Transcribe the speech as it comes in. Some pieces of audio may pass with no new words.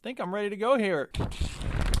think I'm ready to go here.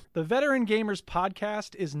 The Veteran Gamers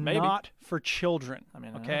podcast is not for children.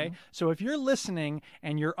 Okay? So if you're listening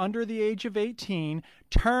and you're under the age of 18,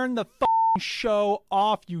 turn the show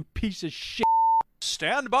off, you piece of shit.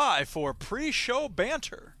 Stand by for pre-show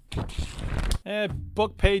banter.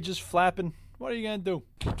 Book pages flapping. What are you going to do?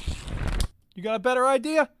 You got a better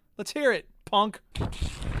idea? Let's hear it, punk.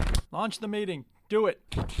 Launch the meeting. Do it.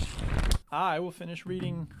 I will finish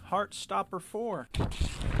reading Heartstopper 4.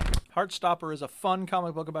 Heartstopper is a fun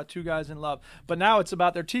comic book about two guys in love. But now it's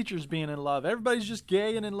about their teachers being in love. Everybody's just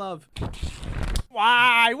gay and in love.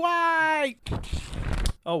 Why?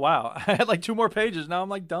 Oh, wow. I had like 2 more pages. Now I'm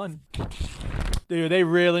like done. Dude, they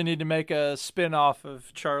really need to make a spin-off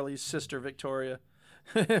of Charlie's sister, Victoria.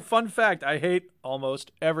 Fun fact, I hate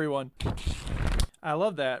almost everyone. I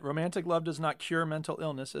love that. Romantic love does not cure mental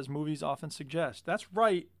illness, as movies often suggest. That's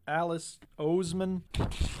right, Alice Oseman. All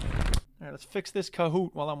right, let's fix this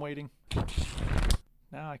Kahoot while I'm waiting.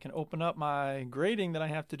 Now I can open up my grading that I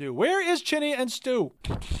have to do. Where is Chinny and Stu?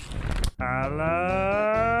 Alice?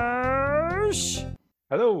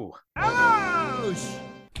 Hello. Alice!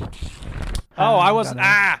 Oh, I wasn't.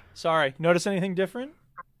 Sorry. Notice anything different?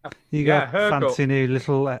 You got fancy new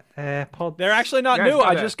little AirPods. They're actually not new.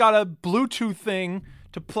 I just got a Bluetooth thing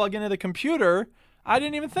to plug into the computer. I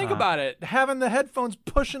didn't even think about it. Having the headphones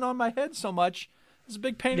pushing on my head so much is a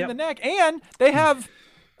big pain in the neck. And they have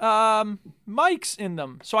mics in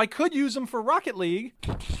them, so I could use them for Rocket League.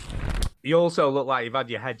 You also look like you've had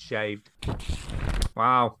your head shaved.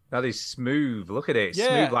 Wow, that is smooth. Look at it.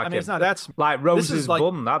 Yeah, Smooth like it's not that smooth. Like Rose's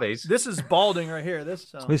bum, that is. This is balding right here.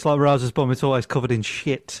 It's like Rose's bum. It's always covered in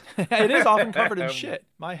shit. It is often covered in shit.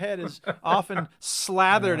 My head is often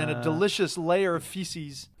slathered in a delicious layer of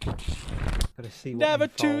feces. Never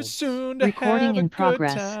too soon to Recording have in a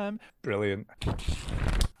progress. good time. Brilliant.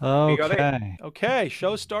 Okay. Okay,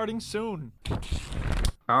 show starting soon.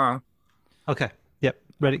 Okay. Yep.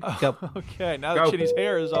 Ready. Go. Okay, now that Chinny's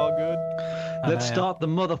hair is all good. Let's start the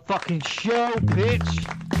motherfucking show, bitch.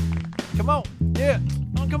 Come on. Yeah.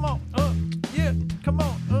 Oh, come on. Yeah. Come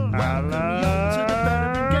on.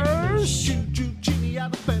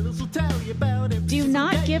 Do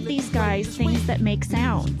not give these guys things that make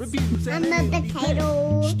sounds. I'm the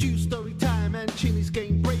potato.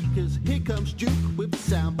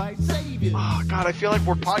 Oh, God, I feel like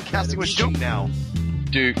we're podcasting with Duke now.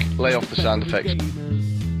 Duke, lay off the sound effects.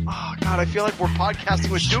 Oh, God, I feel like we're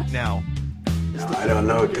podcasting with Duke now. I don't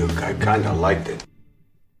know, Duke. I kind of liked it.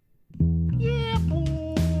 Yeah,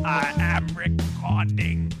 boy. I am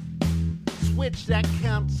recording. Switch that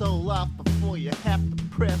console off before you have to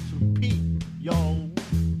press repeat, yo.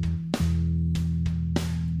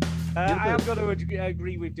 I am going to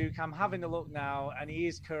agree with Duke. I'm having a look now, and he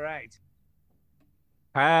is correct.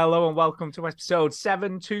 Hello and welcome to episode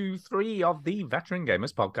 723 of the Veteran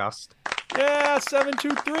Gamers Podcast. Yeah,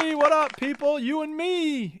 723. What up, people? You and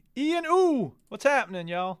me. Ian Ooh. What's happening,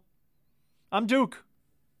 y'all? I'm Duke.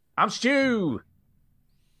 I'm Stu.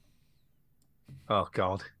 Oh,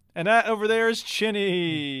 God. And that over there is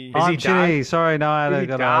Chinny. I'm Chinny. Sorry, no, I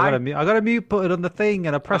got a mute button on the thing,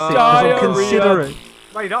 and I pressed it because Diarrhea. I'm considerate.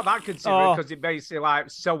 Well, you're not that considerate because it makes it like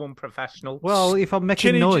so unprofessional. Well, if I'm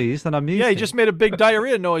making noise, then I'm muted. Yeah, he just made a big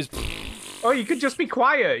diarrhea noise. Oh, you could just be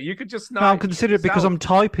quiet. You could just not. No, I'm considerate because I'm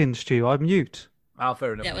typing, Stu. I'm mute. Oh,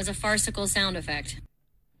 fair enough. That was a farcical sound effect.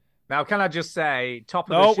 Now, can I just say, top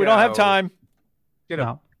of the show... No, we don't have time. You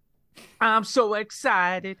know, I'm so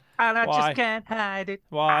excited, and I just can't hide it.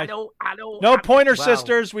 Why? I know. No pointer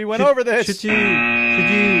sisters. We went over this.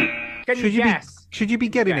 Should you be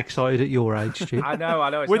getting excited at your age, Stu? I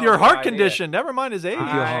know. With your heart condition. Never mind his age.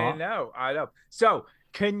 I know. So,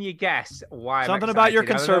 can you guess why? Something about your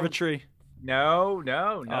conservatory. No.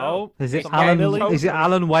 Oh, is it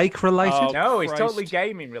Alan Wake related? Oh, no, it's Christ. totally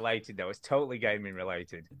gaming related, though. It's totally gaming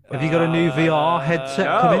related. Have you got a new VR headset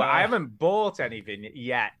coming? No, I haven't bought anything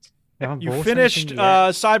yet. You finished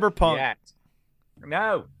Cyberpunk. Yet.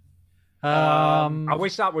 No. I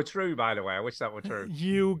wish that were true, by the way. I wish that were true.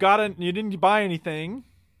 You didn't buy anything.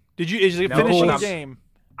 Did you? Is it finishing the game?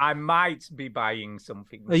 I might be buying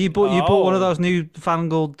something. You bought one of those new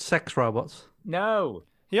fangled sex robots? No.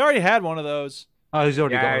 He already had one of those. Oh, he's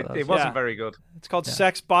already got one of those. It wasn't very good. It's called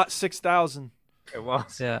Sexbot 6000. It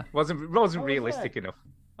was. Yeah. Wasn't realistic enough.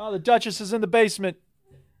 Oh, the Duchess is in the basement.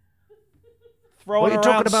 What are you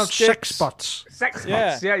talking about? Sticks. Sex bots. Sex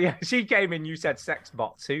bots. Yeah. She came in. You said sex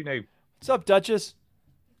bots. Who knew? What's up, Duchess?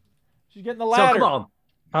 She's getting the ladder. So come on.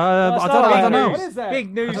 I don't know. What is that?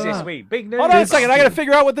 Big news this week. Big news. Hold on a second. I got to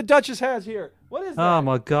figure out what the Duchess has here. What is that? Oh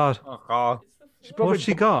my God. Oh God. It's the She probably What's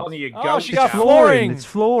she put got? one of your Oh, goats she got out. flooring. It's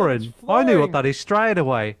flooring. I knew what that is straight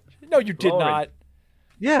away. No, you did Flooring. not.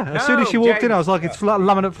 Yeah, as soon as she walked in, I was like, it's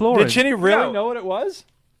laminate flooring. Did Chinny really No. know what it was?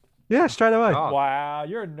 Yeah, straight away. Oh. Wow,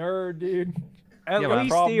 you're a nerd, dude. At Yeah, least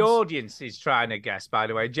problems. the audience is trying to guess, by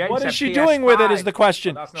the way. James What said is she PS5. doing with it is the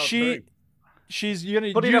question. Well, that's not She's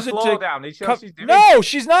gonna Putting use a it floor to down. Is that co- what she's doing? No,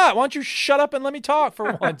 she's not. Why don't you shut up and let me talk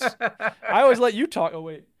for once? I always let you talk. Oh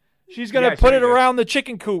wait, she's gonna Yeah, put she it does. around the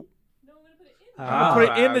chicken coop. Put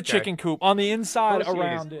it in the okay. chicken coop on the inside Of course she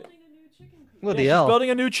around is. it. Bloody She's hell. building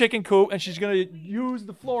a new chicken coop and she's gonna use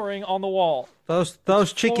the flooring on the wall. Those Floor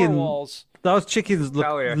chickens walls. Tell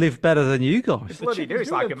you. live better than you guys. Bloody do. chickens It's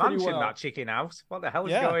do like a live pretty mansion, well. that chicken house. What the hell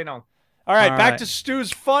is Yeah. going on? All right, All back right. to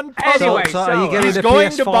Stu's fun So, puzzle. Anyway, are you so getting he's the going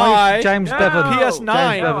PS5? to buy James No. Bevan. PS9. James No,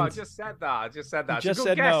 I Bevan. just said that. It's a just good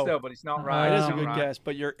said guess, no. though, but it's not right. It is It's a not good right. guess,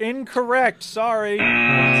 but you're incorrect. Sorry.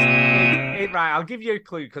 Right, I'll give you a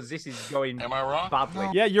clue because this is going badly.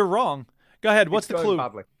 Yeah, you're wrong. Go ahead. What's It's the going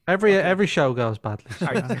clue? Badly. Every show goes badly.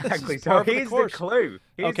 Exactly. This is So par for the here's the course. clue.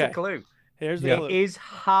 Here's Okay. the clue. Here's the Yeah. clue. It is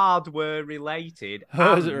hardware related.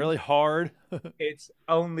 Oh, is it and really hard? It's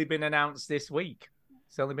only been announced this week.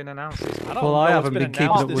 It's only been announced this week. I don't Well, know I what's haven't been been keeping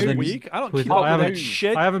announced up this with the week. I don't with- keep up I with that haven't-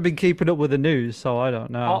 shit. I haven't been keeping up with the news, so I don't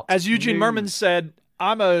know. Hot As Eugene news. Merman said,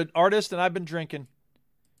 I'm an artist and I've been drinking.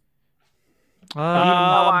 You have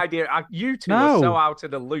no Um, idea. You two no. are so out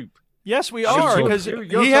of the loop. Yes, we You're are so- because you're he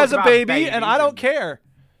talking has a about baby and I babies don't and- care.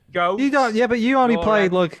 Go. You don't. Yeah, but you only You're play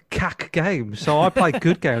right. like cack games, so I play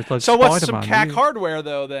good games like So what's some Spider-Man. CAC You- hardware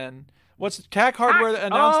though? Then what's CAC hardware that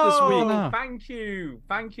announced this week? No. Thank you.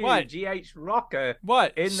 What? GH Rocker.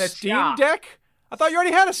 What In the Steam chat. Deck? I thought you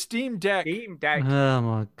already had a Steam Deck. Steam Deck. Oh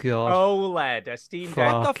my god. OLED. A Steam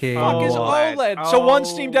Deck. What the Fucking fuck is what? OLED? So one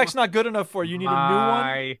Steam Deck's not good enough for you. You need a new one.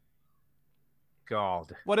 My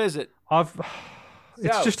God. What is it?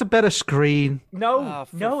 It's So- just a better screen. No, Ah,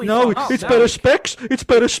 for- no, No, not. it's No. better specs. It's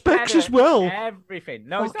better specs Better as well. Everything.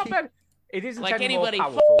 No, it's not Fucking- better. It isn't Like any more anybody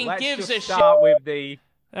powerful. fucking Let's gives just a start with the.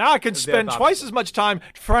 I could spend bad. twice as much time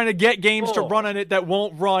trying to get games to Oh. run on it that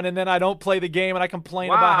won't run, and then I don't play the game, and I complain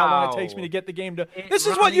about how long it takes me Wow. to get the game to. It This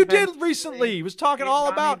is ran what you did eventually. recently. He was talking It all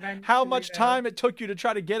ran about how eventually, much though. time it took you to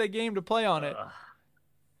try to get a game to play on it.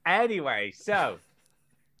 Anyway, so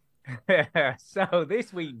so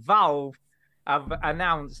this week Valve have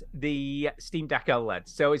announced the Steam Deck OLED.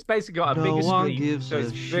 So it's basically got a No bigger one screen. gives So a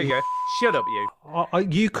it's shit. bigger. Shut up, you.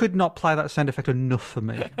 You could not play that sound effect enough for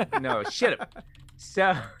me. No, shut up.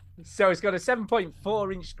 So it's got a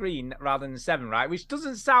 7.4-inch screen rather than 7, right? Which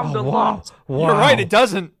doesn't sound Oh, a wow. lot. Wow. You're right, it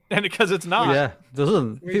doesn't, and because it's not. Yeah,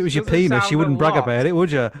 doesn't. If Which it was your doesn't penis, sound you a wouldn't brag lot. about it,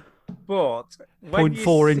 would you? But when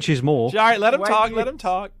 0.4 you inches more. All right, let him When talk. you- Let him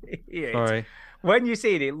talk. see it, Sorry. when you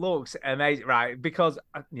see it, it looks amazing, right? Because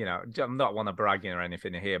I'm not one of bragging or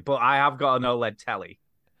anything here, but I have got an OLED telly,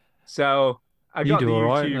 so I You got do the all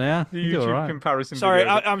right, YouTube, yeah, the you do all YouTube right. comparison. Sorry,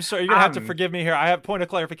 videos. I'm sorry. You're gonna have to And- forgive me here. I have a point of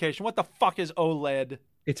clarification. What the fuck is OLED?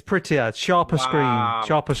 It's prettier, it's sharper Wow. screen,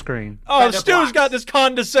 sharper screen. Oh, Better Stu's blacks. got this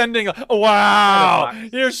condescending. Wow, Better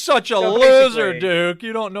blacks. you're such a So loser, basically- Duke.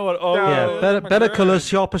 You don't know what OLED Yeah, is. better Okay. colours,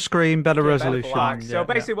 sharper screen, better Better resolution. black. So Yeah,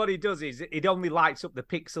 basically, what it does is it only lights up the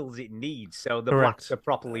pixels it needs, so the Correct. blacks are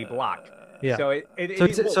properly black. yeah. So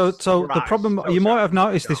So the problem you might have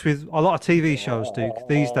noticed this with a lot of TV shows, Duke.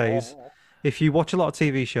 These days, if you watch a lot of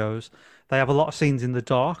TV shows, they have a lot of scenes in the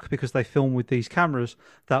dark because they film with these cameras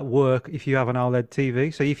that work if you have an OLED TV.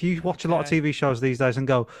 So if you watch a lot of TV shows these days and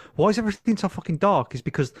go, "Why is everything so fucking dark?" is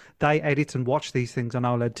because they edit and watch these things on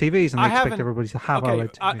OLED TVs and they expect everybody to have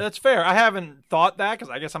OLED TV. That's fair. I haven't thought that because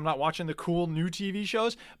I guess I'm not watching the cool new TV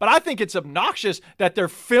shows. But I think it's obnoxious that they're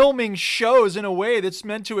filming shows in a way that's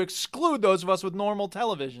meant to exclude those of us with normal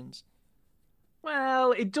televisions.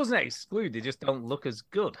 Well, it doesn't exclude; they just don't look as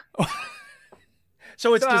good.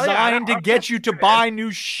 So it's So, yeah, designed to I- get you to buy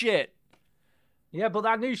new shit. Yeah, but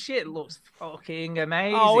that new shit looks fucking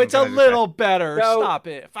amazing. Oh, it's a can I just little say? better. No. Stop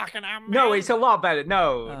it. Fucking amazing. No, it's a lot better.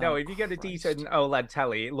 No, Oh, if you get a decent OLED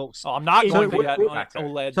telly, it looks. Oh, I'm not it going would to get look an better.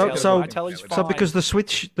 OLED So telly. so My telly's so fine. because the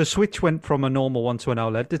Switch went from a normal one to an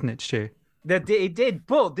OLED, didn't it, Stu? It did,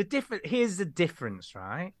 but here's the difference,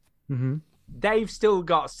 right? Mm-hmm. They've still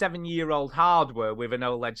got 7-year-old hardware with an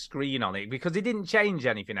OLED screen on it because it didn't change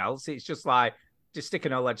anything else. It's just like just stick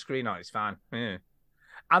an OLED screen on, it's fine. Yeah.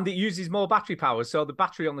 And it uses more battery power, so the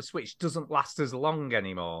battery on the Switch doesn't last as long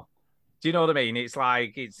anymore. Do you know what I mean? It's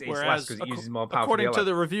like it's less Whereas, because it uses more power. according for to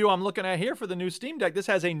the the review I'm looking at here for the new Steam Deck, this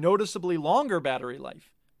has a noticeably longer battery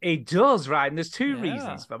life. It does, right? And there's two Yeah.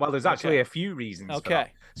 reasons. Well, there's actually Okay. a few reasons. For Okay.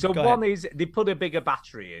 that. So Go one ahead. is they put a bigger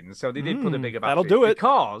battery in. So they did put a bigger battery. that'll do it.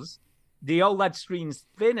 Because the OLED screen's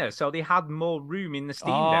thinner, so they had more room in the Steam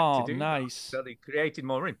Deck to do nice. that. So they created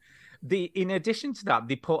more room. In addition to that,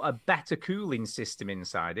 they put a better cooling system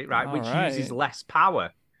inside it, right, which uses less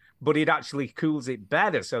power, but it actually cools it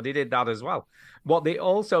better. So they did that as well. What they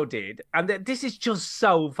also did, and this is just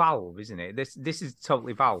so Valve, isn't it? This is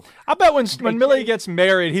totally Valve. I bet when Millie gets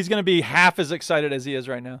married, he's going to be half as excited as he is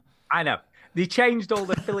right now. I know. They changed all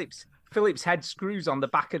the Phillips head screws on the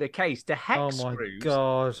back of the case to hex screws.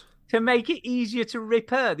 God. To make it easier to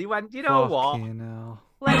repair. They went, you know what? Hell.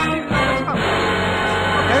 Let's do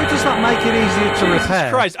that. How does that make it easier to Jesus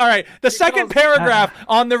repair? Christ. All right. The second paragraph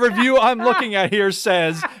on the review I'm looking at here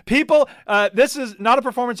says, people, this is not a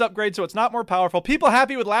performance upgrade, so it's not more powerful. People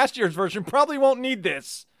happy with last year's version probably won't need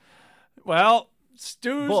this. Well,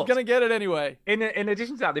 Stu's going to get it anyway. In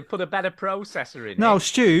addition to that, they put a better processor in it. No,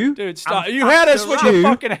 Stu. Dude, stop. You had us with the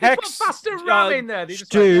fucking hex. Put faster RAM in there.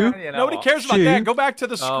 Stu. Nobody cares about that. Go back to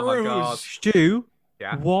the screws. Stu.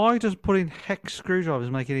 Yeah. Why does putting hex screwdrivers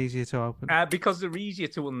make it easier to open? Because they're easier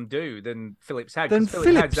to undo than Phillips head. Than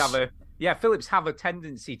Phillips Phillips have a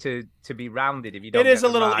tendency to be rounded if you don't. It is get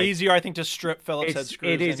a little right. easier, I think, to strip Phillips head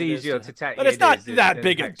screws. It is easier to take, but it's not that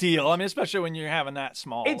big a deal. I mean, especially when you're having that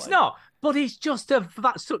small. It's not. But it's just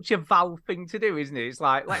that's such a Valve thing to do, isn't it? It's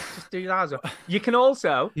like, let's just do that as well. You can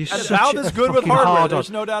also... Valve is good with hardware.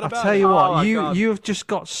 There's no doubt about it. I'll tell you what, you've just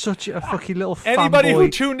got such a fucking little Anybody fanboy who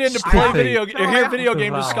tuned in to play video or hear video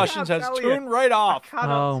game Valve. discussions has tuned right off.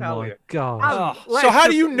 Oh my God. So how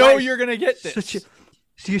do you know you're going to get this?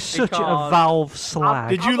 You're such a Valve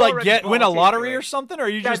slag. Did you win a lottery or something? Or are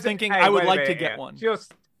you just thinking, I would like to get one?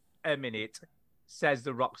 Just a minute, says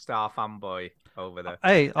the Rockstar fanboy over there.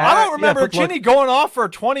 Hey, I don't remember Chinny going off for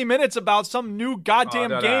 20 minutes about some new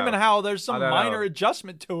goddamn game and how there's some minor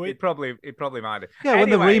adjustment to it. It probably might have. Yeah, when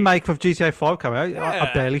the remake of GTA 5 came out,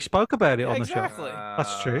 I barely spoke about it on the show. Exactly.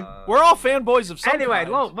 That's true. We're all fanboys of something. Anyway,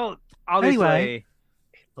 look, honestly,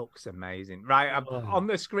 it looks amazing. Right, on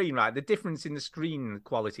the screen, right, the difference in the screen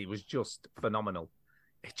quality was just phenomenal.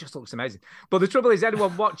 It just looks amazing. But the trouble is,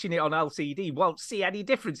 anyone watching it on LCD won't see any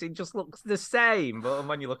difference. It just looks the same. But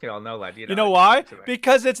when you look at it on OLED, you know why?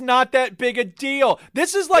 Because it's not that big a deal.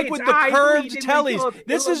 This is like with the curved tellies.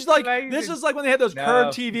 This is like when they had those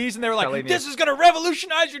curved TVs, and they were like, "This is going to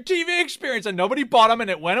revolutionize your TV experience," and nobody bought them,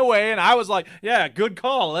 and it went away. And I was like, "Yeah, good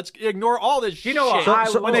call. Let's ignore all this." You know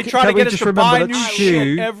what? When they try to get us to buy new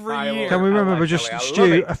shit every year. Can we remember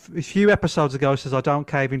Stu a few episodes ago says, "I don't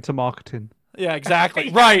cave into marketing." Yeah,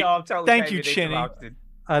 exactly. Right. Totally Thank you, Chinny.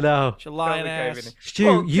 I know. You lying ass.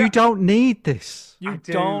 Stu, you don't need this. You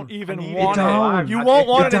don't even want it. You won't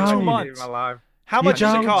want it in 2 months. How much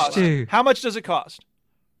does it cost? How much does it cost?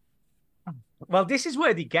 Well, this is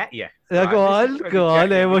where they get you. Go on.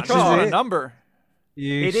 How much is it? A number.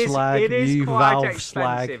 You slag. You Valve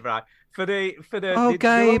slag. Right? For the. Oh,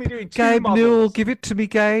 Gabe Newell, give it to me,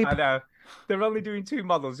 Gabe. I know. They're only doing 2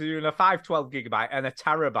 models. They're doing a 512 gigabyte and a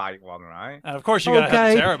terabyte one, right? And of course, you got to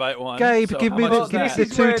have a terabyte one. Gabe, so give me the 2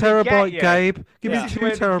 terabyte, Gabe. Give me 2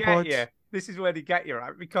 terabytes. This is where they get you,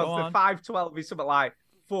 right? Because the 512 is something like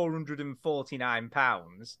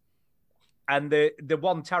 £449, and the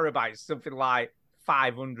 1 terabyte is something like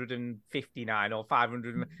 559 or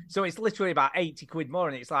 500. So it's literally about 80 quid more,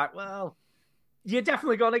 and it's like, well, you're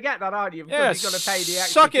definitely going to get that, aren't you? Yeah,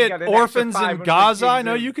 suck it, orphans in Gaza. I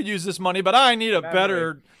know you could use this money, but I need a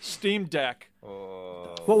better Steam Deck.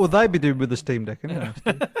 What would they be doing with the Steam Deck anyway?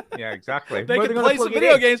 Yeah, exactly. They could play some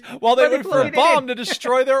video games while they wait for a bomb to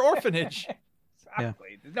destroy their orphanage. Exactly.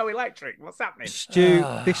 Yeah. There's no electric. What's happening? Stu,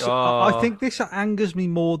 I think this angers me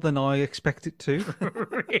more than I expect it to.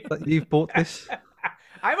 Really? That you've bought this.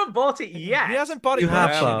 I haven't bought it yet. He hasn't bought it yet. You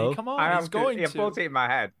have, though. Come on, he's going to. I bought it in my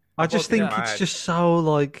head. I just think it's just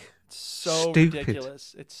so stupid.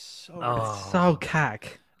 Ridiculous. It's so it's so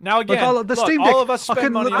cack. Now again, all of us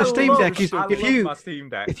spend money. The Steam Deck is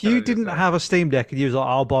if you didn't have a Steam Deck and you was like,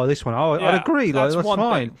 I'll buy this one, I'd agree. That's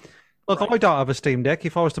fine. Look, I don't have a Steam Deck.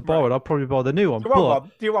 If I was to buy it, I'd probably buy the new one. Do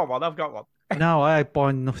you want one? I've got one. No, I ain't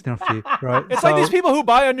buying nothing off you. Right? It's like these people who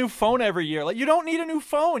buy a new phone every year. Like, you don't need a new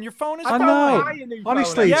phone. Your phone is fine. I know.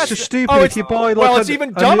 Honestly, it's just stupid if you buy it's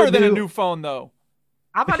even dumber than a new phone, though.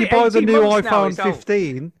 If you buy the new iPhone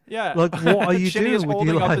 15, like what are you doing is with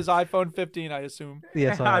holding your up life? his iPhone 15, I assume.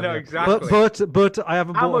 Yes, I know exactly. But I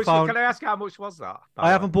haven't bought a phone. Can I ask how much was that?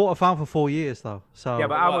 I haven't bought a phone for 4 years though. So yeah,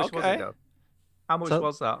 but how much was it though? How much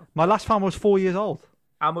was that? My last phone was 4 years old.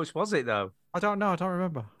 How much was it though? I don't know. I don't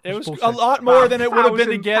remember. It was a lot more than it would have been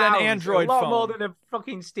to get an Android phone. A lot phone. more than a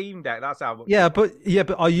fucking Steam Deck. That's how much. Yeah, but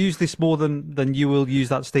I use this more than you will use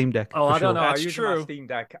that Steam Deck. Oh, for I don't sure. know. That's I use true. my Steam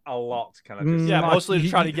Deck a lot. Can I just Yeah, mostly to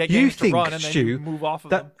try to get games to run and then Stu, you move off of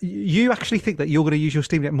them. You actually think that you're going to use your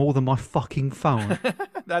Steam Deck more than my fucking phone?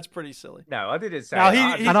 That's pretty silly. No, I didn't say Now,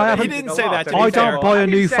 that. he didn't say that. To I be fair. don't buy a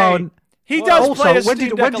new phone. He does Also, play his when Steam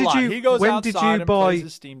did- Deck when a did lot. you- He goes when did outside you and buy- plays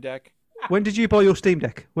his Steam Deck. When did you buy your Steam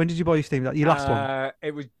Deck? When did you buy your Steam Deck? Your last one?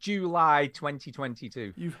 It was July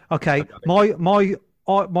 2022. Okay,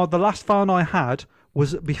 the last phone I had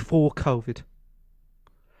was before COVID.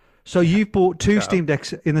 So you've bought two Steam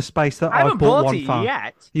Decks in the space that I I've haven't bought bought one it phone.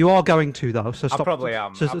 yet. You are going to though, so stop. probably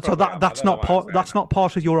am. So, I so probably that am. that's I don't not know why I'm part. That's saying not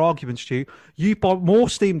part of your argument, Stu. You bought more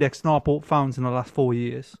Steam Decks than I bought phones in the last 4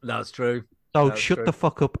 years. That's true. So That's shut true. the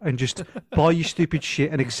fuck up and just buy your stupid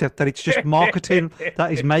shit and accept that it's just marketing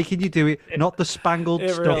that is making you do it, not the spangled It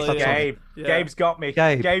stuff. really That's is. on. Gabe. Yeah. Gabe's got me.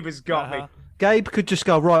 Gabe. Gabe has got me. Gabe could just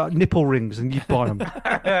go right nipple rings and you'd buy them.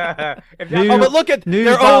 Oh, but look at new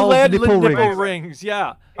their valve OLED nipple nipple rings. rings.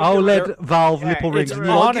 Yeah. OLED valve nipple it's rings. And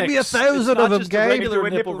you're like, give me Onyx. 1,000 It's of not them, just a Gabe. regular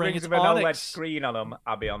With nipple nipple ring. rings It's with an OLED Onyx. screen on them,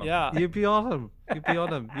 I'll be on them. Yeah. You'd be on them. You'd be on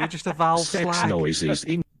them. You're just a valve Sex slag. noises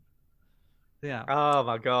in Yeah. Oh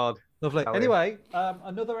my god. Lovely. Tell him. Anyway,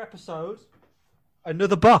 another episode.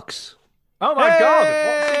 Another box. Oh my god.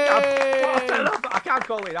 What's in that? I can't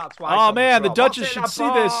call it that twice. Oh, on the man, the show. Duchess What's in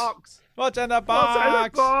should that see this. box? What's in that What's in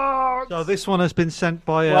box? the box? So this one has been sent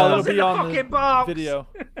by. Well, it'll What's in be the on fucking the box? video.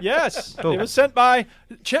 Yes, Cool. it was sent by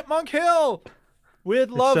Chipmunk Hill with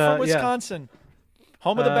love from yeah. Wisconsin,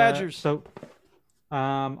 home of the Badgers. So,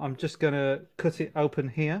 I'm just gonna cut it open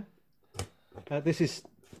here. This is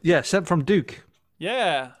sent from Duke.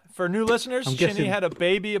 Yeah, for new listeners, I'm Chinny guessing- had a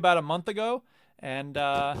baby about a month ago, and the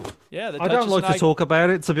I Duchess don't like and to talk about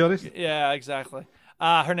it, to be honest. Yeah, exactly.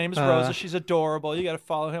 Her name is Rosa. She's adorable. You got to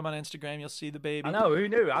follow him on Instagram. You'll see the baby. I know, who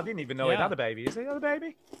knew? I didn't even know he Yeah. had a baby. Is he had a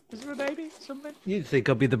baby? Is there a baby? Something? You'd think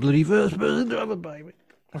I'd be the bloody first person to have a baby.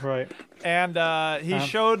 Right. And he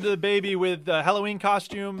showed the baby with the Halloween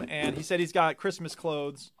costume, and he said he's got Christmas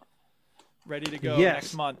clothes ready to go Yes.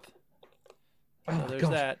 next month. So Oh, there's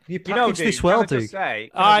God. that. You You know, packaged dude, this well, can I Duke. just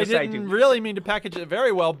say, I didn't really mean to package it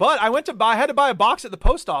very well, but I had to buy a box at the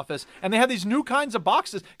post office, and they had these new kinds of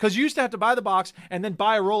boxes because you used to have to buy the box and then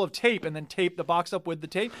buy a roll of tape and then tape the box up with the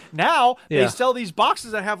tape. Now they Yeah. sell these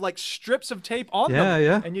boxes that have like strips of tape on Yeah, them.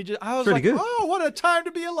 yeah. And I was Pretty like, good. oh, what a time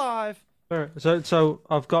to be alive. So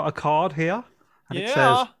I've got a card here, and it Yeah.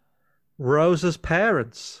 says Rosa's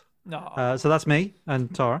parents. No. So that's me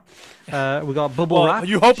and Tara. We got bubble Well, wrap.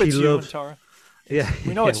 you hope She it's you and loves- Tara. Yeah,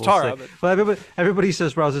 We know yeah, it's we'll Tara, see. but- Well, everybody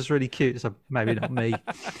says Rosa's really cute, so maybe not me.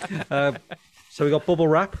 So we got bubble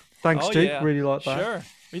wrap. Thanks, Oh, Duke. yeah. Really like that. Sure.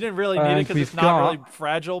 We didn't really need it And because it's we've not got- really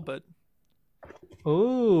fragile, but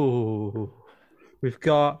Ooh, we've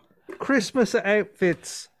got Christmas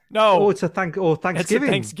outfits. no. Oh, it's a Thanksgiving. It's a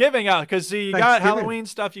Thanksgiving out because see, you got Thanksgiving. Halloween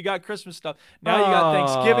stuff, you got Christmas stuff. Now you got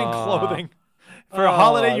Thanksgiving Ah. clothing for a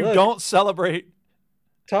holiday you look. don't celebrate,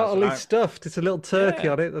 Totally That's right. stuffed. It's a little turkey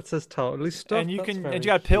Yeah. on it that says totally stuffed. and you That's can very and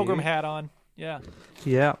you got a pilgrim cute. hat on. Yeah,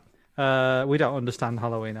 Yeah. We don't understand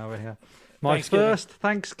Halloween over here. My Thanksgiving. first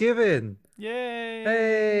Thanksgiving. yay!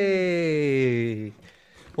 Hey.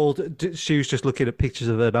 She was just looking at pictures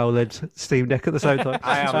of an OLED Steam Deck at the same time.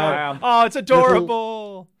 I am. Oh, it's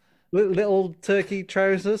adorable. Little turkey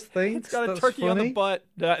trousers thing. It's got a That's turkey on the funny. butt.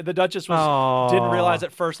 The Duchess didn't Aw. realize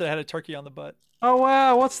at first that it had a turkey on the butt. Oh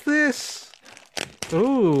wow, what's this?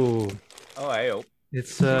 Ooh, Oh, hey, oh.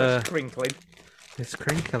 it's It's crinkling. it's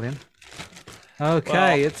crinkling. Okay,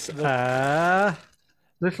 Well, it's a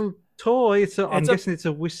little toy. I'm It's a- guessing it's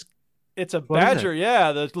a whisk. It's a What is it? badger,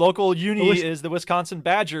 yeah. The local uni Wis- is the Wisconsin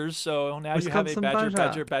Badgers, so now you have a Wisconsin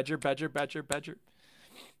badger. Badger.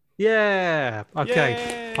 Yeah. Okay.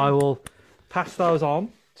 Yay. I will pass those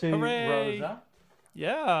on to Hooray. Rosa.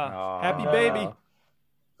 Yeah, happy baby.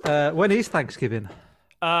 When is Thanksgiving?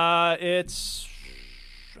 It's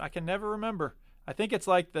I can never remember. I think it's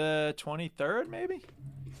like the 23rd, maybe.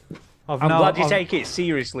 I'm glad you take it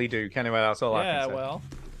seriously, Duke. Anyway, that's all I Yeah, can say. well,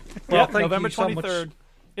 Well, yeah, thank November you so much. 23rd.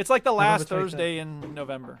 It's like the last November 23rd. Thursday in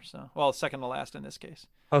November. So, well, second to last in this case.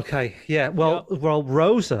 Okay. Yeah. Well,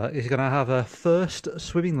 Rosa is going to have her first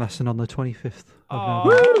swimming lesson on the 25th of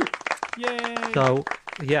November. Yay! So,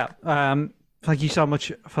 yeah. Thank you so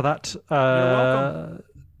much for that, welcome.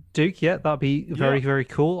 Duke. Yeah, that'd be very, Yeah. very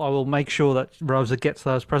cool. I will make sure that Rosa gets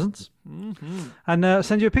those presents Mm-hmm. and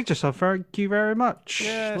send you a picture. So, thank you very much.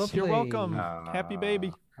 Yes, you're Lovely. welcome. Happy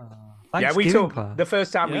baby. Yeah, we Thanksgiving took class. the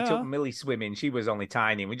first time we Yeah. took Millie swimming. She was only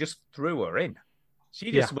tiny, and we just threw her in.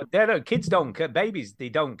 She just, they don't, kids don't care. Babies, they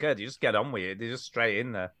don't care. They just get on with it. They're just straight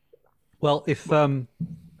in there. Well,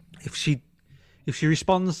 if she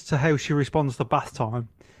responds to how she responds to bath time,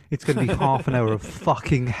 it's going to be half an hour of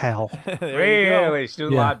fucking hell. Really? She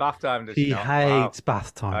doesn't like bath time, does she? She hates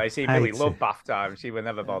bath time. I see Millie love bath time. She was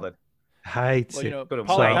never bothered. Hates well, you it. know,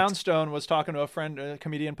 Paula Poundstone was talking to a friend,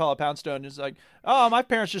 comedian Paula Poundstone, is like, oh, my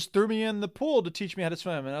parents just threw me in the pool to teach me how to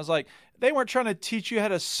swim. And I was like, they weren't trying to teach you how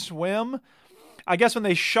to swim. I guess when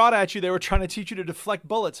they shot at you, they were trying to teach you to deflect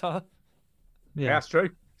bullets, huh? Yeah, that's true.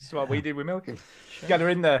 That's what we did with Milky. Sure. Get her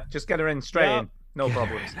in there. Just get her in straight in. No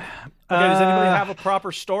problems. Okay, does anybody have a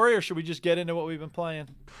proper story, or should we just get into what we've been playing?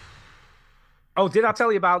 Oh, did I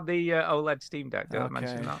tell you about the OLED Steam Deck? Did I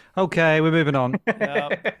mention that? Okay, we're moving on.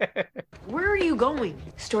 Where are you going?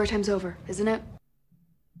 Story time's over, isn't it?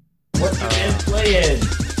 What you been playing?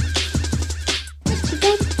 What you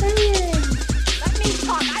been playing? Let me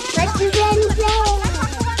talk. What you been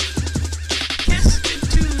playing?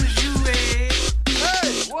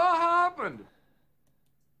 Hey, what happened?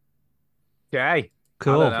 Okay.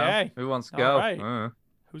 Cool. Okay. Who wants to go? All right.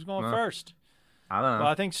 Who's going first? I don't know. Well,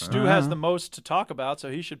 I think Stu has the most to talk about,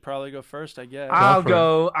 so he should probably go first, I guess. I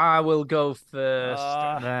will go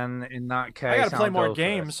first. Then in that case, I got to play more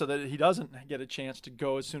games first. so that he doesn't get a chance to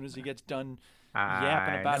go as soon as he gets done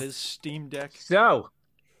yapping about his Steam Deck. So.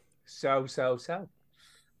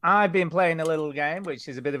 I've been playing a little game, which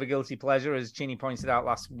is a bit of a guilty pleasure, as Ginny pointed out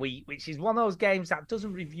last week, which is one of those games that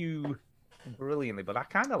doesn't review brilliantly, but I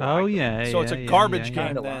kind of like. Oh yeah. So it's a garbage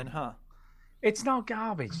game then, huh? It's not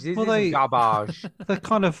garbage. This Well, isn't garbage. They're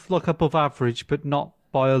kind of like above average, but not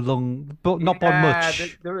by a long, but not by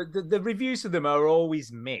much. The reviews of them are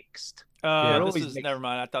always mixed. Never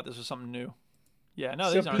mind. I thought this was something new. Yeah,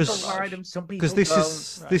 no, these aren't garbage. Because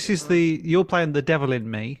this is you're playing the Devil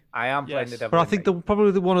in Me. I am playing the Devil. But I think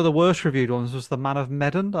probably one of the worst reviewed ones was the Man of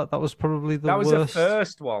Medan. That was probably the worst. That was the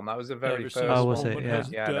first one. That was the very first. Oh, was one. it? Yeah.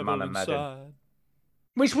 Yeah, the Man of Medan.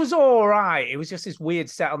 Which was all right. It was just this weird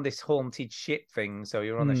set on this haunted ship thing. So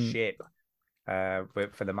you're on a ship for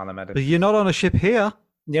the Man of Medan. But you're not on a ship here.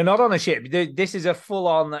 You're not on a ship. This is a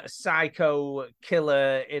full-on psycho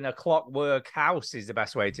killer in a clockwork house is the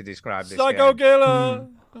best way to describe this Psycho game. killer!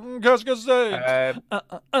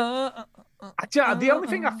 The only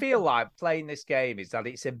thing I feel like playing this game is that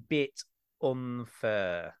it's a bit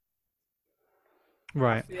unfair.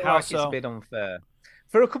 Right. How it's so? a bit unfair.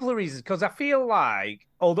 For a couple of reasons, because I feel like,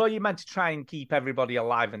 although you're meant to try and keep everybody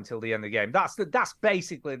alive until the end of the game, that's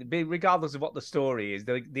basically, regardless of what the story is,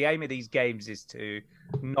 the aim of these games is to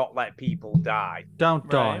not let people die. Don't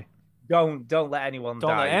die. Don't let anyone die.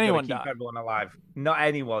 Don't let anyone keep die. Everyone alive. Not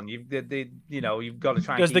anyone. You've got to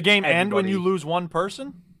try. Does and the keep game end when everybody- you lose one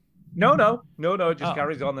person? No. It just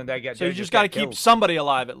carries on and they get. So you they just got to get keep killed. somebody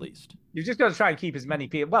alive at least. You've just got to try and keep as many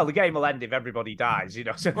people. Well, the game will end if everybody dies. So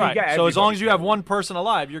if you Right. get So as long everybody as you have killed, one person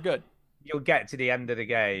alive, you're good. you'll get to the end of the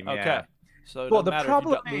game. Okay. Yeah. So it Well, doesn't the matter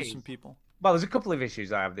problem if you lose is- some people. Well, there's a couple of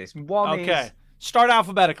issues I have this. One Okay. is Start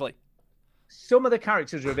alphabetically. some of the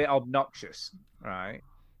characters are a bit obnoxious, right?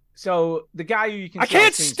 So the guy who you can I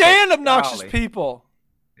can't stand obnoxious people.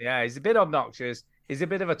 Yeah, he's a bit obnoxious. He's a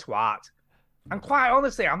bit of a twat. And quite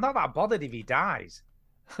honestly, I'm not that bothered if he dies.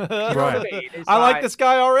 You know what I mean? It's I like this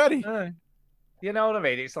guy already. You know what I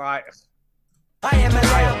mean? It's like I am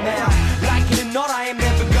allowed now. Like it or not, I am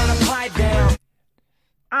never gonna pipe down.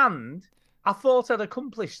 And I thought I'd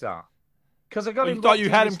accomplished that. Because I got him. You thought you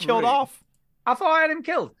locked had in him this killed room. off? I thought I had him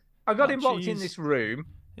killed. I got Oh, him locked in jeez. this room,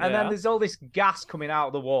 and Yeah. then there's all this gas coming out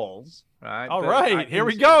of the walls. Right. All But right, I- here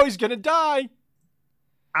we go. He's gonna die.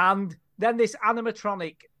 And then this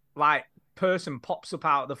animatronic person pops up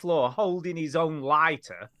out of the floor holding his own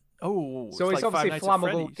lighter. Oh, So it's like Five obviously Nights at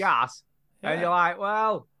flammable Freddy's. gas. Yeah. And you're like,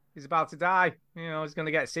 well, he's about to die. He's going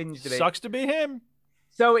to get singed a bit. Sucks to be him.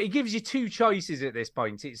 So it gives you two choices at this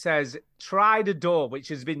point. It says, try the door, which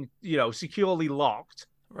has been, securely locked.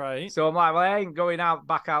 Right. So I'm like, well, I ain't going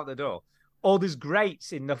back out the door. Or there's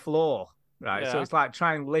grates in the floor. Right. So Yeah. it's like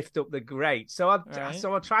try and lift up the grate. So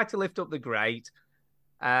I tried to lift up the grate.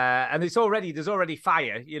 And there's already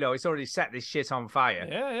fire. It's already set this shit on fire.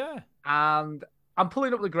 Yeah. And I'm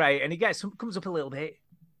pulling up the grate, and it comes up a little bit.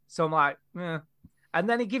 So I'm like, and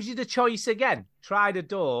then it gives you the choice again: try the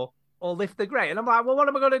door or lift the grate. And I'm like, well, what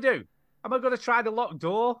am I going to do? Am I going to try the locked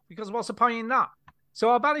door? Because what's the point in that? So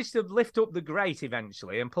I managed to lift up the grate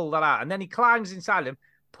eventually and pull that out, and then he climbs inside him,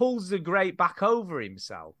 pulls the grate back over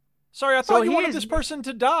himself. Sorry, I thought you wanted this person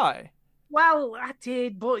to die. Well, I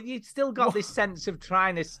did, but you still got this sense of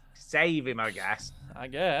trying to save him, I guess. I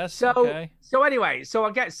guess. So, Okay. so anyway, so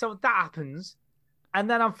that happens, And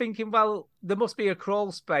then I'm thinking, well, there must be a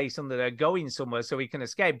crawl space under there going somewhere so he can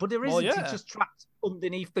escape. But there isn't. Well, yeah. He's just trapped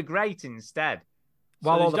underneath the grate instead. So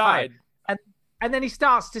While all he's the fire. died. And then he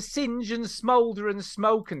starts to singe and smolder and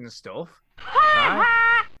smoke and stuff.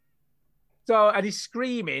 Right? So, and he's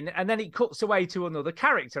screaming, and then it cuts away to another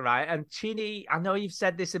character, right? And Chinny, I know you've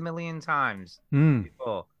said this a million times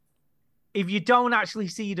before. If you don't actually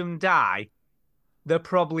see them die, they're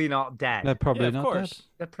probably not dead. They're probably not dead.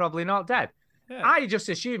 They're probably not dead. Yeah. I just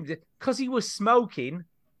assumed because he was smoking,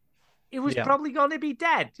 it was probably going to be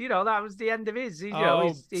dead. You know, that was the end of his. You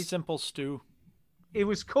know, his simple stew. It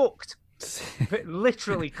was cooked,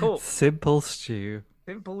 literally cooked. Simple stew.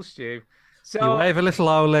 Simple stew. So You wave a little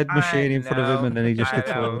OLED machine in front of him, and then he just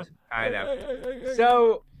explodes. I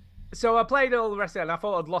know. So I played all the rest of it, and I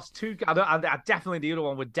thought I'd lost two. I definitely the other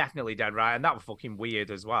one were definitely dead, right? And that was fucking weird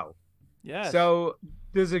as well. Yeah. So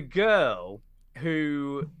there's a girl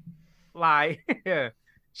who, like,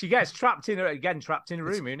 she gets trapped in a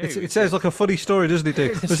room. Who knew? It says like a funny story, doesn't it,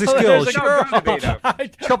 Dick? There's this So girl. there's She a girl.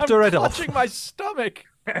 chopped her head off. Clutching my stomach.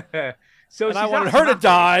 So and I wanted her to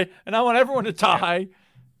die, and I want everyone to die.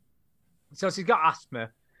 So she's got asthma,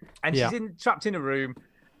 and she's trapped in a room,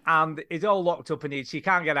 and it's all locked up in it. She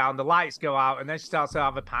can't get out, and the lights go out, and then she starts to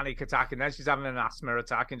have a panic attack, and then she's having an asthma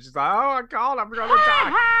attack, and she's like, "Oh my God, I'm gonna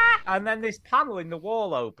die!" And then this panel in the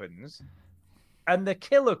wall opens, and the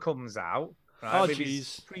killer comes out, right, with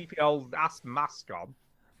his creepy old asthma mask on,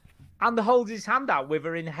 and holds his hand out with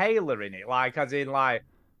her inhaler in it, like as in like,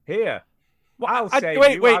 "Here, I'll save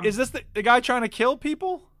you." Wait, is this the guy trying to kill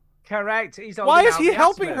people? Correct. He's Why is he the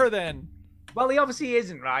helping asthma. her then? Well, he obviously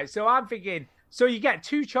isn't, right? So I'm thinking, so you get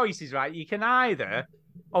two choices, right? You can either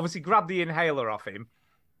obviously grab the inhaler off him,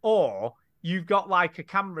 or you've got like a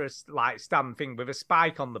camera like stand thing with a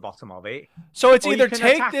spike on the bottom of it. So it's or either you can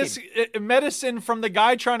take attack this him. medicine from the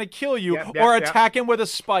guy trying to kill you, Yep, or yep. attack him with a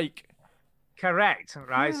spike. Correct,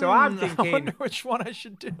 right? So I'm I thinking, wonder which one I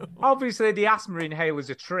should do. obviously the asthma inhaler's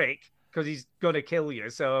a trick because he's gonna kill you.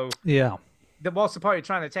 So Yeah. what's the point of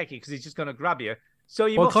trying to take it? Because he's just gonna grab you. So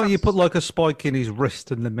you Why must can't have you to- put like a spike in his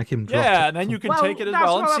wrist and then make him drop Yeah, it? and then you can Well, take it as that's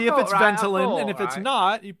well and what I see if thought, it's right? I Ventolin, thought, and if it's right?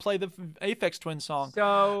 not, you play the Aphex Twin song.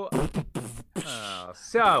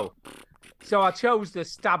 So I chose to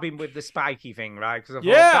stab him with the spiky thing, right? Because I thought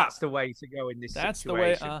Yeah! that's the way to go in this That's the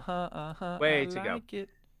way. situation. Way I to go. like it.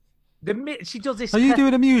 The minute she does this, Are you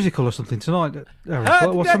doing a musical or something tonight,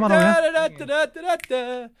 Eric? What's the matter with you? I don't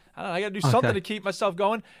know, I gotta do something Okay. to keep myself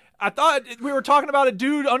going. I thought we were talking about a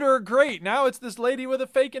dude under a grate. Now it's this lady with a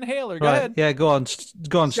fake inhaler. Go Right, ahead. yeah, go on,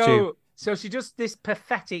 Stu. So she does this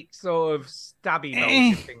pathetic sort of stabby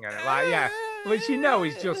motion thing at it, like which you know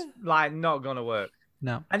is just like not gonna work.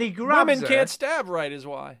 No, And he grabs Women her, can't stab right, is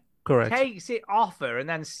why. correct. takes it off her, and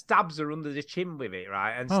then stabs her under the chin with it,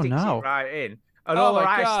 right, and Oh, sticks no. it right in, and Oh all her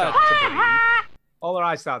my eyes God. start to bleed. All her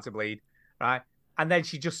eyes start to bleed, right, and then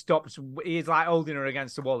she just stops. He's like holding her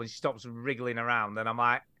against the wall, and she stops wriggling around, and I'm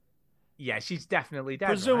like, yeah, she's definitely dead.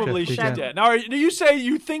 Presumably right? she's Dead. dead. Now, do you say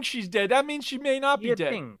you think she's dead? That means she may not be You dead.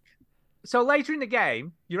 think? So later in the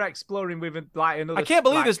game, you're exploring with like another. I can't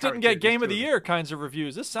believe like, this didn't character, get Game there's of the two Year kinds of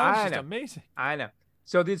reviews. This sounds I just know. amazing. I know.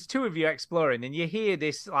 So there's two of you exploring, and you hear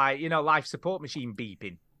this like life support machine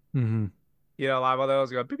beeping. Mm-hmm. Like one of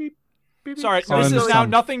those go beep beep. Beep, beep. Sorry, So I this is now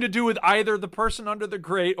understand. nothing to do with either the person under the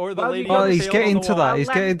grate or the Well, lady. you on the he's table getting on the to that. wall. He's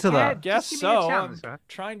getting to that. Guess Just give me a so. chance, I'm right?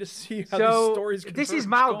 trying to see how So these stories. this is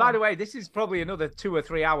converge. Go by on. the way, this is probably another 2 or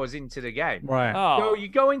 3 hours into the game. Right. Oh, So you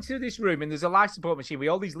go into this room and there's a life support machine with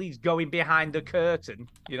all these leads going behind the curtain.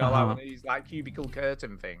 Like Uh-huh. one of these like cubicle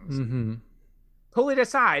curtain things. Mm-hmm. Pull it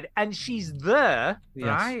aside, and she's there, Yes.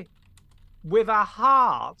 right? With a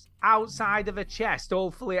heart outside of her chest, all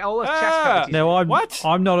her chest Ah. cavity. Now What?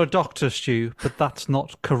 I'm not a doctor, Stu, but that's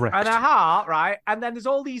not correct. And a heart, right? And then there's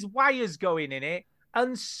all these wires going in it,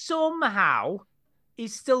 and somehow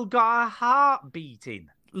he's still got a heart beating.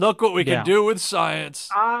 look what we Yeah. can do with science.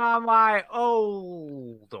 And I'm like,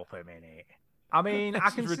 hold up a minute. I mean, I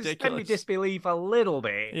This can is suspend my ridiculous. disbelief a little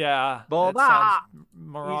bit. Yeah, But that sounds It's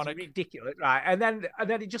moronic. ridiculous, right? And then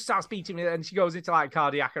it just starts beating me, and she goes into like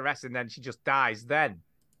cardiac arrest, and then she just dies. Then,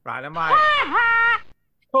 right? And I'm like,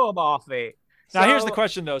 come off it. Now here's So- the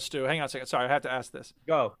question, though, Stu. Hang on a second. Sorry, I have to ask this.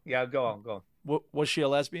 Go, yeah, go on. Was she a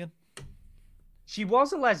lesbian? She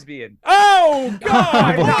was a lesbian. Oh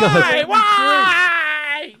God! Oh, my God.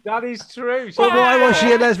 Why? That is true. But why was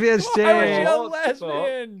she a lesbian, Stu? Why was she a But-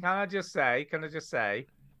 lesbian? Can I just say,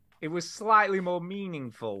 it was slightly more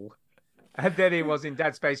meaningful And then it was in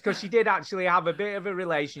Dead Space because she did actually have a bit of a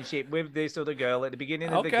relationship with this other girl at the beginning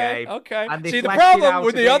of the game. Okay. And they See, the fleshed it problem out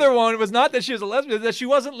with to the be- other one was not that she was a lesbian, it's that she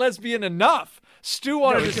wasn't lesbian enough. Stu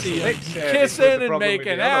wanted it to was see just him lip service was the kissing and problem with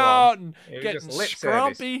making the other out one. and It was getting just lip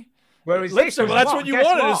service. scrumpy. Whereas Lip this service, was that's what you Guess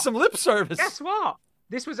wanted, what? is some lip service. Guess what?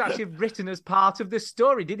 This was actually written as part of the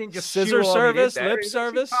story. Didn't just Scissor shoehorn it in service, there. lip It was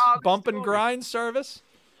actually service, part of the bump and story. grind service.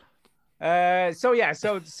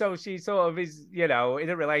 So she sort of is, in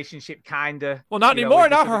a relationship, kind of. Well, not anymore.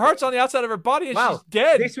 Now her heart's on the outside of her body and she's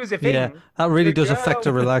dead. This was a thing. Yeah, that really The does affect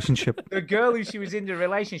a girl- relationship. The girl who she was in the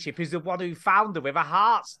relationship is the one who found her with a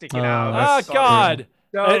heart sticking Oh, out. that's Oh, God.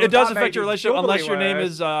 So It does that affect made your it relationship doubly unless your name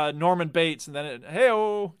worse. is Norman Bates, and then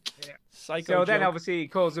hey-oh, psycho So then joke. obviously it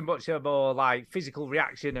caused a much more like physical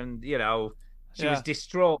reaction, and she Yeah. was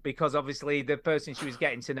distraught because obviously the person she was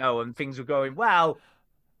getting to know and things were going well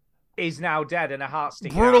is now dead and a heart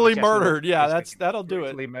sticking out of Brutally her chest. murdered. Yeah, that'll do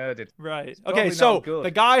it. Brutally murdered. Right. It's Okay, probably so not good.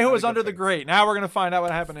 the guy who Not a was good under the thing. grate. Now we're gonna find out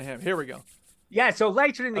what happened to him. Here we go. Yeah, so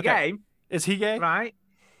later in the Okay. game, Is he gay? right?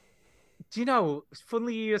 Do you know? It's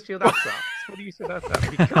funny you just feel that. It's funny you said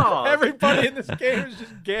that because Everybody in this game is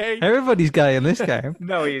just gay. Everybody's gay in this game.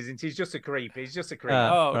 no, he isn't. He's just a creep. He's just a creep.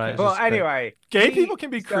 Oh, okay. right. But just- anyway, Gay he- people can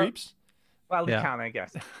be so- creeps. Well, they Yeah. can, I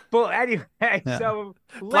guess. But anyway, Yeah. so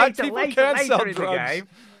Black later, people later, can sell later in the drugs. game,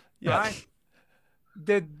 Yeah. right?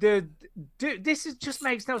 This just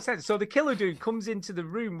makes no sense. So the killer dude comes into the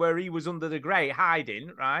room where he was under the grate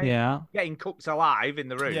hiding, right? Yeah. Getting cooked alive in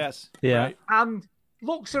the room. Yes. Yeah. Right. And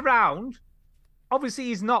looks around. Obviously,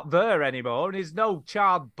 he's not there anymore, and there's no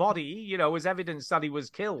charred body, as evidence that he was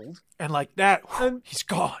killed. And like that, And- he's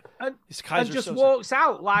gone. And, He's and Kaiser just Soze. walks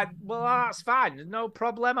out like, well, that's fine, there's no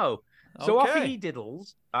problemo. So off Okay. he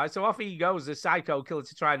diddles. Right, so off he goes, the psycho killer,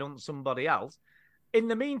 to try and hunt somebody else. In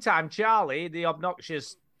the meantime, Charlie, the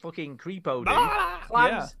obnoxious fucking creepo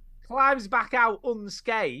dude, climbs back out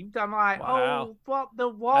unscathed. I'm like, Wow. oh, what the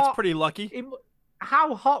what? That's pretty lucky.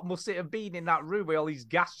 How hot must it have been in that room with all these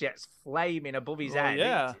gas jets flaming above his Well, head?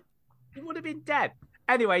 yeah. He would have been dead.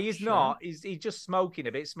 Anyway, he's Sure. not. He's just smoking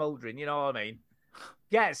a bit, smouldering, you know what I mean?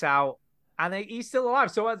 Gets out, and he's still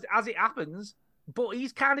alive. So as it happens, but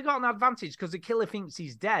he's kind of got an advantage because the killer thinks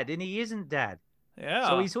he's dead, and he isn't dead. Yeah.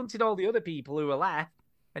 So he's hunted all the other people who are left,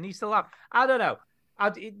 and he's still alive. I don't know.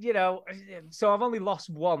 So I've only lost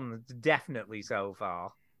one definitely so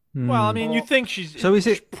far. Well, I mean, you think she's So is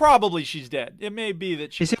it- probably she's dead. It may be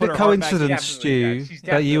that she Is it put a her heart back coincidence, Definitely Stu, dead. She's that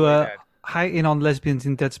you definitely were dead. hating on lesbians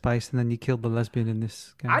in Dead Space and then you killed the lesbian in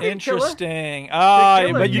this game? I didn't kill her. Interesting.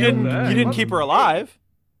 killer But you killed didn't. her. You didn't keep her alive.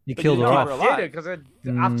 You but killed you her didn't off. keep her alive. Because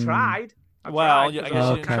I've tried. I've Well, tried, I 'cause guess you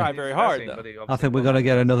I didn't Okay. try very hard, but though. it I obviously think we're going to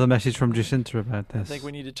get another message from Jacinta about I this. think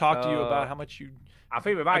we need to talk to you about how much you. I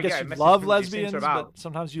think we might I guess get a you message love from lesbians, Jacinta about but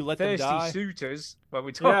sometimes you let them thirsty die. suitors when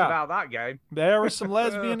we talk Yeah. about that game. There was some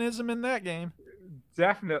lesbianism in that game.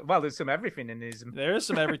 Definitely. Well, there's some everything in ism. There is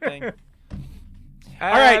some everything. All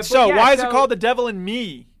right. So why is it called The Devil in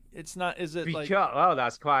Me? It's not. Is it like?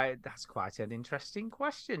 That's quite an interesting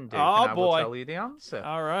question, dude. Oh, and I will boy. tell you the answer.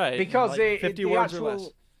 All right. Because like 50 the words actual, or less.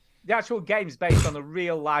 The actual game's based on a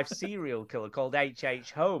real life serial killer called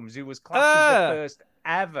H.H. Holmes, who was classed as the first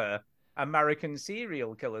ever American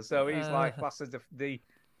serial killer. So he's like classed as the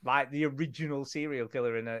original serial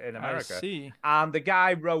killer in America. I see. And the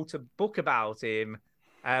guy wrote a book about him.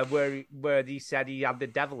 Where he said he had the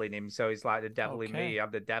devil in him, so it's like the devil in me. He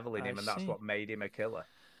had the devil in him, and that's what made him a killer.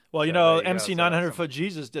 Well, you So know, there you go. MC So 900 that's Foot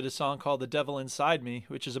Jesus did a song called "The Devil Inside Me,"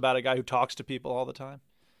 which is about a guy who talks to people all the time.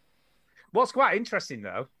 What's quite interesting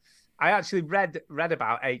though, I actually read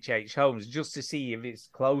about H.H. Holmes just to see if it's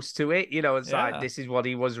close to it. It's like this is what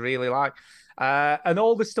he was really like, and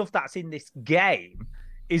all the stuff that's in this game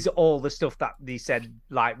is all the stuff that they said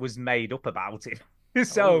like was made up about him.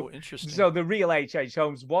 So interesting. So the real H.H.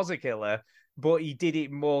 Holmes was a killer, but he did it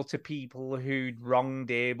more to people who'd wronged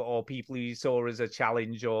him or people who he saw as a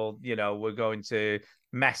challenge or, were going to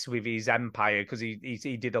mess with his empire because he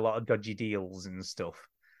did a lot of dodgy deals and stuff.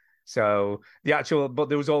 So but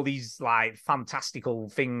there was all these like fantastical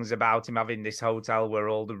things about him having this hotel where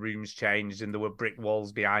all the rooms changed and there were brick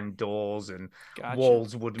walls behind doors and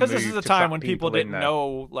walls would move. Because this is a to time trap when people in didn't there.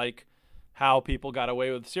 know like how people got away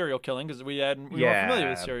with serial killing because we weren't familiar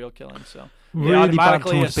with serial killing, so they Really bad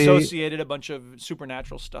automatically time to be- associated a bunch of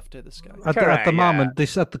supernatural stuff to this guy. At the moment,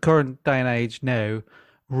 at the current day and age now,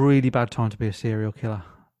 really bad time to be a serial killer.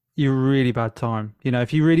 You're really bad time.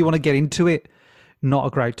 If you really want to get into it, not a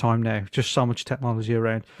great time now. Just so much technology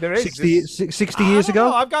around. There is 60 years ago,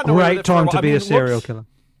 know. I've gotten away with great it for a time while. to I be mean, a serial whoops. killer.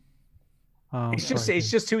 Oh, It's sorry.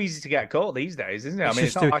 just too easy to get caught these days, isn't it? I mean,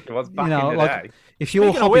 it's just not like it was back in the like day. if your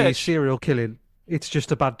Speaking of hobby is which- serial killing, It's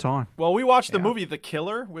just a bad time. Well, we watched the movie The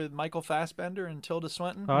Killer with Michael Fassbender and Tilda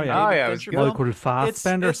Swinton. Oh, the yeah. David it was Fincher good. film. Michael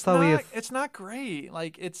Fassbender, It's not great.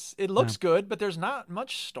 Like it looks good, but there's not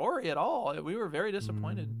much story at all. We were very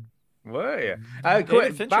disappointed. Were you?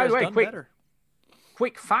 David Fincher By has the way, done better.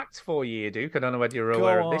 quick fact for you, Duke. I don't know whether you're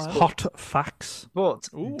aware of this. Hot facts. But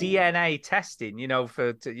DNA testing,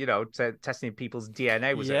 for testing people's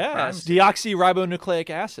DNA was Deoxyribonucleic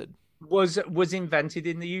acid was invented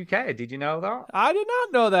in the UK. Did you know that? I did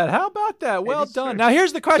not know that. How about that? Well is done. true. Now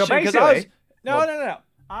here's the question. So Because basically- no.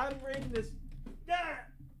 I'm reading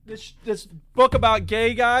this book about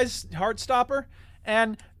gay guys, Heartstopper,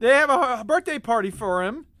 and they have a birthday party for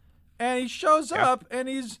him, and he shows up, and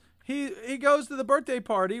he goes to the birthday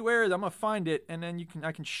party. Where is it? I'm gonna find it, and then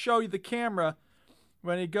I can show you the camera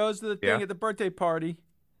when he goes to the thing at the birthday party.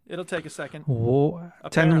 It'll take a second. Whoa. 10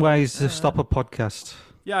 Apparently. ways to stop a podcast.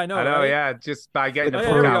 Yeah, I know. I know, right? yeah, just by getting the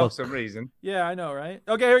Oh, book yeah, out yeah. for some reason. Yeah, I know, right?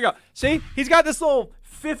 Okay, here we go. See, he's got this little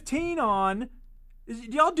 15 on. Do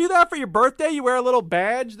y'all do that for your birthday? You wear a little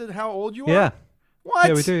badge that how old you are? Yeah. What?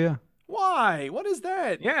 Yeah, we do, yeah. Why? What is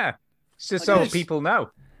that? Yeah, it's just Look at so this. people know.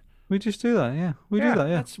 We just do that, yeah. We Yeah, do that,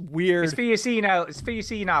 yeah. That's weird. It's for your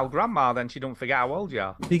senile grandma. Then she don't forget how old you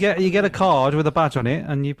are. You get a card with a badge on it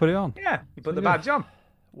and you put it on. Yeah, you put the badge on.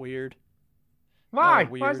 Weird. Why? Oh, Why is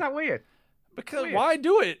weird. that weird? Because Weird. why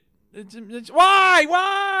do it? It's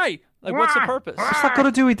why? Like, what's the Why? purpose? What's that got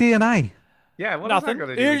to do with DNA? Yeah, what Nothing. Has that got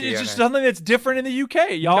to do with It's DNA? just something that's different in the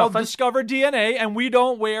UK. Y'all Nothing. discovered DNA, and we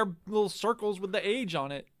don't wear little circles with the age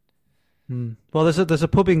on it. Well, there's a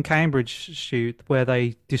pub in Cambridge, shoot, where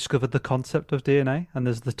they discovered the concept of DNA, and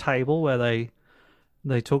there's the table where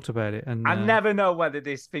they talked about it. And I never know whether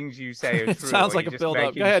these things you say are true. It sounds or like you're a just build-up.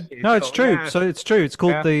 making Go ahead. shit no, it's up. true. Yeah. So it's true. It's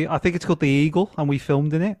called Yeah. I think it's called the Eagle, and we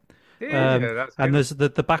filmed in it. Yeah, that's And good.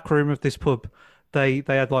 there's the back room of this pub. They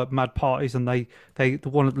had like mad parties, and the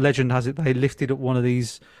one legend has it they lifted up one of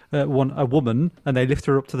these a woman, and they lift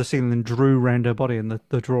her up to the ceiling and drew around her body, and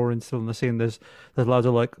the drawings still on the ceiling. There's loads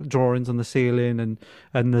of like drawings on the ceiling,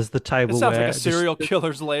 and there's the table. It sounds where like a serial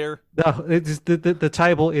killer's lair. No, it's the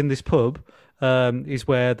table in this pub is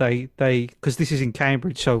where they because this is in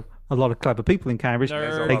Cambridge, so a lot of clever people in Cambridge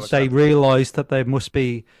Nerds. they realised that there must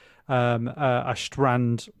be a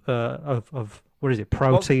strand of what is it,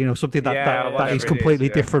 protein or something that whatever is it completely is,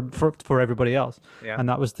 yeah. different for everybody else, Yeah. and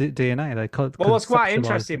that was the DNA. They Well, what's quite conceptualised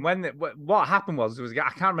interesting it. what happened was I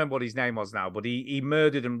can't remember what his name was now, but he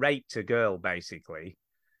murdered and raped a girl basically.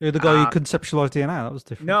 The guy who conceptualized DNA, that was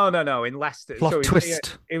different. No, in Leicester. Plot it was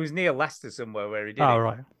twist. It was near Leicester somewhere where he did Oh it.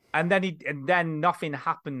 right. And then nothing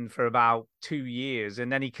happened for about 2 years,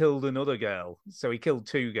 and then he killed another girl. So he killed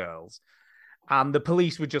two girls, and the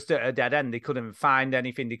police were just at a dead end. They couldn't find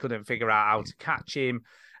anything. They couldn't figure out how to catch him.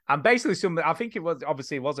 And basically, I think it was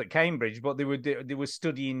at Cambridge, but they were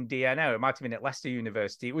studying DNA. It might have been at Leicester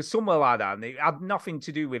University. It was somewhere like that, and it had nothing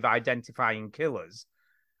to do with identifying killers.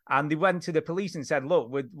 And they went to the police and said, "Look,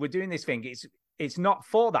 we're doing this thing. It's not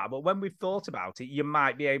for that, but when we've thought about it, you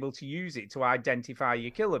might be able to use it to identify your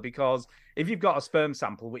killer, because if you've got a sperm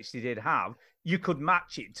sample, which they did have, you could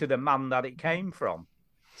match it to the man that it came from."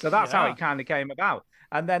 So that's how it kind of came about.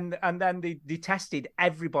 And then they tested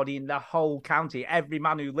everybody in the whole county, every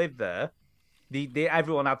man who lived there.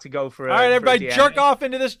 Everyone had to go for a. All right, for a everybody, DNA. jerk off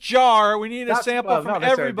into this jar. We need a That's- sample well, not from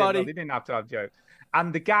necessarily, everybody. well, they didn't have to have jokes.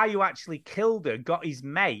 And the guy who actually killed her got his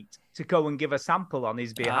mate to go and give a sample on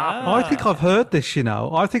his behalf. I think I've heard this.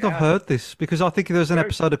 I've heard this because I think there's an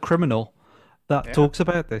episode of Criminal that talks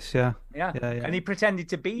about this. Yeah. Yeah. And he pretended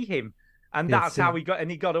to be him. And Yeah, that's how he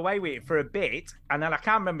got away with it for a bit. And then I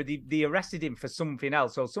can't remember, they arrested him for something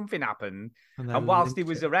else, or something happened. And whilst he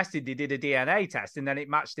was arrested, they did a DNA test, and then it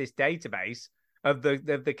matched this database of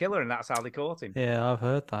the killer, and that's how they caught him. Yeah, I've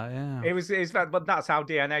heard that. Yeah. But that's how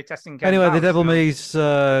DNA testing came Anyway, about. the Devil Me's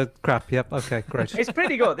crap. Yep. Okay, great. It's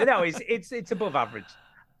pretty good. No, it's above average.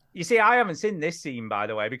 You see, I haven't seen this scene, by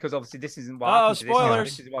the way, because obviously this isn't what happened to this guy. spoilers.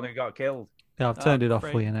 This is the one who got killed. Yeah, I've turned it off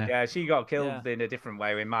for you now. Yeah, she got killed in a different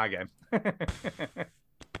way in my game. So there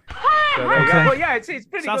you Okay. go. But yeah, it's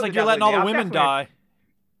pretty Sounds good. like you're letting all the women die.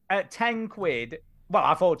 At 10 quid. Well,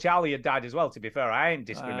 I thought Charlie had died as well, to be fair. I ain't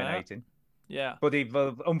discriminating. Yeah. But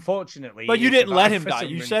unfortunately. But you he didn't let survived him for die. some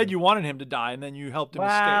You reason. said you wanted him to die, and then you helped him Well,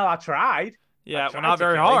 escape. I tried. Yeah, tried well, not to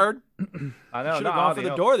very kill him. hard. I know. Should have not gone hard for the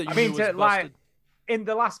enough. door that you I mean, knew was to, like, busted. in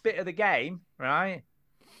the last bit of the game, right?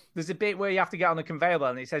 There's a bit where you have to get on the conveyor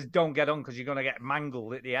belt, and it says don't get on because you're going to get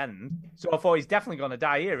mangled at the end. So I thought he's definitely going to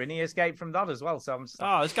die here, and he escaped from that as well. So I'm just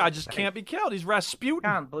Oh, this guy just can't be killed. He's Rasputin.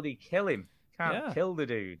 Can't bloody kill him. Can't kill the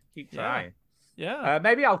dude. Keep trying. Yeah.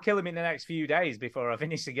 Maybe I'll kill him in the next few days before I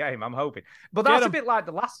finish the game. I'm hoping. But that's a bit like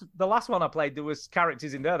the last one I played. There was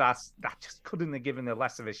characters in there that I just couldn't have given the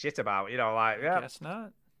less of a shit about. Guess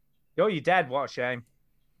not. Oh, you're dead. What a shame.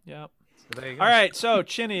 Yep. So there you go. All right. So,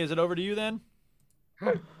 Chinny, is it over to you then?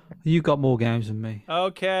 You got more games than me.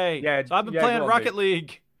 Okay. Yeah. So I've been playing Rocket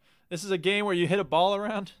League. This is a game where you hit a ball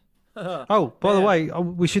around. Oh, by the way,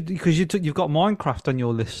 we should because you've got Minecraft on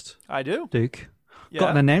your list. I do, Duke. Yeah.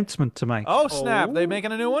 Got an announcement to make. Oh snap! They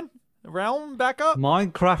making a new one? Realm back up?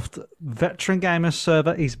 Minecraft Veteran Gamers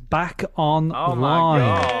server is back online. Oh my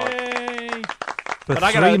god! Yay. For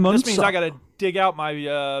But 3 months. This means I gotta dig out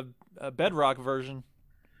my Bedrock version.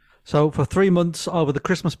 So for 3 months over the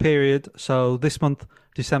Christmas period, so this month,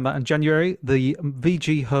 December and January, the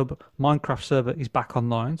VG Hub Minecraft server is back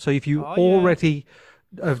online. So if you already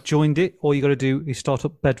have joined it, all you got to do is start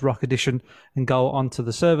up Bedrock Edition and go onto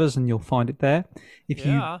the servers, and you'll find it there. If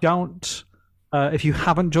you don't, if you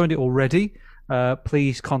haven't joined it already,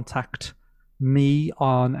 please contact me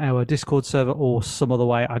on our Discord server or some other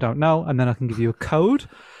way, I don't know, and then I can give you a code.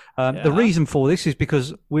 The reason for this is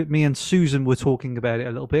because me and Susan were talking about it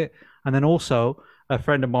a little bit, and then also a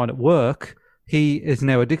friend of mine at work, he is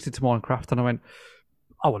now addicted to Minecraft, and I went,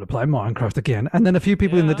 I want to play Minecraft again. And then a few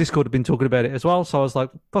people in the Discord have been talking about it as well, so I was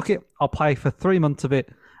like, fuck it, I'll play for 3 months of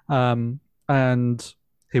it, and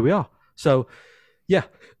here we are. So, yeah,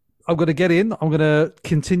 I'm going to get in. I'm going to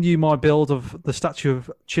continue my build of the Statue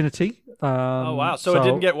of Trinity. Oh, wow. So it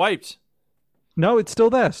didn't get wiped? No, it's still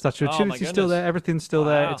there. Statue of Oh, Trinity's still there. Everything's still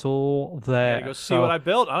there. It's all there. Gotta go see what I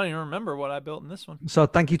built. I don't even remember what I built in this one. So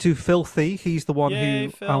thank you to Filthy. He's the one Yay,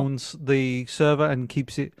 who Phil. owns the server and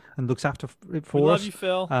keeps it and looks after it for We us. love you,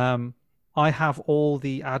 Phil. I have all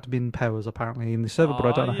the admin powers apparently in the server, but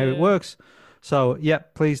I don't know how it works. So yeah,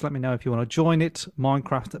 please let me know if you want to join it.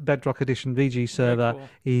 Minecraft Bedrock Edition VG server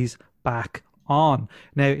is back on.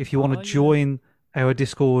 Now, if you want to join our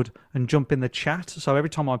Discord and jump in the chat. So every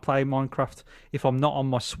time I play Minecraft, if I'm not on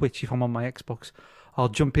my Switch, if I'm on my Xbox, I'll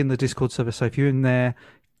jump in the Discord server. So if you're in there,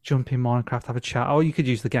 jump in Minecraft, have a chat. Or you could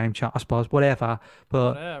use the game chat, I suppose, whatever.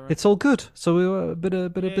 But it's all good. So we were a bit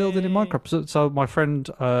of building in Minecraft. So my friend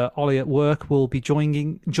Ollie at work will be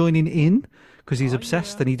joining in because he's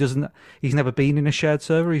obsessed and he's never been in a shared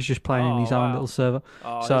server. He's just playing in his own little server.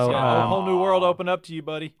 So a whole new world open up to you,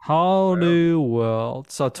 buddy. Whole new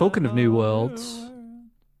world. So talking of new worlds.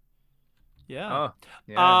 Yeah.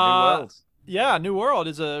 New worlds. Yeah, New World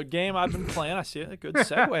is a game I've been playing. I see it. A good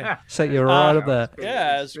segue. Set you right up there.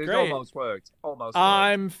 Yeah, it's great. Almost worked.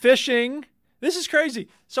 I'm fishing. This is crazy.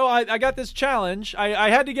 So I got this challenge. I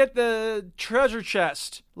had to get the treasure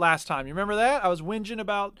chest last time. You remember that? I was whinging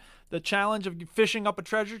about the challenge of fishing up a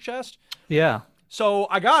treasure chest. Yeah. So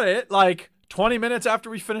I got it like 20 minutes after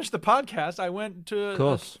we finished the podcast. I went to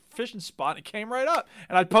a fishing spot. It came right up.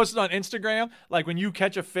 And I posted on Instagram, like when you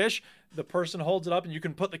catch a fish, the person holds it up and you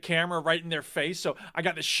can put the camera right in their face. So I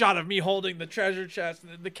got this shot of me holding the treasure chest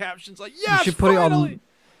and the caption's like, yes, you should put finally.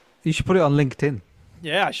 You should put it on LinkedIn.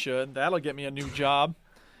 Yeah, I should. That'll get me a new job.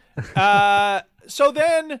 So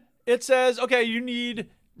then it says, okay,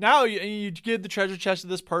 now you give the treasure chest to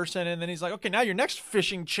this person, and then he's like, okay, now your next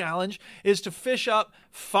fishing challenge is to fish up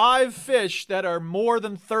 5 fish that are more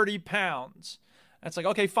than 30 pounds. That's like,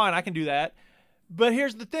 okay, fine, I can do that. But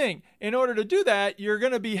here's the thing. In order to do that, you're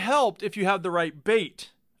going to be helped if you have the right bait,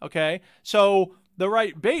 okay? So the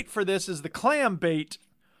right bait for this is the clam bait.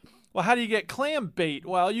 Well, how do you get clam bait?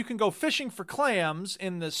 Well, you can go fishing for clams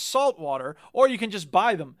in the salt water, or you can just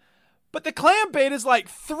buy them. But the clam bait is like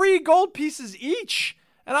 3 gold pieces each.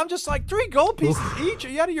 And I'm just like, 3 gold pieces each? Are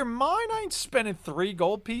you out of your mind? I ain't spending 3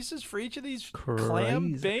 gold pieces for each of these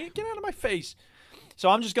clam bait. Get out of my face. So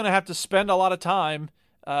I'm just going to have to spend a lot of time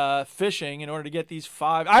fishing in order to get these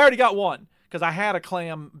 5. I already got 1 because I had a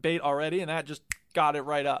clam bait already, and that just got it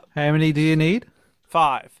right up. How many do you need?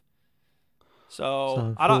 5.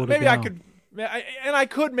 So I don't. Maybe I could, and I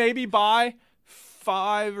could maybe buy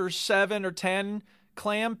 5 or 7 or 10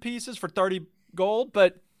 clam pieces for 30 gold,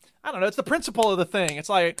 but I don't know. It's the principle of the thing. It's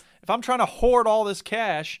like if I'm trying to hoard all this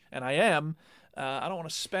cash, and I am, I don't want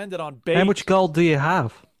to spend it on bait. How much gold do you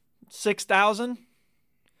have? 6,000.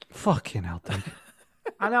 Fucking hell, dude.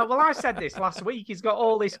 I know. Well, I said this last week. He's got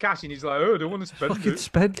all this cash, and he's like, "Oh, I don't want to spend Fucking it.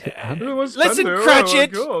 spend it, man. I don't want to spend Listen, it.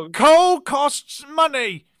 Cratchit, Oh, coal costs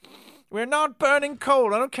money. We're not burning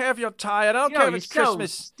coal. I don't care if you're tired. I don't care if it's you're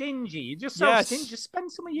Christmas. So stingy. You're just so stingy. Just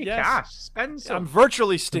spend some of your cash. Spend some. I'm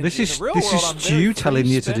virtually stingy. This is In the real world, I'm Stu very telling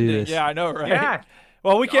you to free-spending. do this. Yeah, I know, right? Yeah.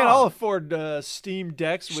 Well, we can't all afford Steam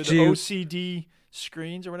decks with Stu. OCD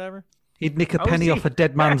screens or whatever. He'd nick a penny off a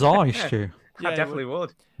dead man's eye, Stu. I definitely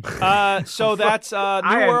would. So that's New World.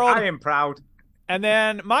 World. I am proud. And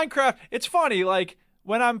then Minecraft, it's funny, like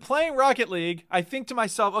when I'm playing Rocket League, I think to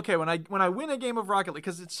myself, okay, when I win a game of Rocket League,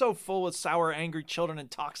 because it's so full with sour, angry children and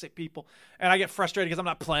toxic people, and I get frustrated because I'm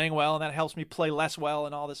not playing well, and that helps me play less well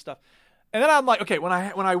and all this stuff. And then I'm like, okay, when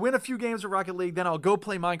I win a few games of Rocket League, then I'll go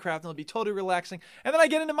play Minecraft, and it'll be totally relaxing. And then I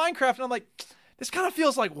get into Minecraft, and I'm like, this kind of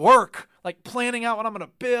feels like work, like planning out what I'm going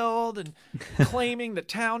to build and claiming the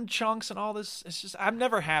town chunks and all this. It's just, I'm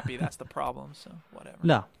never happy. That's the problem. So whatever.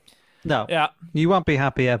 No. Yeah. You won't be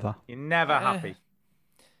happy ever. You're never happy.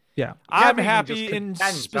 Yeah. I'm never happy just in content,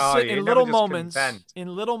 are specific, you? in Never little just moments. content.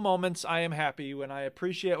 In little moments, I am happy when I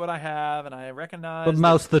appreciate what I have and I recognize. But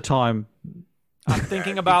most of the time, I'm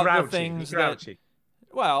thinking about Grouchy, the things that. grouchy.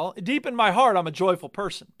 Well, deep in my heart, I'm a joyful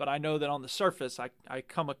person, but I know that on the surface,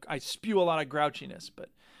 I spew a lot of grouchiness. But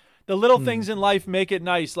the little things in life make it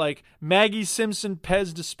nice, like Maggie Simpson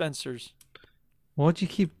Pez dispensers. why do you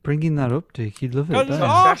keep bringing that up, Duke? You love it, Because it's don't you?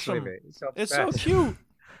 awesome. It's It's so obsessed. cute.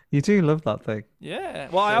 You do love that thing. Yeah.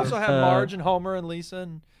 Well, I also have Marge and Homer and Lisa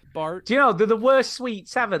and Bart. Do you know they're the worst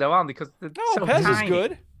sweets ever, though, aren't they? Because they're No, so Pez tiny. is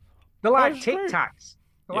good. They're like Pez is Tic great. Tacs.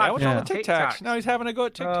 They're Yeah, like what's wrong with Tic Tic Tacs? Tacs. Now he's having a go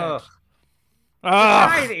at Tic Tacs. They're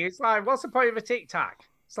tiny. It's like, what's the point of a Tic Tac?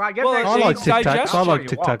 It's like, get Well, that I I shit like aids on. Tic Tacs. I digestion. like You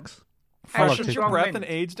Tic want. Tacs. I like Freshens Tic your Tacs. breath and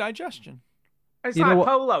aids digestion. It's You know like what?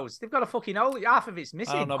 polos. They've got a fucking hole. Half of it's I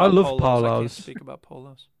missing. don't know I about love polos. I can't polos. speak about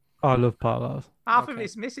polos. I love Palos. Half of Okay.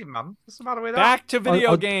 it's missing, man. What's the matter with that? Back to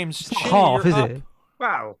video I- games. It's not Chitty, half, you're is up. it?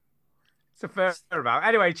 Well, it's a fair amount.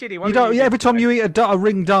 Anyway, Chitty, what You do don't. you Every think? time you eat a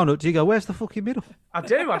ring donut, do you go, "Where's the fucking middle?" I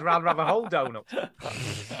do. I'd rather have a whole donut.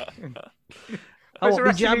 I Where's want the my rest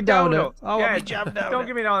of jam your donut. I want Yeah, my jam donut. Don't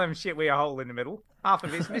give me none of them shit with a hole in the middle. Half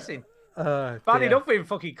of it's missing. Bad dear. enough with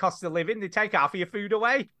fucking cost of living. They take half of your food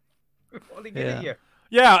away. What are they giving Yeah. you?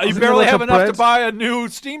 Yeah, you Isn't it barely like have a enough to bread? buy a new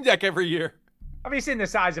Steam Deck every year. Have you seen the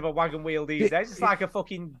size of a wagon wheel these days? It's like a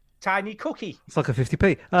fucking tiny cookie. It's like a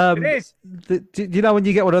 50p. It is. Do you know when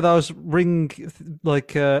you get one of those ring,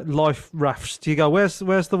 life rafts? Do you go, "Where's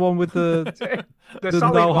the one with the The there's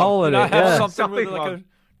solid no one. hole in You know, it?" have Yeah. something with Solid like one. a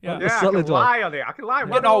yeah. The Yeah, I solid can one. lie on it. I can lie. Why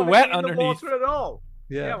Getting do I all want to wet be in underneath. the water at all?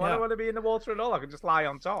 Yeah. Why do I Yeah. want to be in the water at all? I can just lie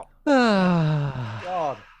on top. Ah.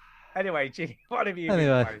 God. Anyway, Ginny, what have you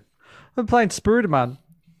Anyway. been playing? I'm playing Spider-Man.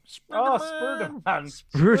 Oh, Spurderman.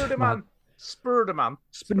 Spider-Man. Spurderman.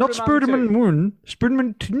 Not Spider-Man 1,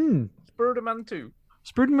 Spider-Man 2. Spurderman 2.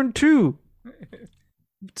 Spider-Man 2.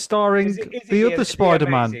 Starring Is the it other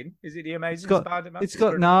Spider-Man. Amazing? Is it the Amazing It's got, Spider-Man? it's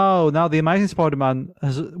got no. The Amazing Spider-Man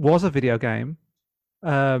was a video game,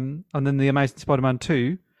 and then the Amazing Spider-Man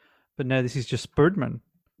 2, but now this is just Spider-Man.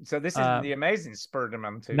 So this isn't the Amazing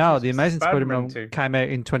Spider-Man 2. No, this the is Amazing Spider-Man 2. came out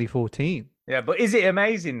in 2014. Yeah, but is it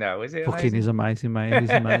amazing though? Is it Fucking amazing? is amazing, mate.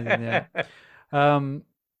 It's amazing, yeah.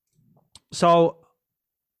 So,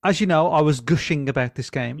 as you know, I was gushing about this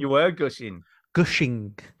game. You were gushing.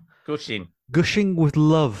 Gushing with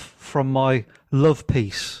love from my love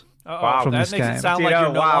piece. Uh-oh, From that this makes game. it sound Do you like you're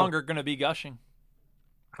know, no wow. longer going to be gushing.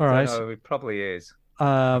 All right. No, it probably is.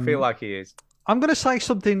 I feel like he is. I'm going to say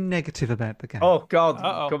something negative about the game. Oh God!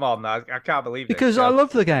 Uh-oh. Come on, I can't believe this. Because Go. I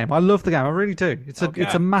love the game. I love the game. I really do. It's Okay.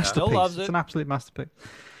 a masterpiece. Still loves It's it. an absolute masterpiece.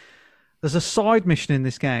 There's a side mission in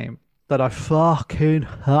this game that I fucking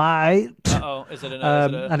hate. Uh-oh. Is it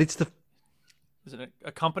And it's the is it an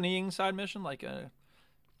accompanying side mission? Like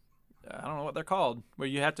I don't know what they're called, where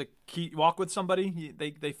you have to walk with somebody.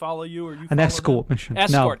 They follow you, or you an follow escort them? mission.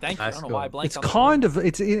 Escort. No, Thank you. I don't know why I blanked it's on that kind of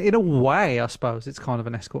it's in a way, I suppose, it's kind of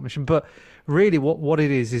an escort mission. But really, what it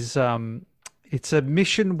is it's a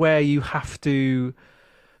mission where you have to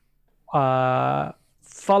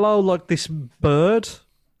follow like this bird.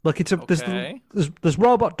 Like it's a Okay. there's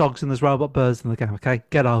robot dogs and there's robot birds in the game. Okay,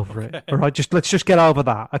 get over it. All right, let's just get over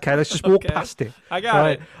that. Okay, let's just walk Okay. past it. I got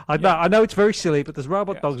right? it. I know it's very silly, but there's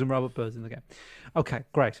robot dogs and robot birds in the game. Okay,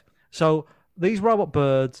 great. So these robot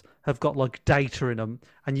birds have got like data in them,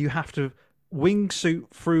 and you have to wingsuit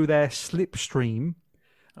through their slipstream,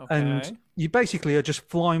 and Okay. you basically are just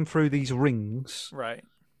flying through these rings, Right.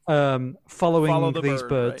 following Follow the these bird,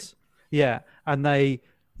 birds. Yeah, and they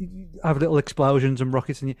have little explosions and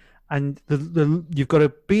rockets, and you've got to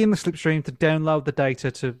be in the slipstream to download the data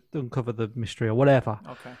to uncover the mystery or whatever.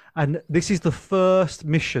 Okay. And this is the first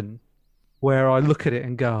mission where I look at it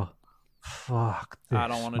and go, "Fuck this! I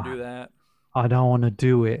don't want to man. do that. I don't want to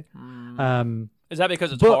do it." Is that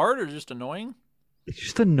because it's but- hard or just annoying? It's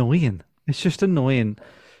just annoying. It's just annoying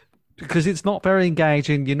because it's not very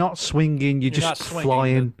engaging. You're not swinging. You're You're just not swinging.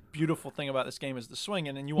 flying. The beautiful thing about this game is the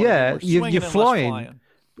swinging, and you want Yeah, more you're swinging and less flying.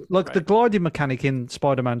 Like the Right. gliding mechanic in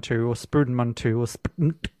Spider-Man 2 or Spider-Man 2 or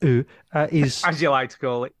is as you like to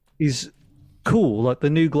call it. is cool. Like the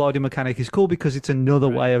new gliding mechanic is cool because it's another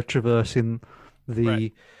way of traversing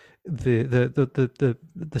the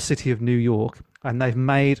the city of New York, and they've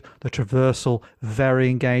made the traversal very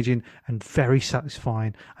engaging and very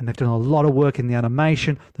satisfying, and they've done a lot of work in the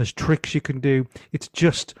animation. There's tricks you can do. It's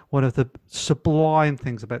just one of the sublime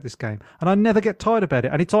things about this game, and I never get tired about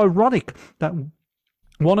it. And it's ironic that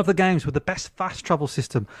one of the games with the best fast travel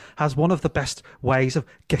system has one of the best ways of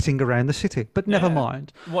getting around the city, but never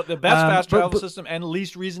mind. What the best fast travel system and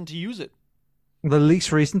least reason to use it. The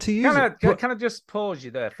least reason to use it. Can I just pause you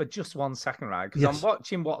there for just 1 second, right? Because I'm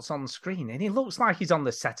watching what's on screen, and he looks like he's on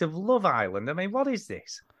the set of Love Island. I mean, what is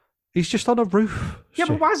this? He's just on a roof. Yeah,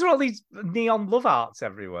 but why is there all these neon love arts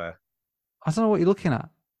everywhere? I don't know what you're looking at.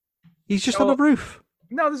 He's just on a roof.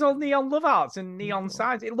 No, there's all neon love arts and neon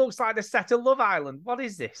signs. It looks like the set of Love Island. What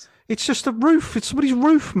is this? It's just a roof. It's somebody's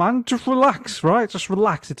roof, man. Just relax, right? Just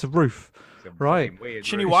relax. It's a roof. Right.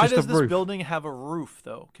 Chinny, why does this building have a roof,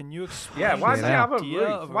 though? Can you explain? Yeah, why does it have a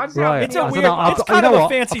roof? Why does it have it's a weird. It's kind of a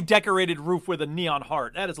fancy decorated roof with a neon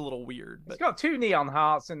heart. That is a little weird. But... It's got 2 neon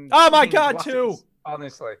hearts and. Oh my God, glasses, 2!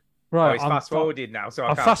 Honestly. Right, it's fast forwarded now, so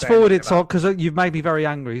I can't fast forwarded because you've made me very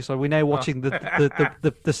angry. So we're now watching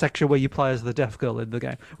the section where you play as the deaf girl in the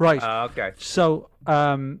game. Right. Okay. So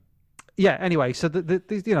yeah. Anyway, so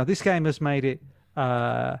this game has made it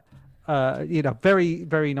very,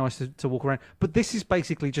 very nice to walk around. But this is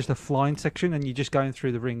basically just a flying section, and you're just going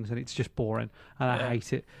through the rings, and it's just boring, and I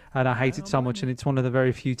hate it, and I hate it so much. And it's one of the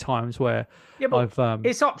very few times where I've.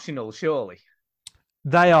 It's optional, surely.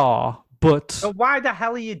 They are, but. So why the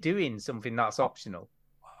hell are you doing something that's optional?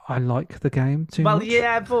 I like the game too much. Well,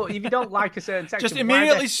 yeah, but if you don't like a certain section, just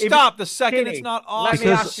immediately stop the second it's not on.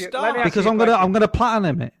 Because I'm gonna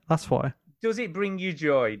platinum it. That's why. Does it bring you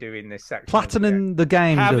joy doing this section? Platinum the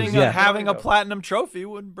game does, yeah. Having a platinum trophy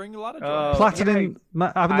would bring a lot of joy. Having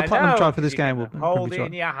the platinum trophy for this game would hold it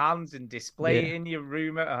in your hands and display it in your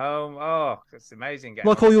room at home. Oh, it's amazing game.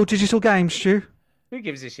 Like all your digital games, Stu. Who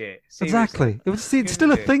gives a shit? Seriously. Exactly. It's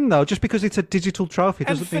still a thing, though. Just because it's a digital trophy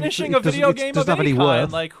doesn't mean finishing a video game of any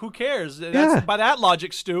kind, like, who cares? By that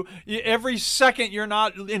logic, Stu, every second you're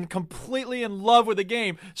not completely in love with a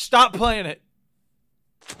game, stop playing it.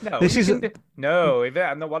 No,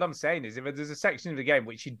 what I'm saying is, if there's a section of the game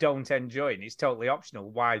which you don't enjoy and it's totally optional,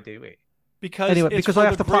 why do it? Because I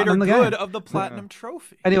have to platinum the game of the platinum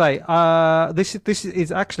trophy. Anyway, this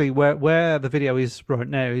is actually where the video is right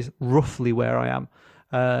now is roughly where I am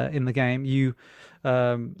in the game. You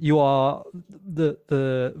are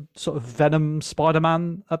the sort of Venom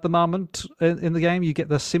Spider-Man at the moment in the game. You get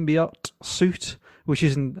the symbiote suit, which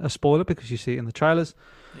isn't a spoiler because you see it in the trailers.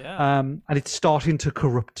 Yeah. And it's starting to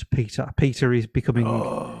corrupt Peter. Peter is becoming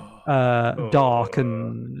dark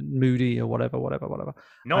and moody or whatever.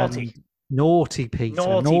 Naughty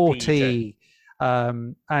Peter. Naughty.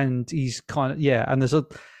 And he's kind of and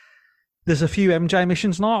there's a few MJ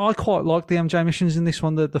missions, and I quite like the MJ missions in this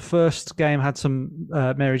one. The first game had some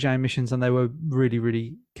Mary Jane missions, and they were really,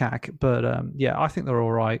 really cack. But I think they're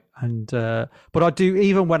all right. And but I do,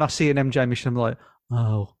 even when I see an MJ mission, I'm like,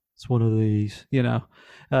 oh, it's one of these, you know.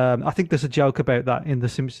 I think there's a joke about that in The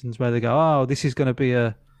Simpsons where they go, oh, this is going to be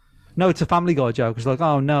it's a Family Guy joke. It's like,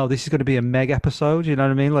 oh no, this is going to be a Meg episode. You know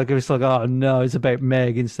what I mean? Like it's like, oh no, it's about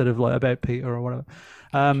Meg instead of like about Peter or whatever.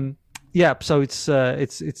 So it's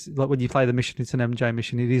like when you play the mission, it's an MJ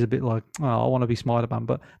mission. It is a bit like, oh, I want to be Spider-Man,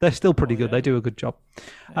 but they're still pretty good. They do a good job.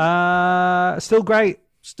 Still great.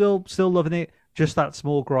 Still loving it. Just that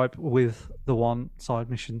small gripe with the one side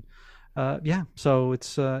mission. So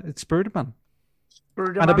it's Spirited Man.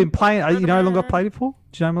 And I've been playing. You know how long I've played it for?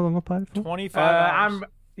 Do you know how long I've played it for? 25 hours.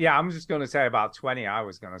 I'm just going to say about 20. I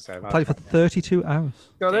was going to say about. Played for 32 hours.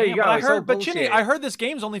 So there you go. I heard this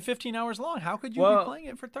game's only 15 hours long. How could you be playing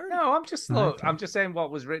it for 30? No, I'm just saying what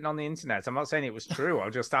was written on the internet. I'm not saying it was true.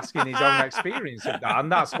 I'm just asking his own experience of that, and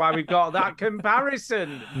that's why we've got that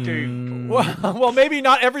comparison, Duke. Well, maybe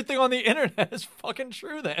not everything on the internet is fucking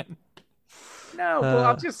true then. No, but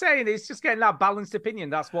I'm just saying it's just getting that balanced opinion.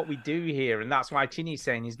 That's what we do here, and that's why Chinny's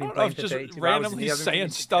saying he's been playing for 32 randomly hours saying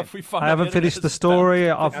stuff we find. I haven't finished the story.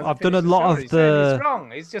 I've done a lot of the. It's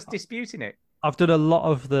wrong. It's just disputing it. I've done a lot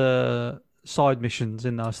of the side missions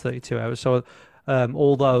in those 32 hours. So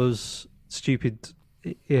all those stupid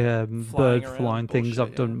bird flying things,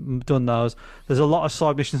 I've done those. There's a lot of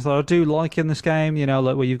side missions that I do like in this game. You know,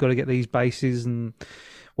 like where you've got to get these bases and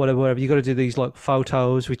whatever. You got to do these like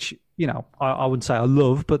photos, which. You know, I wouldn't say I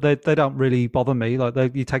love, but they don't really bother me.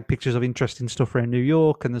 Like you take pictures of interesting stuff around New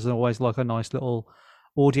York, and there's always like a nice little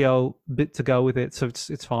audio bit to go with it, so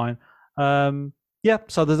it's fine. So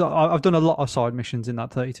I've done a lot of side missions in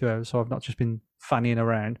that 32 hours, so I've not just been fanning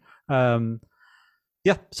around.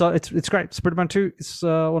 Yeah, so it's great. Spider-Man 2 is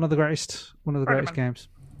one of the greatest games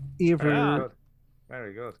ever.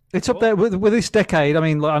 Very good. It's up there with this decade. I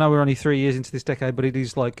mean, I know we're only 3 years into this decade, but it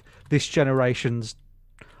is like this generation's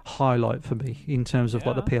highlight for me in terms of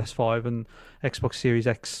like the PS5 and Xbox Series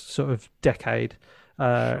X sort of decade.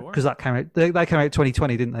 Because that came out, they came out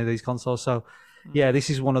 2020, didn't they? These consoles. So yeah, this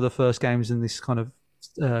is one of the first games in this kind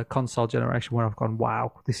of console generation where I've gone,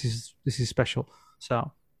 wow, this is special.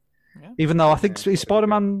 So even though I think is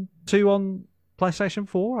Spider-Man 2 on PlayStation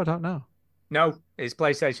 4, I don't know. No, it's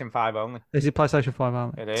PlayStation 5 only. Is it PlayStation 5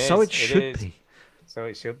 only? It is. So it should be. So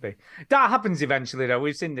it should be. That happens eventually, though.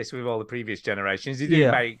 We've seen this with all the previous generations. They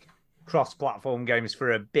do make cross-platform games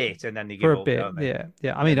for a bit, and then they give up. Don't they?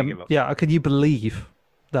 Yeah. I mean, can you believe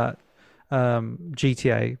that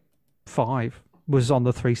GTA 5 was on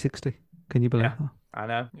the 360? Can you believe that? I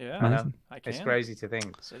know. Yeah, I know. It's crazy to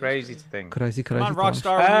think. It's crazy to think. Crazy. Come on,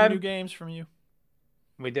 Rockstar, we need new games from you.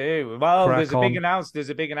 We do. Well, there's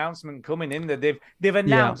a big announcement coming in that they've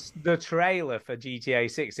announced the trailer for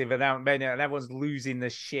GTA 6. They've announced, and everyone's losing the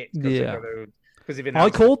shit. Because I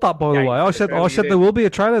called that, by the way. I said there will be a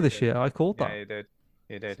trailer this year. I called that. Yeah,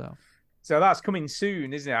 you did. So that's coming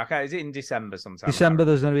soon, isn't it? Okay, is it in December sometime? December.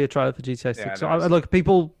 There's going to be a trailer for GTA 6. Yeah, so look,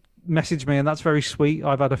 people message me, and that's very sweet.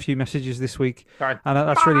 I've had a few messages this week, and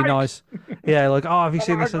that's really nice. Yeah, like, oh, have you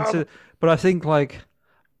seen this? But I think like.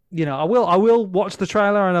 I will watch the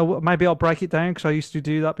trailer, and maybe I'll break it down because I used to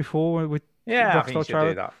do that before with Rockstar trailer.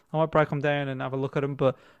 Do that. I might break them down and have a look at them,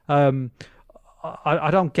 but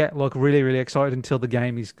I don't get like really, really excited until the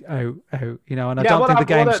game is out. And I don't think the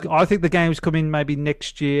game's. I think the game's coming maybe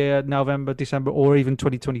next year, November, December, or even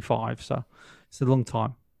 2025. So it's a long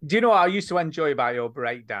time. Do you know what I used to enjoy about your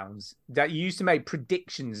breakdowns? That you used to make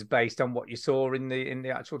predictions based on what you saw in the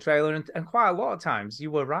actual trailer, and quite a lot of times you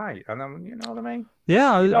were right. And you know what I mean?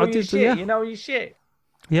 Yeah, I did. Shit, yeah, you know your shit.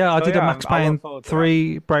 Yeah, I did a Max Payne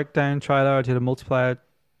 3 breakdown trailer. I did a multiplayer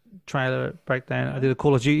trailer breakdown. I did a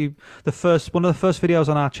Call of Duty. One of the first videos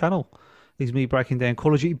on our channel is me breaking down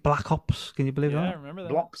Call of Duty Black Ops. Can you believe that? Yeah, I remember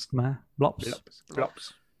that.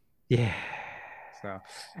 Blops. Yeah. So,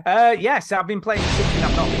 yes, I've been playing something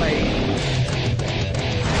I've not played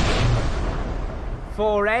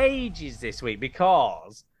for ages this week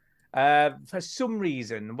because for some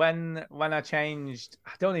reason when I changed,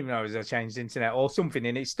 I don't even know if I changed internet or something,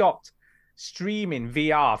 and it stopped streaming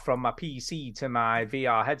VR from my PC to my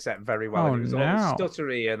VR headset very well. And it was all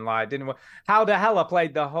stuttery and like didn't work. How the hell I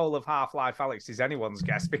played the whole of Half-Life Alex is anyone's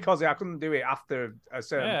guess because I couldn't do it after a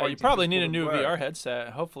certain point. You probably need a new VR headset.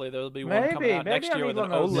 Hopefully there'll be one coming out next year with an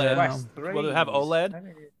OLED. Will it have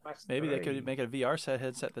OLED? Maybe they could make a VR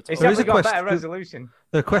headset that's. It's definitely got better resolution.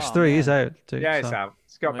 The Quest 3 is out, too. Yeah, it's out.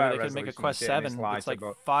 It's got better resolution. They could make a Quest 7. It's like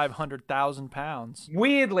 500,000 pounds.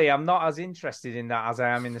 Weirdly, I'm not as interested in that as I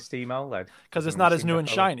am in the Steam OLED. Because it's not as new and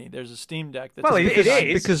shiny. There's a Steam Deck that's. Well, it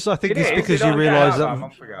is. Because I think it's because you realise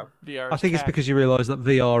that. I think it's because you realise that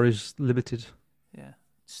VR is limited. Yeah.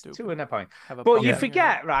 Stupid. To a point. But you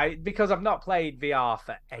forget, right? Because I've not played VR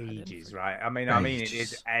for ages, right? I mean, it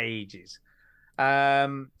is ages. So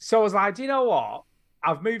I was like, do you know what?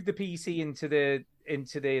 I've moved the PC into the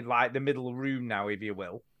like the middle room now, if you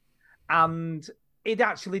will, and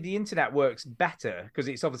the internet works better because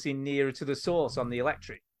it's obviously nearer to the source on the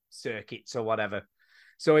electric circuits or whatever.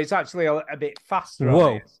 So it's actually a bit faster. Whoa!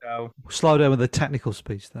 On it, so slow down with the technical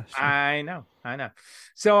speech there. So. I know.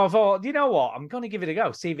 So I thought, you know what? I'm going to give it a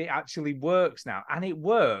go, see if it actually works now, and it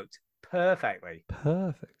worked. Perfectly.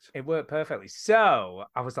 It worked perfectly. So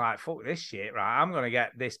I was like, fuck this shit, right? I'm going to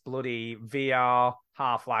get this bloody VR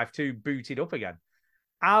Half-Life 2 booted up again.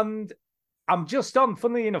 And I'm just on,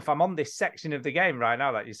 funnily enough, I'm on this section of the game right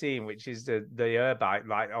now that you're seeing, which is the airbike,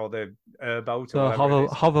 like, or the airboat. The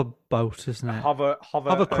hover boat, isn't it?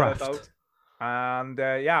 Hovercraft. And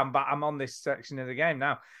I'm on this section of the game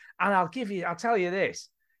now. And I'll tell you this.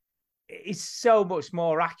 It's so much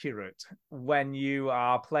more accurate when you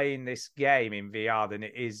are playing this game in VR than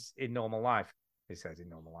it is in normal life. It says in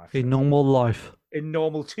normal life. In normal life. In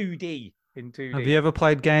normal 2D. In 2D. Have you ever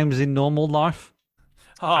played games in normal life?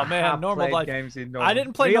 Oh man, normal life. Games in I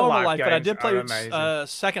didn't play normal life, but I did play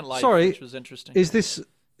Second Life, which was interesting. Is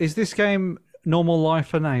this game normal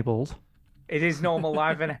life enabled? It is normal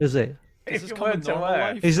life enabled. Is it? Does this come in normal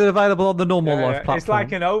life? Is it available on the normal life platform? It's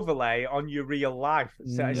like an overlay on your real life.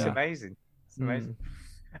 So it's amazing. It's amazing.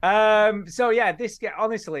 So yeah, this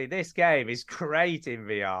game is great in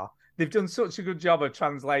VR. they've done such a good job of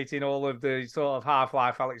translating all of the sort of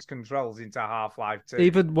Half-Life Alyx controls into Half-Life 2.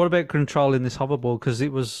 Even what about controlling this hoverboard? Because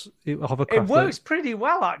hovercraft. It works pretty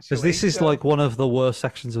well, actually. Because this is like one of the worst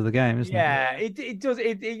sections of the game, isn't it? Yeah, it does.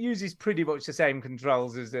 It uses pretty much the same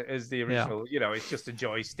controls as the original. You know, it's just a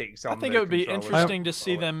joysticks on. I think it would be interesting to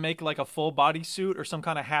see them make like a full body suit or some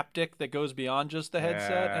kind of haptic that goes beyond just the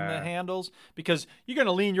headset and the handles, because you're going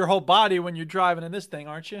to lean your whole body when you're driving in this thing,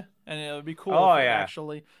 aren't you? And it would be cool if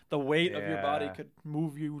actually the weight of your body could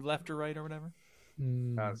move you left or right or whatever.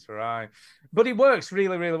 That's right. But it works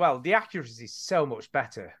really, really well. The accuracy is so much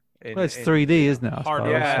better. It's 3D, isn't it?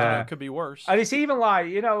 Hardware, it could be worse. And it's even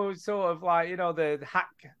like, sort of like, the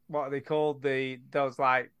hack, what are they called? Those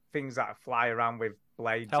like things that fly around with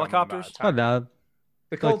blades. Helicopters? I don't know.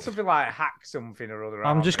 They're called something like hack something or other.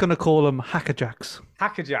 I'm just going to call them hackerjacks.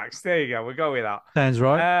 Hackerjacks. There you go. We'll go with that. Sounds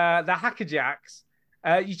right. The hackerjacks.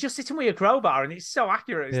 You just hit them with your crowbar, and it's so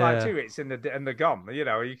accurate. It's like 2 hits in the gun. You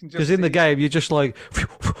can just, because in the game you're just like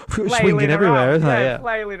swinging everywhere, isn't it? Yeah,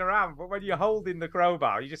 flailing around. But when you're holding the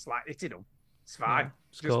crowbar, you just like hitting them. It's fine.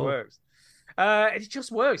 It just works. It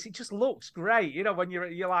just works. It just looks great. When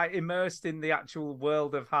you're like immersed in the actual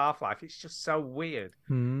world of Half-Life, it's just so weird.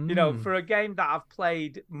 For a game that I've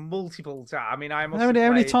played multiple times. I mean, how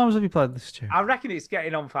many times have you played this, Stu? I reckon it's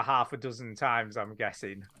getting on for half a dozen times. I'm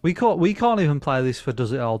guessing. We can't even play this for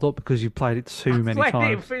Does It Hold Up because you've played it too many times.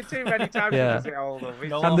 Played it for too many times. Does It Hold Up?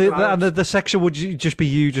 And the section would just be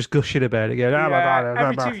you just gushing about it. Going,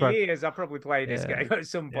 every 2 years, I probably play this game at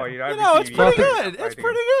some point. It's pretty good. It's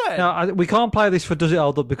pretty good. No, we can't play this for Does It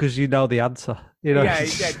Hold Up because you know the answer. Yeah,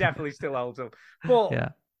 definitely still holds up.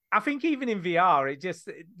 But I think even in VR,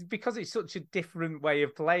 because it's such a different way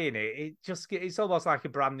of playing it, it's almost like a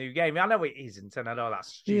brand new game. I know it isn't, and I know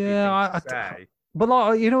that's stupid thing to say.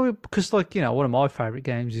 But because one of my favorite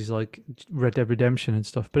games is like Red Dead Redemption and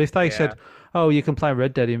stuff. But if they said, "Oh, you can play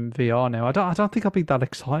Red Dead in VR now," I don't think I'd be that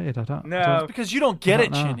excited. No, because you don't get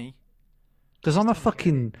it, Chinny. Because I'm a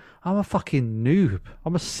fucking noob.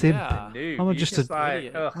 I'm a simp. Noob. I'm just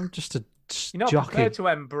a You're not jockey. prepared to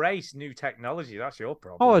embrace new technology. That's your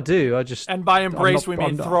problem. Oh, I do. And by embrace, we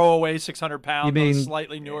mean throw away 600 pounds. You mean on a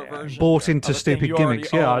slightly newer version. Bought into stupid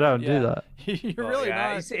gimmicks. Yeah, I don't do that. You're really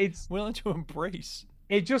not it's willing to embrace.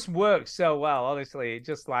 It just works so well, honestly. It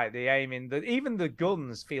just like the aiming, even the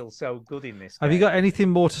guns feel so good in this game. Have you got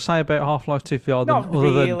anything more to say about Half-Life 2 VR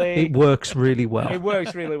other than it works really well? It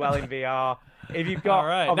works really well in VR. If you've got, all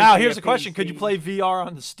right. Now here's a question: could you play VR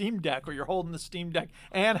on the Steam Deck, where you're holding the Steam Deck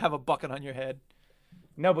and have a bucket on your head?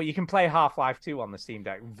 No, but you can play Half-Life 2 on the Steam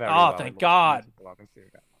Deck very well. Oh, thank God!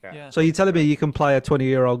 Yeah. So you're telling me you can play a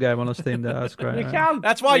 20-year-old game on a Steam Deck? That's great. You can.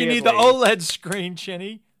 That's why you need the OLED screen,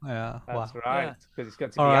 Chinny. Yeah, that's right. Because it's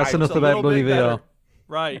got to be. All right, that's enough about bloody VR.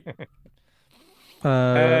 Right.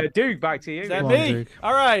 Duke, back to you. Is that me? Duke.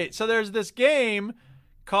 All right. So there's this game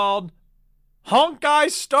called Honkai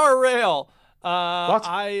Star Rail. What?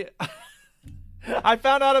 I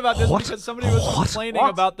found out about this because somebody was complaining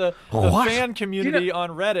about the fan community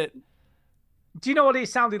on Reddit. Do you know what it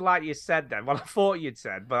sounded like you said then? Well, I thought you'd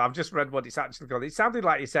said, but I've just read what it's actually called. It sounded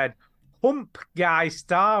like you said Hump Guy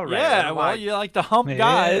Star Rail. Yeah, well, you like the hump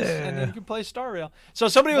guys, and then you can play Star Rail. So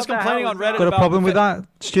somebody was complaining on Reddit. Got a problem with that,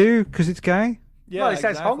 Stu? Because it's gay? Yeah, well, it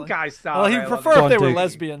says Hump Guy Star Rail. Well, he'd prefer if they were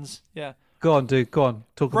lesbians. Yeah. Go on, Duke. Go on.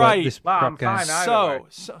 Talk about this crap game. So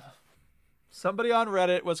somebody on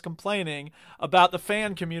Reddit was complaining about the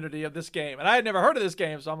fan community of this game. And I had never heard of this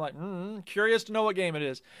game, so I'm like, curious to know what game it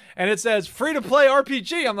is. And it says free-to-play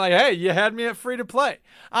RPG. I'm like, hey, you had me at free-to-play.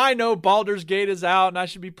 I know Baldur's Gate is out, and I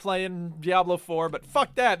should be playing Diablo 4, but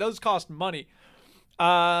fuck that. Those cost money.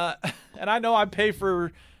 And I know I pay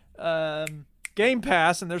for Game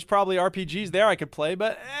Pass, and there's probably RPGs there I could play,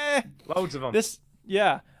 but loads of them.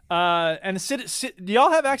 And do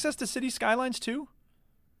y'all have access to City Skylines too?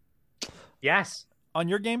 Yes. On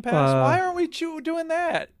your Game Pass? Why aren't we doing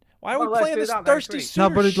that? Why are we playing this thirsty No,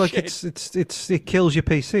 but it kills your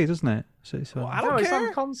PC, doesn't it? Well, I don't care. It's on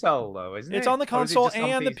the console though, isn't it? It's on the console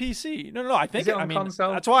and the PC. No, I think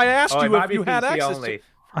console? That's why I asked you if you had access to it.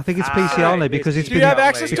 I think it's PC only because it's been. Do you have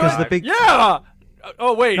access to it? Yeah.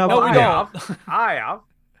 Oh wait, no, we don't. I have.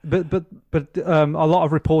 But a lot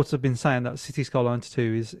of reports have been saying that City Skylines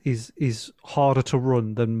 2 is harder to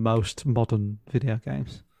run than most modern video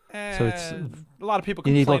games. So it's a lot of people.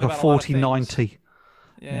 You need like a 4090.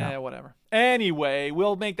 Yeah, whatever. Anyway,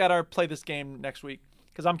 we'll make that play this game next week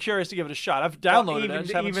because I'm curious to give it a shot. I've downloaded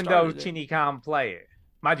it. Even though Chinny can't play it,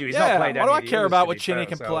 mind you, he's not played. What do I care about what Chinny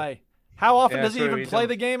can play? How often does he even play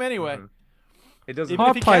the game anyway? It doesn't.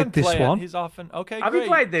 I played this one. He's often okay. Have you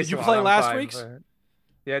played this? Did you play last week's?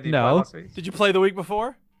 Yeah. Did you play last week? Did you play the week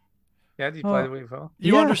before? Yeah, did you play the week before?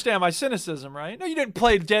 You understand my cynicism, right? No, you didn't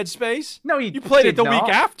play Dead Space. No, you played it the week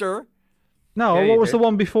after. No, Yeah, what was the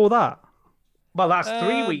one before that? Well, that's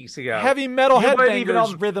 3 weeks ago. Heavy Metal You weren't even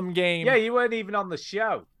Headbangers rhythm game. Yeah, you weren't even on the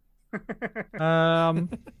show. No,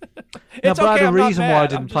 It's but I okay, had a I'm not reason why I mad, I'm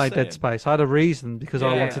didn't just play saying. Dead Space. I had a reason because I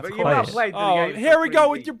wanted to but you've play not it. played the Oh, game for here we 3 go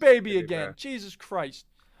with your weeks, baby to be again. fair. Jesus Christ.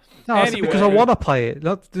 No, I said because I Anyway. want to play it.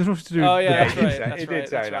 There's nothing to do Oh with yeah, the that's game. right. He That's did right.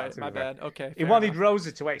 say That's that, right. to My be fair. bad. Okay. He fair wanted enough.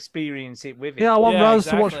 Rosa to experience it with him. Yeah, I want Rose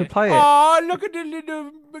to watch me play it. Oh, look at the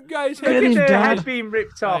little guy's Get head. him, Their Dad. head being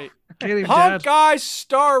ripped off. Right. Get him, Honk Dad. Guys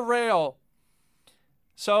Star Rail.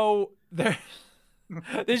 So there.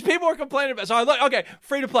 These people are complaining about. So I look. Okay,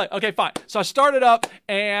 free to play. Okay, fine. So I started up,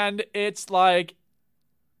 and it's like,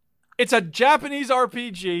 it's a Japanese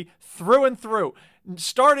RPG through and through.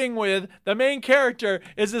 Starting with the main character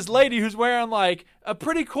is this lady who's wearing like a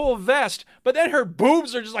pretty cool vest, but then her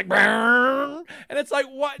boobs are just like, and it's like,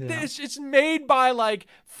 what? Yeah. It's made by like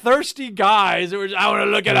thirsty guys who are just, I want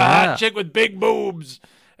to look at a hot chick with big boobs.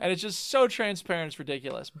 And it's just so transparent, it's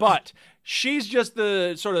ridiculous. But she's just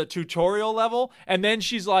the sort of tutorial level, and then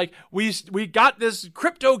she's like, we got this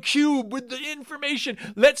crypto cube with the information.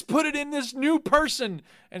 Let's put it in this new person.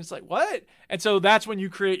 And it's like, what? And so that's when you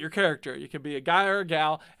create your character. You can be a guy or a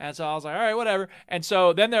gal. And so I was like, all right, whatever. And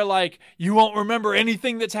so then they're like, you won't remember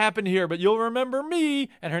anything that's happened here, but you'll remember me.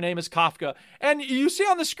 And her name is Kafka. And you see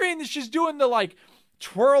on the screen that she's doing the like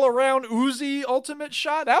twirl around Uzi ultimate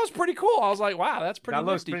shot. That was pretty cool. I was like, wow, that's pretty That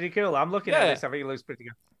looks nifty. pretty cool. I'm looking at this. I think it looks pretty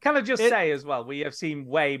good. Can I just say as well, we have seen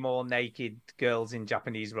way more naked girls in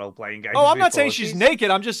Japanese role-playing games. Oh, I'm not before. saying she's naked.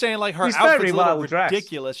 I'm just saying like her She's outfit's very a little well-dressed.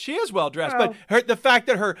 ridiculous. She is well dressed, Well- but the fact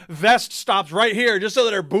that her vest stops right here just so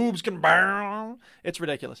that her boobs can burn, it's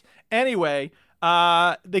ridiculous. Anyway,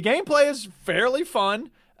 the gameplay is fairly fun.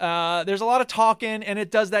 There's a lot of talking, and it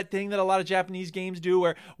does that thing that a lot of Japanese games do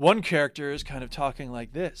where one character is kind of talking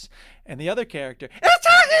like this, and the other character is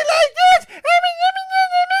talking like this.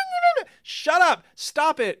 Shut up.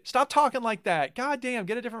 Stop it. Stop talking like that. God damn,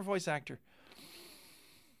 get a different voice actor.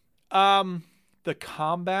 The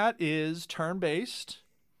combat is turn-based.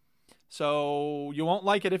 So you won't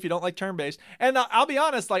like it if you don't like turn-based. And I'll be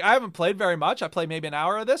honest, like I haven't played very much. I played maybe an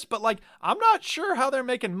hour of this, but like I'm not sure how they're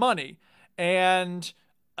making money. And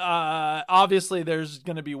obviously there's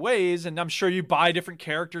going to be ways, and I'm sure you buy different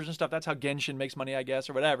characters and stuff. That's how Genshin makes money, I guess,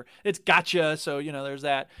 or whatever. It's gacha, so you know there's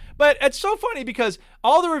that. But it's so funny because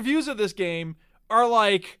all the reviews of this game are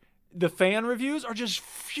like, the fan reviews are just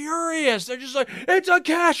furious. They're just like, it's a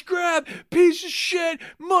cash grab, piece of shit,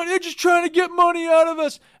 money. They're just trying to get money out of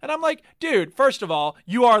us. And I'm like, dude, first of all,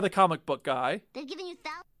 you are the comic book guy. They're giving you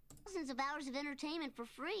thousands of hours of entertainment for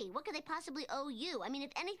free. What could they possibly owe you? I mean,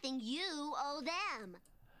 if anything, you owe them.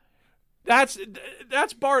 That's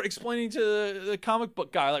Bart explaining to the comic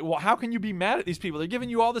book guy, like, well, how can you be mad at these people? They're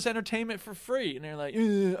giving you all this entertainment for free. And they're like,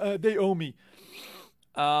 they owe me.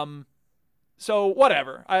 So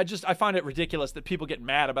whatever. I find it ridiculous that people get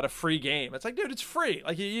mad about a free game. It's like, dude, it's free.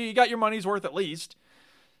 Like you got your money's worth at least.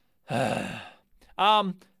 But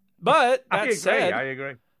that said, I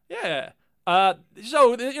agree. Yeah.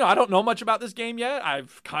 So you know, I don't know much about this game yet.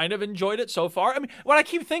 I've kind of enjoyed it so far. I mean, what I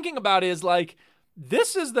keep thinking about is like,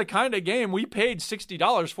 this is the kind of game we paid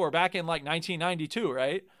 $60 for back in like 1992,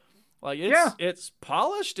 right? Like it's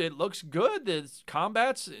polished, it looks good, the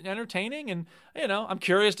combat's entertaining, and you know, I'm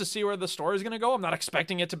curious to see where the story's going to go. I'm not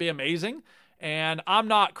expecting it to be amazing, and I'm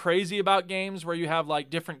not crazy about games where you have like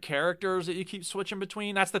different characters that you keep switching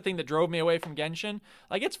between. That's the thing that drove me away from Genshin.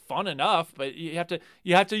 Like it's fun enough, but you have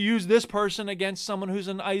to use this person against someone who's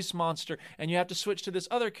an ice monster, and you have to switch to this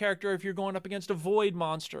other character if you're going up against a void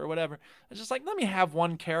monster or whatever. It's just like, let me have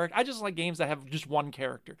one character. I just like games that have just one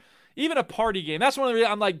character. Even a party game. That's one of the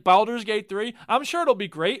reasons I'm like Baldur's Gate 3. I'm sure it'll be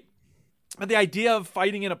great. But the idea of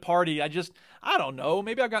fighting in a party, I don't know.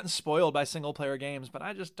 Maybe I've gotten spoiled by single player games, but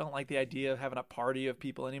I just don't like the idea of having a party of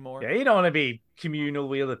people anymore. Yeah, you don't want to be communal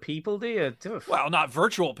with other people, do you? Well, not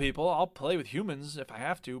virtual people. I'll play with humans if I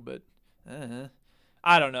have to, but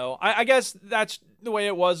I don't know. I guess that's the way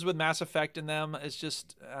it was with Mass Effect and them. It's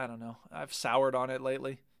just, I don't know. I've soured on it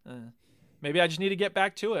lately. Maybe I just need to get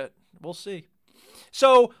back to it. We'll see.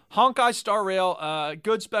 So, Honkai Star Rail,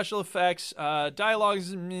 good special effects,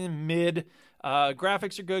 dialogue's mid,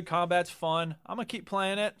 graphics are good, combat's fun. I'm going to keep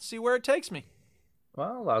playing it, see where it takes me.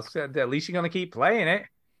 Well, at least you're going to keep playing it.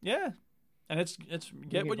 Yeah, and it's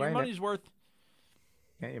get what your money's worth.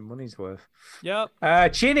 Get your money's worth.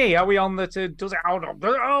 Yep. Chinny, are we on the does it hold up?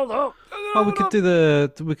 Oh, we could do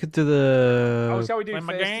the. Oh, shall we do Play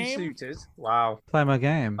my thirsty game? suitors? Wow. Play my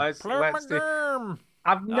game. Let's Play my do. game.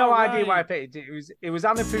 I've no All idea why I right. picked it. It was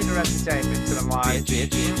Annapurna Entertainment, and I'm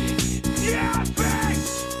like, Yeah,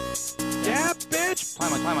 bitch! Yeah, bitch! Play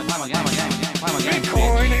my game.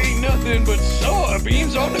 Bitcoin ain't nothing but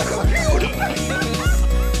soybeans on the computer!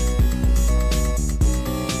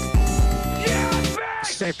 Yeah, bitch!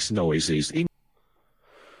 Sex noises in.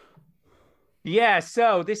 Yeah,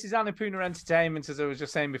 so this is Annapurna Entertainment, as I was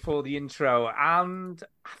just saying before the intro, and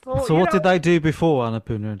I thought, So what did they do before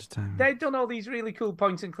Annapurna Entertainment? They've done all these really cool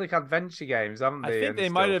point-and-click adventure games, haven't they? I think they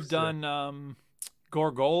might have done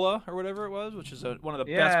Gorgola or whatever it was, which is one of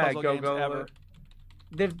the best puzzle games ever.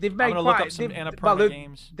 They've made I'm gonna look up some Annapurna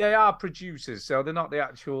games. They are producers, so they're not the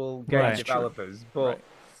actual game developers, but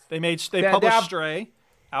they published Stray,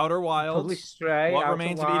 Outer Wilds, Stray, What Outer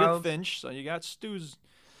Remains of Wilds. Edith Finch. So you got Stu's.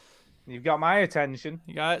 You've got my attention.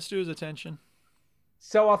 You got Stu's attention.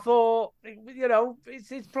 So I thought,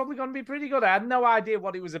 it's probably going to be pretty good. I had no idea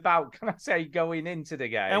what it was about, can I say, going into the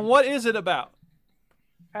game. And what is it about?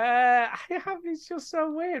 It's just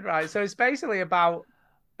so weird, right? So it's basically about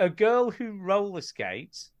a girl who roller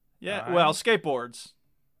skates. Yeah, right? well, skateboards.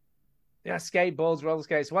 Yeah, skateboards, roller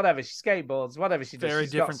skates, whatever. She skateboards, whatever she does. Very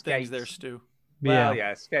She's different got things skates. there, Stu. Well,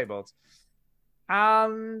 yeah, skateboards.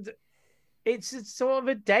 And it's sort of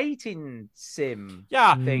a dating sim.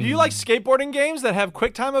 Yeah. thing. Do you like skateboarding games that have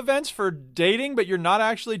QuickTime events for dating, but you're not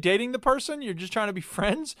actually dating the person? You're just trying to be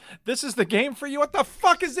friends? This is the game for you? What the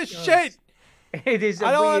fuck is this shit? It is the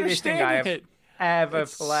weirdest thing I have ever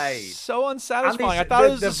played. So unsatisfying. I thought it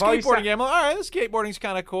was a skateboarding game. Like, all right, this skateboarding's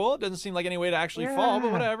kind of cool. It doesn't seem like any way to actually fall,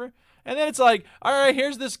 but whatever. And then it's like, all right,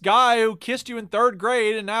 here's this guy who kissed you in 3rd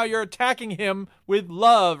grade, and now you're attacking him with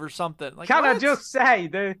love or something. Like, Can I just say,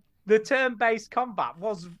 the turn-based combat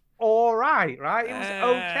was all right? It was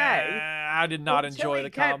okay. I did not enjoy the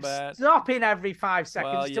combat. Stopping every 5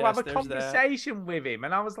 seconds Well, to have a yes, there's conversation with him,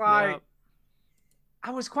 and I was like, I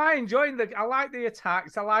was quite enjoying I like the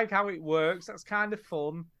attacks. I like how it works. That's kind of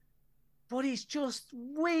fun, but it's just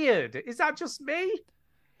weird. Is that just me?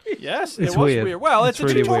 Yes, it's it was weird. Well, it's a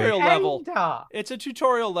really tutorial weird. level. It's a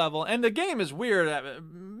tutorial level, and the game is weird,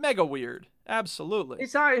 mega weird. Absolutely.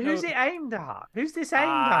 It's like, who's it aimed at? Who's this aimed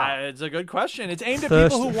at? It's a good question. It's aimed at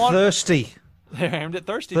people who want thirsty. They're aimed at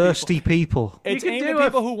thirsty people. It's aimed at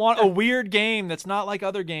people who want a weird game that's not like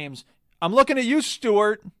other games. I'm looking at you,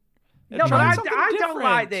 Stuart. No, but I don't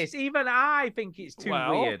like this. Even I think it's too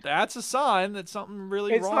weird. That's a sign that something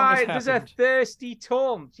really It's wrong like has there's happened. a thirsty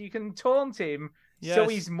taunt. You can taunt him so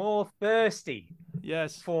he's more thirsty.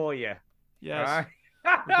 Yes. For you. Yes.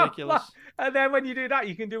 Right? Ridiculous. And then when you do that,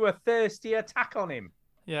 you can do a thirsty attack on him.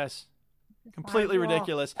 Yes. Completely Like,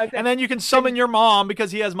 ridiculous. what? And then you can summon your mom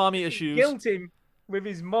because he has mommy issues. Guilt him with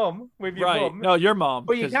his mum, with your Right. mum. No, your mom.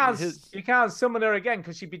 But you because can't summon her again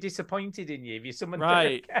because she'd be disappointed in you if you summoned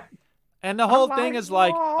Right. her again. And the whole thing is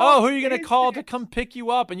like, what who are you going to is call to come pick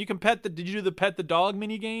you up? And you can did you do the pet the dog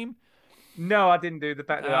mini game? No, I didn't do the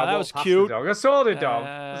pet. I that walked was past cute. The dog. I saw the dog.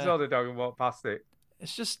 I saw the dog and walked past it.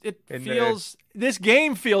 It's just, this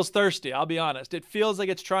game feels thirsty, I'll be honest. It feels like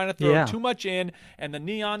it's trying to throw too much in, and the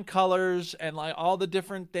neon colors and like all the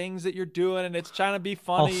different things that you're doing, and it's trying to be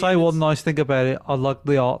funny. I'll say one nice thing about it. I like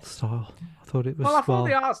the art style. I thought it was Well, I thought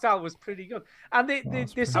the art style was pretty good. And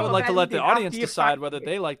I would like to let the audience decide whether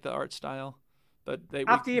they like the art style. But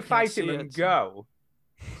after you fight him and go,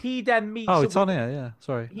 he then meets it's on here, yeah.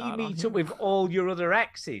 Sorry. He meets up with all your other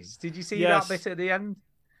exes. Did you see that bit at the end?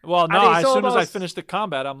 Well, no, as soon as I finished the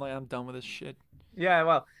combat, I'm like, I'm done with this shit. Yeah,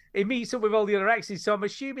 well, he meets up with all the other exes, so I'm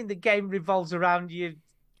assuming the game revolves around you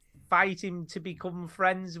fighting to become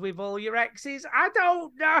friends with all your exes. I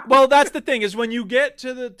don't know. Well, that's the thing, is when you get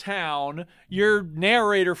to the town, your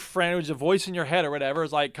narrator friend, who's a voice in your head or whatever,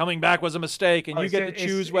 is like, coming back was a mistake, and you get to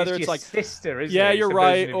choose whether it's like sister, isn't yeah, it? you're It's a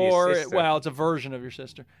right, version of your or sister. well, it's a version of your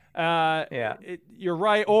sister. You're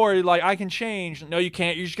right, or like, I can change. No, you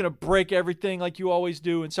can't. You're just gonna break everything like you always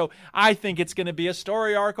do. And so I think it's gonna be a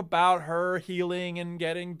story arc about her healing and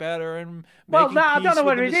getting better and making I peace don't know with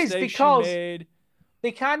what the it is mistakes she because made.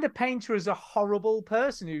 they kind of paint her as a horrible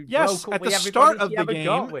person who Yes, broke up at with the everybody start of she the ever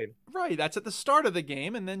got game. with. Right, that's at the start of the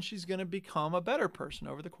game, and then she's going to become a better person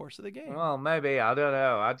over the course of the game. Well, maybe, I don't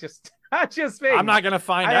know. I just think I'm not going to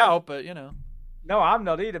find out, but you know. No, I'm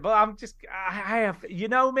not either. But I'm just, I have, you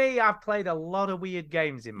know me, I've played a lot of weird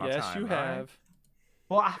games in my time. Yes, you right? have.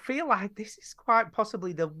 Well, I feel like this is quite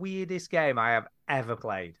possibly the weirdest game I have ever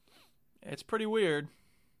played. It's pretty weird.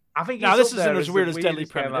 I think now it's this up there isn't as weird as the Deadly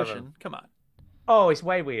weirdest game ever. Premonition. Come on. Oh, it's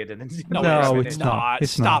way weirder than No, it's not.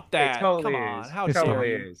 It's Stop not. that. It totally Come on. is. How It dare totally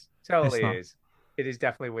you? is. Totally It's not. is. It is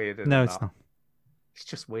definitely weirder. No, than it's that. not. It's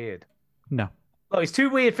just weird. No. Look, it's too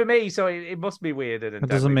weird for me, so it must be weirder than That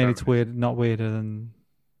doesn't Deadly mean it's Premonition. weird. Not weirder than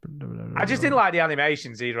I just didn't like the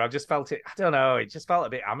animations either. I just felt it. I don't know. It just felt a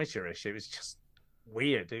bit amateurish. It was just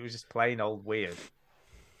weird. It was just plain old weird.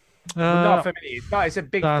 But not for me. It's a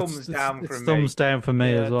big thumbs down from me. Thumbs down for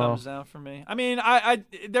me as well. Thumbs down for me. I mean, I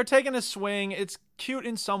they're taking a swing. It's cute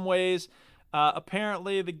in some ways.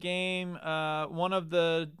 Apparently, the game, one of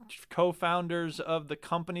the co-founders of the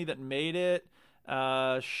company that made it,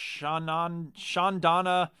 Shandana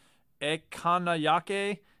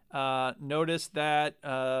Ekanayake, noticed that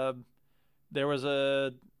there was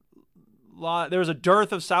a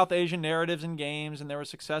dearth of South Asian narratives in games, and there was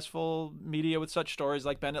successful media with such stories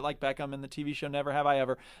like Bend It Like Beckham and the TV show Never Have I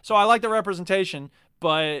Ever. So I like the representation,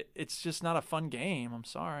 but it's just not a fun game. I'm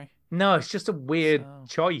sorry. No, it's just a weird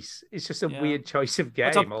choice. It's just a weird choice of game.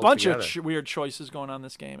 It's a bunch of weird choices going on in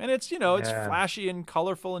this game, and it's it's flashy and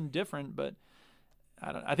colorful and different, but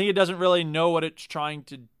I think it doesn't really know what it's trying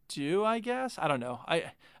to do. I guess I don't know.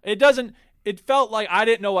 It felt like I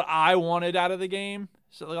didn't know what I wanted out of the game.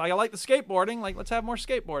 So like I like the skateboarding. Like let's have more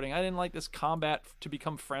skateboarding. I didn't like this combat to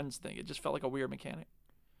become friends thing. It just felt like a weird mechanic.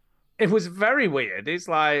 It was very weird. It's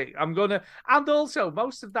like and also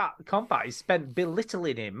most of that combat is spent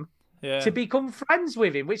belittling him. To become friends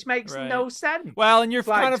with him, which makes no sense. Well, and you're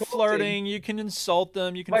kind of flirting. You can insult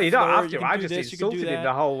them. You can. Well, you flirt, don't have to. I just this, insulted him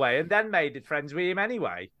the whole way, and then made friends with him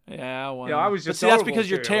anyway. Yeah, well, I was just. But see, that's because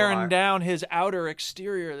you're tearing down his outer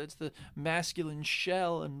exterior. That's the masculine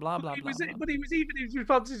shell, and blah blah blah. But his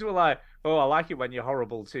responses were like, "Oh, I like it when you're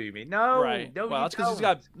horrible to me." No, no, well, that's because he's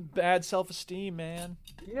got bad self-esteem, man.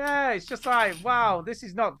 Yeah, it's just like, wow, this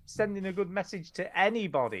is not sending a good message to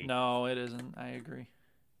anybody. No, it isn't. I agree.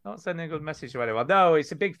 Not sending a good message to anyone. No,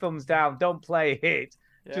 it's a big thumbs down. Don't play it.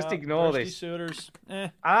 Just ignore this. Suitors. There's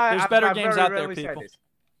better games out there, people.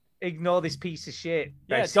 Ignore this piece of shit.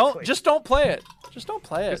 Yeah, don't play it. Just don't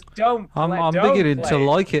play it. Just don't. I'm beginning to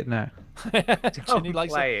like it now. Chinny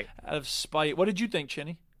likes it out of spite. What did you think,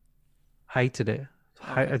 Chinny? Hated it.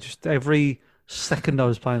 Okay. I just every second I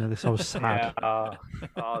was playing this, I was sad. Yeah.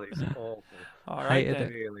 Oh, it's awful. All right, hated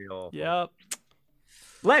it. Really awful. Yep.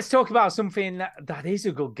 Let's talk about something that is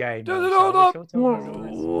a good game. What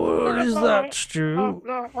is that, Stu?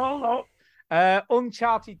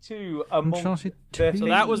 Uncharted 2. Uncharted 2. So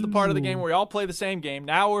that was the part of the game where we all play the same game.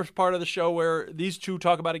 Now we're part of the show where these two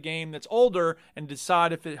talk about a game that's older and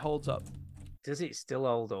decide if it holds up. Does it still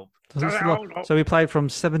hold up? So we played from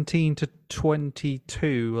 17 to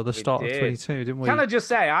 22, or the start of 22, didn't we? Can I just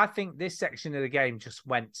say, I think this section of the game just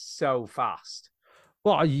went so fast.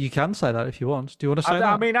 Well, you can say that if you want. Do you want to say that?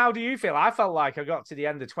 I mean, how do you feel? I felt like I got to the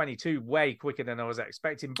end of 22 way quicker than I was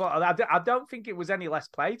expecting, but I don't think it was any less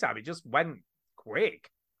playtime. It just went quick.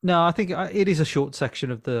 No, I think it is a short section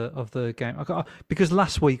of the game. Because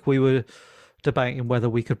last week we were debating whether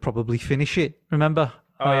we could probably finish it. Remember?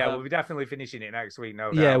 Oh, yeah, we'll be definitely finishing it next week,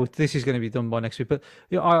 no doubt. Yeah, this is going to be done by next week. But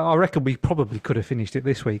I reckon we probably could have finished it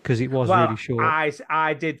this week because it was really short.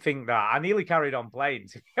 I did think that. I nearly carried on playing,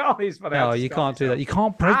 to be honest. But no, you can't do that. You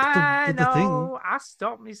can't break the thing. I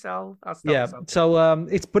stopped myself. So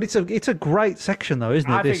it's a great section though, isn't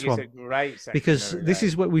it? I think it's a great section. Because this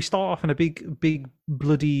is what we start off in a big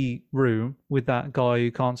bloody room with that guy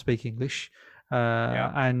who can't speak English.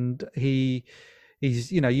 And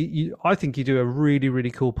he's, I think you do a really,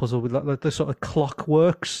 really cool puzzle with like the sort of clock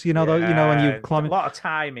works, when you climb. A lot of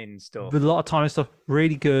timing stuff. With a lot of timing stuff,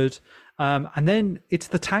 really good. And then it's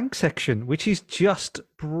the tank section, which is just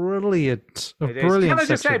brilliant. Brilliant. Can I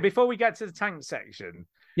just say, before we get to the tank section,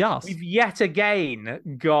 yes, we've yet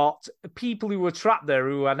again got people who were trapped there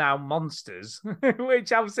who are now monsters,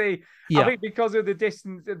 which obviously, I think because of the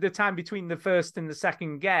distance, the time between the first and the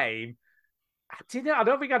second game, I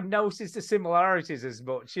don't think I've noticed the similarities as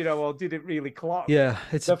much, or didn't really clock. Yeah,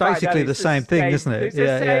 it's basically the same thing, isn't it? It's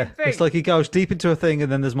the same thing. It's like he goes deep into a thing and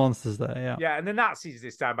then there's monsters there. Yeah. Yeah, and the Nazis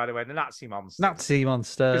this time, by the way, the Nazi monsters.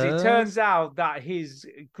 Because it turns out that his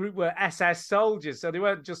group were SS soldiers, so they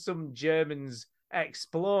weren't just some Germans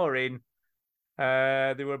exploring.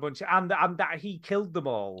 They were a bunch and that he killed them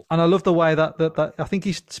all. And I love the way that I think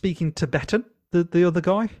he's speaking Tibetan, the other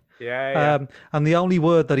guy. Yeah. And the only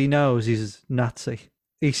word that he knows is Nazi.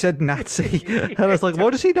 He said Nazi. And I was like,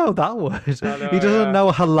 why does he know that word? He doesn't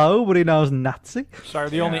know hello, but he knows Nazi.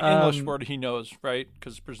 Sorry, the only English word he knows, right?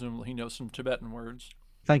 Because presumably he knows some Tibetan words.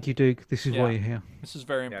 Thank you, Duke. This is why you're here. This is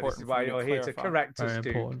very important. This is why you're here to correct us,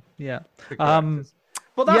 Duke. Important. Yeah.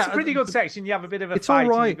 But that's a pretty good section. You have a bit of a fight.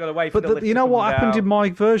 All right. You've got to wait for the lift you know to what come happened down. in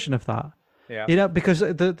my version of that? Yeah. Because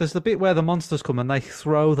there's the bit where the monsters come and they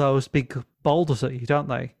throw those big boulders at you, don't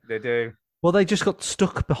they? They do. Well, they just got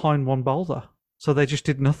stuck behind one boulder, so they just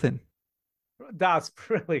did nothing. That's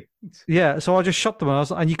brilliant. Yeah, so I just shot them,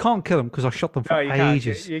 and you can't kill them because I shot them for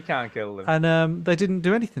ages. You can't kill them. And they didn't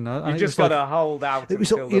do anything. You just got to hold out. It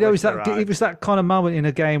was, until it was that kind of moment in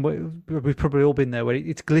a game where we've probably all been there, where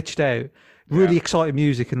it's glitched out, really exciting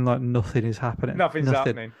music, and like nothing is happening. Nothing's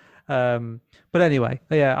happening. But anyway,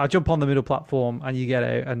 I jump on the middle platform, and you get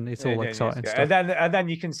out, and it's all exciting stuff. And then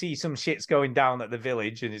you can see some shit's going down at the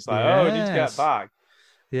village, and it's like, oh, I need to get back.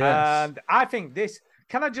 Yes. And I think this.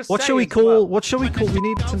 Can I just? What shall we call? Well, what shall we call? We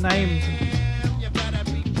need to name.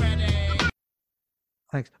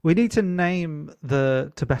 Thanks. We need to name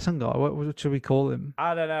the Tibetan guy. What should we call him?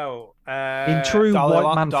 I don't know. In true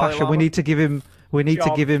white man fashion, we need to give him. We need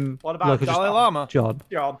to give him. What about Dalai Lama? John.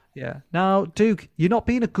 John. Yeah. Now, Duke, you're not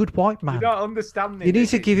being a good white man. You don't understand me. You need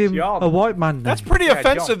to give him John. a white man name. That's pretty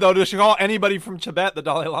offensive, though, to call anybody from Tibet the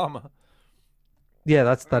Dalai Lama. Yeah,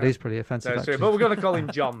 that is pretty offensive. That's true, but we're going to call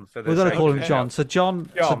him John for this. We're going to call him John. So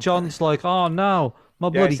John's like, oh no, my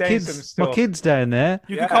bloody kids, my kids down there.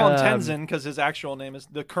 You can call him Tenzin because his actual name is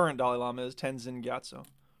the current Dalai Lama is Tenzin Gyatso.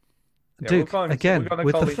 Duke, again,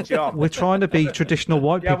 we're trying to be traditional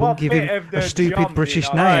white people and give him a stupid British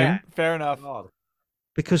name. Right, fair enough.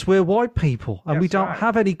 Because we're white people and we don't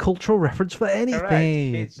have any cultural reference for anything.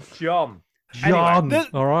 Correct. It's John. John. Anyway,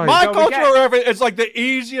 all right. My cultural reference, it's like the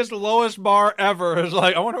easiest, lowest bar ever. It's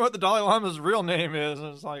like, I wonder what the Dalai Lama's real name is.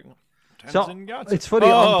 And it's like, Tenzin Gyatso. It's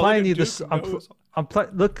funny. I'm playing you this. I'm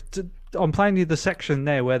playing you the section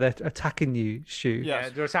there where they're attacking you, Stu. Yeah,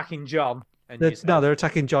 they're attacking John. They're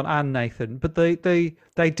attacking John and Nathan, but they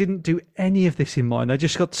didn't do any of this in mind. They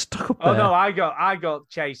just got stuck up there. Oh no, I got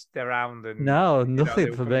chased around and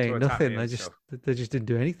nothing for me, nothing. They just didn't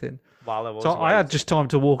do anything. I had just time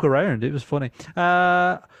to walk around. It was funny.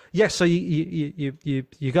 So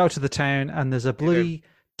you go to the town and there's a bloody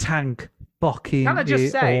tank blocking. Can I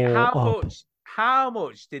just say up. how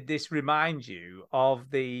much did this remind you of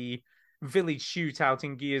the village shootout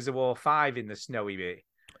in Gears of War 5 in the snowy bit?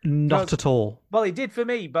 Not at all. Well, it did for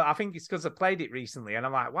me, but I think it's because I played it recently, and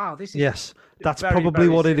I'm like, wow, this is... Yes, that's very, probably very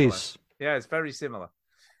what similar. it is. Yeah, it's very similar.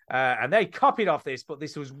 And they copied off this, but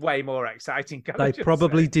this was way more exciting. They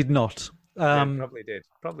probably did not. They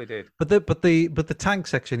probably did. But the tank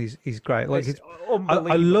section is great. Like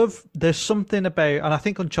I love. There's something about, and I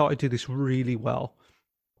think Uncharted do this really well,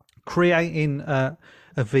 creating a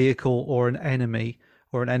vehicle or an enemy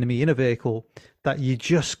in a vehicle that you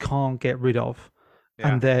just can't get rid of.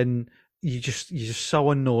 And then you're just so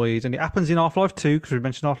annoyed, and it happens in Half-Life 2 because we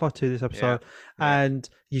mentioned Half-Life 2 this episode, and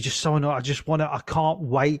you're just so annoyed. I can't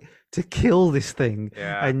wait to kill this thing.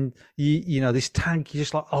 And you know this tank. You're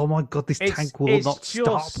just like, oh my god, this tank will not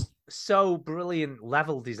stop. So brilliant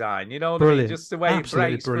level design, you know, brilliant. Just the way it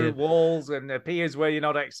breaks through walls and appears where you're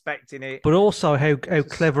not expecting it. But also how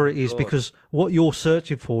clever it is, because what you're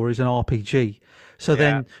searching for is an RPG. So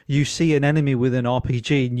then you see an enemy with an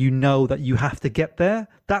RPG and you know that you have to get there.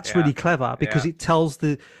 That's really clever because it tells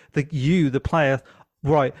the player,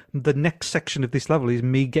 right, the next section of this level is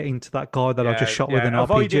me getting to that guy that I just shot with an RPG.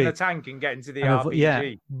 Avoiding the tank and getting to the RPG. Yeah,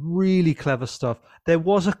 really clever stuff. There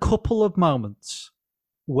was a couple of moments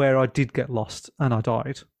where I did get lost and I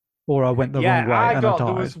died. Or I went the wrong way and I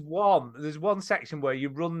died. There's one section where you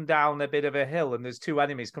run down a bit of a hill and there's two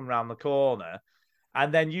enemies come around the corner.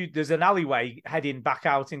 And then there's an alleyway heading back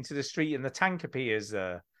out into the street, and the tank appears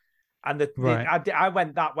there. And I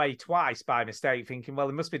went that way twice by mistake, thinking, well,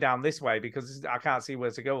 it must be down this way because I can't see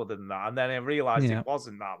where to go other than that. And then I realised it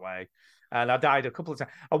wasn't that way, and I died a couple of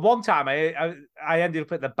times. And one time, I ended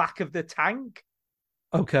up at the back of the tank.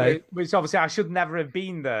 Okay, which obviously I should never have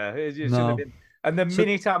been there. It should have been. And the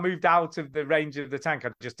minute I moved out of the range of the tank, I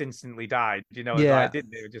just instantly died. You know, I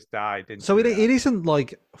didn't. It just died. So it isn't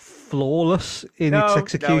like flawless in its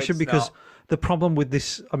execution because the problem with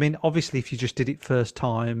this, I mean, obviously, if you just did it first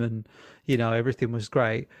time and you know everything was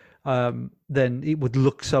great, then it would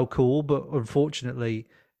look so cool. But unfortunately,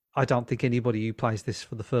 I don't think anybody who plays this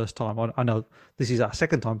for the first time. I know this is our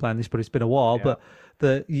second time playing this, but it's been a while. But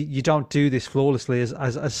you don't do this flawlessly as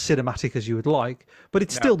cinematic as you would like. But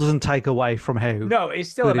it still doesn't take away from how. No, it's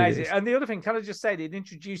still amazing. And the other thing, can I just say, it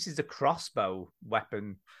introduces a crossbow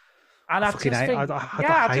weapon. And I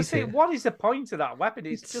just think, what is the point of that weapon?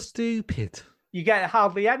 It's just stupid. You get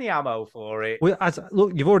hardly any ammo for it.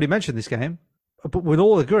 Look, you've already mentioned this game, but we'll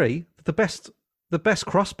all agree the best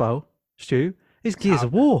crossbow, Stu, is Gears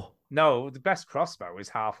of War. No, the best crossbow is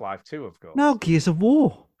Half-Life 2, of course. No, Gears of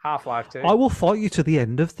War. Half-Life 2. I will fight you to the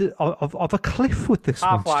end of a cliff with this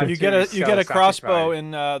Half-Life one. You get a crossbow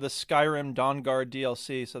in the Skyrim Dawnguard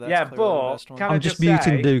DLC, so that's clearly the best one. I'm just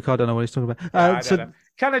muting Duke. I don't know what he's talking about.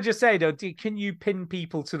 Can I just say though, can you pin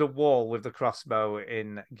people to the wall with the crossbow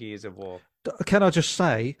in Gears of War? Can I just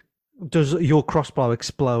say, does your crossbow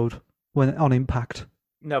explode when on impact?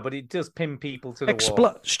 No, but it does pin people to the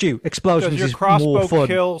wall. Stu, explosions your is crossbow more fun.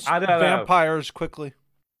 kills I don't know. vampires quickly.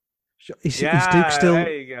 Is Duke still?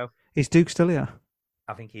 There you go. Is Duke still here?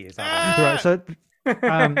 I think he is. Right. So,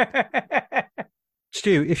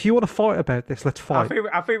 Stu, if you want to fight about this, let's fight.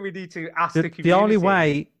 I think we need to ask the community. The only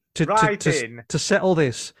way to settle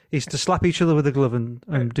this is to slap each other with a glove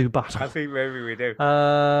and do battle. I think maybe we do.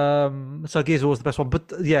 So Gears of War is the best one,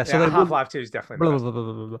 but yeah. So Half-Life 2 is definitely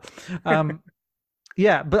the best.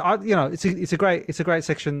 Yeah, but it's a great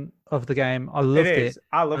section of the game. I loved it.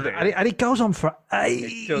 I loved it, and it goes on for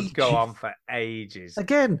ages. It does go on for ages.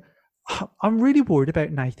 Again, I'm really worried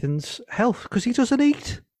about Nathan's health because he doesn't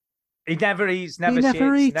eat. He never eats, never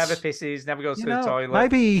shits, never pisses, never goes to the toilet.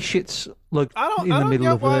 Maybe he shits in the middle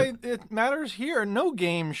of it. I don't get why it matters here. No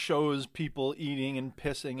game shows people eating and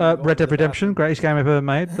pissing. Red Dead Redemption, greatest game ever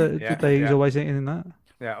made. He's always eating in that.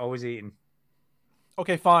 Yeah, always eating.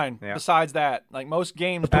 Okay, fine. Yeah. Besides that, like most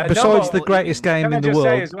games, besides the greatest game in the world,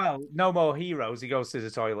 say as well, No More Heroes. He goes to the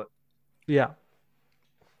toilet. Yeah,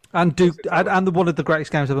 and Duke, and one of the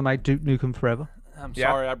greatest games ever made, Duke Nukem Forever. I'm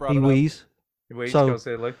sorry, I brought it up. He wheezes, goes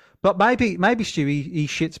to the loo. But maybe Stu, he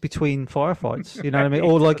shits between firefights. You know what I mean?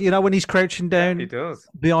 Or like when he's crouching down, he does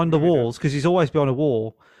behind the walls because he's always behind a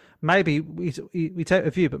wall. Maybe we take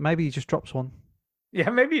a view, but maybe he just drops one. Yeah,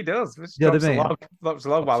 maybe he does. Drops a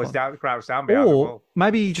log while he's crouched down behind the wall.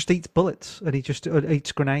 Maybe he just eats bullets and he just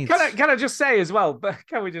eats grenades. Can I just say as well?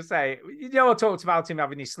 Can we just say? I talked about him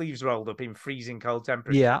having his sleeves rolled up in freezing cold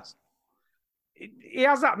temperatures. Yeah, he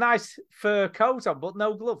has that nice fur coat on, but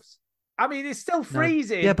no gloves. I mean, it's still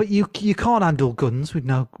freezing. No. Yeah, but you can't handle guns with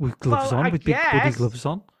gloves on, with big bloody gloves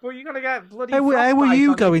on. Well, you're gonna get bloody. How were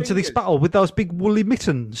you going to this battle with those big woolly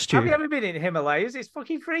mittens, Stu? Have you ever been in Himalayas? It's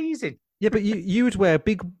fucking freezing. Yeah, but you would wear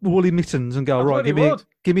big woolly mittens and go, right,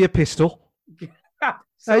 give me a pistol. How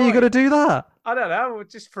are you going to do that? I don't know.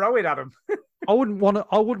 Just throw it at them. I wouldn't want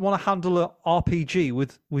to handle an RPG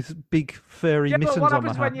with big furry mittens on my hand. What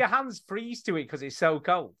happens when your hands freeze to it because it's so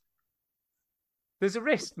cold? There's a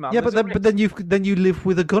risk, man. Yeah, but then you live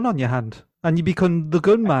with a gun on your hand and you become the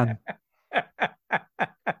gunman.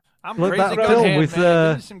 I'm like that film hand, with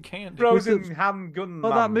some candy. Frozen hand gun.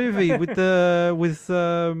 Like that movie with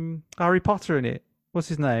Harry Potter in it. What's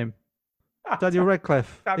his name? Daniel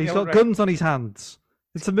Radcliffe. He's got guns on his hands.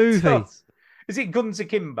 It's a movie. Is it Guns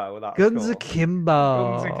Akimbo? Guns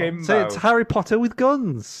Akimbo. So it's Harry Potter with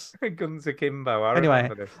guns. Guns Akimbo.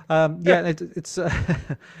 Anyway, it's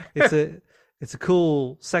a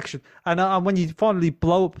cool section, and when you finally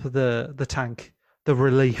blow up the tank, the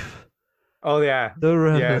relief. Oh yeah,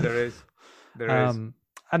 yeah, there is.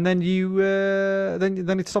 And then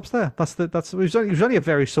then it stops there. It was only a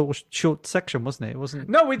very short section, wasn't it? It wasn't.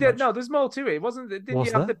 No, we did. No, there's more to it. It wasn't. Didn't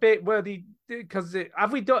you have the bit where because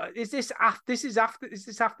have we done? Is this after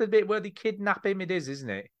the bit where they kidnap him? It is, isn't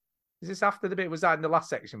it? Is this after the bit? Was that in the last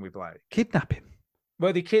section we played? Kidnap him.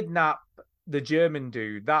 Where they kidnap the German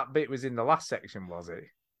dude. That bit was in the last section, was it?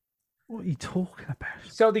 What are you talking about?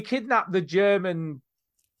 So they kidnapped the German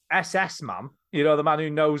SS man, the man who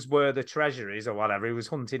knows where the treasure is or whatever. He was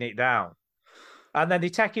hunting it down, and then they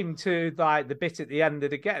take him to like the bit at the end of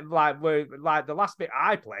the game, where the last bit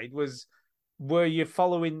I played was where you're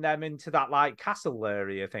following them into that like castle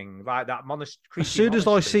area thing, like that monastery. As soon as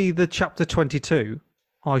I see the chapter 22,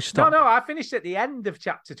 I stop. No, I finished at the end of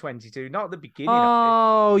chapter 22, not at the beginning.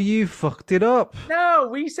 Oh, you fucked it up. No,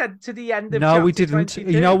 we said to the end of. No, chapter we didn't.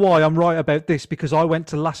 22. You know why I'm right about this? Because I went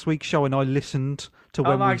to last week's show and I listened to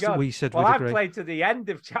when we said well, we'd I agree. played to the end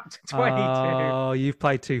of chapter 22. Oh, you've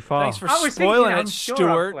played too far. Thanks for spoiling it,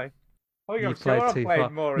 Stuart. You played too far.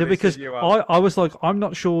 No, because I was like, I'm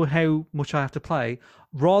not sure how much I have to play.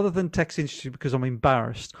 Rather than texting you because I'm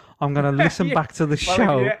embarrassed, I'm going to listen back to the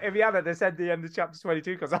show. If you hadn't, they said the end of chapter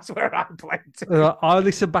 22 because that's where I played to. I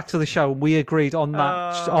listened back to the show and we agreed on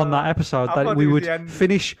that episode that we would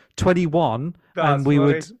finish 21 and we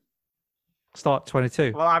would start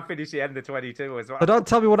 22. Well, I finished the end of 22 as well. But don't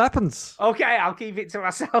tell me what happens. Okay, I'll keep it to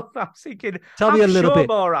myself. I'm thinking. Tell me a little bit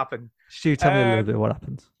more happened. Stu, tell me a little bit what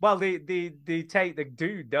happens. Well, they take the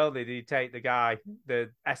dude, don't they? They take the guy, the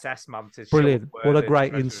SS man, to. Brilliant! What a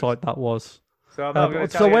great insight that was. So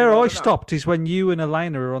where I stopped is when you and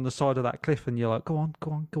Elena are on the side of that cliff, and you're like, "Go on,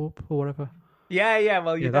 go up, or whatever." Yeah.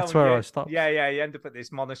 Well, that's where I stopped. Yeah. You end up at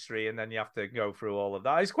this monastery, and then you have to go through all of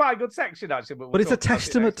that. It's quite a good section, actually. But it's a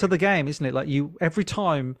testament to the game, isn't it? Like every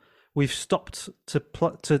time we've stopped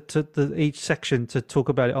to each section to talk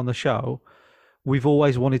about it on the show, we've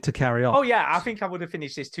always wanted to carry on. Oh yeah, I think I would have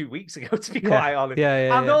finished this 2 weeks ago, to be quite honest.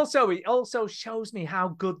 And also, it also shows me how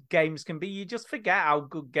good games can be. You just forget how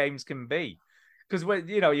good games can be. Because when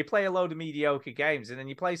you play a load of mediocre games and then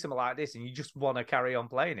you play something like this and you just want to carry on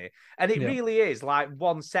playing it. And it really is like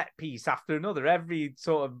one set piece after another. Every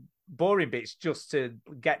sort of boring bits just to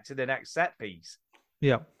get to the next set piece.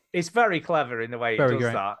 Yeah. It's very clever in the way it does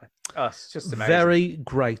that. Oh, it's just amazing. Very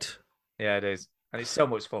great. Yeah, it is. And it's so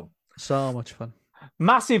much fun. So much fun.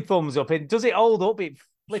 Massive thumbs up. Does it hold up? It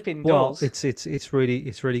flipping does. Well, it's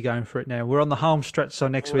really going for it now. We're on the home stretch, so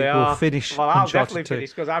next week we'll finish. Well, I'll Uncharted definitely 2. finish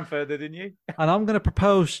because I'm further than you. And I'm going to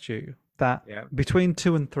propose to you that between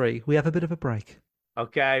 2 and 3 we have a bit of a break.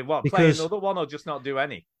 Okay, what? Play another one or just not do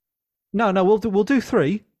any? No, we'll do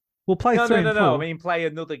 3. We'll play 3 and 4. No. I mean, play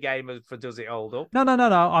another game for Does It Hold Up? No.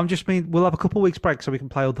 I'm just we'll have a couple of weeks break so we can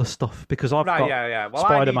play other stuff because I've got Well,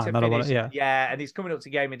 Spider-Man. I need to finish, and it's coming up to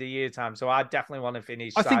Game of the Year time, so I definitely want to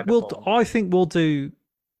finish. I think we'll do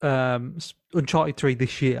Uncharted 3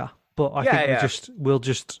 this year, but I think we'll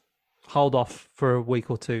just hold off for a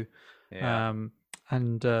week or two. Yeah.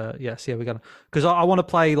 See how we're gonna, because I want to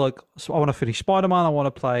play I want to finish Spider-Man. I want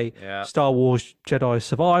to play Star Wars Jedi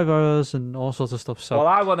Survivors and all sorts of stuff. So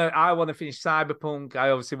I want to finish Cyberpunk.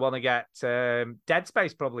 I obviously want to get Dead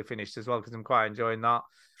Space probably finished as well because I'm quite enjoying that.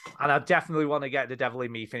 And I definitely want to get The Devil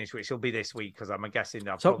in Me finished, which will be this week because I'm guessing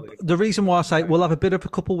that. So the reason why I say we'll have a bit of a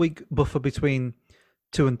couple week buffer between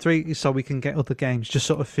 2 and 3 is so we can get other games just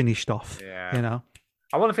sort of finished off. Yeah.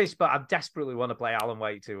 I want to finish, but I desperately want to play Alan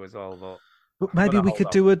Wake 2 as well. But maybe we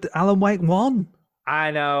could do an Alan Wake 1.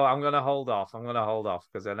 I know. I'm going to hold off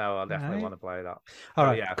because I know I definitely want to play that. All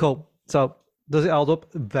right, cool. So does it hold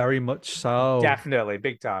up? Very much so. Definitely,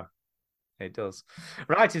 big time. It does.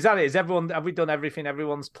 Right, is that it? Have we done everything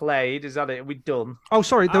everyone's played? Is that it? Are we done? Oh,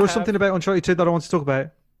 sorry. There was something about Uncharted 2 that I want to talk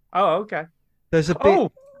about. Oh, okay. There's a bit.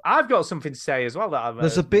 Oh, I've got something to say as well.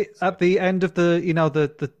 There's a bit at the end of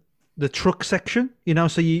the truck section,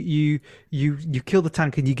 so you kill the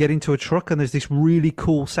tank and you get into a truck and there's this really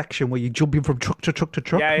cool section where you're jumping from truck to truck to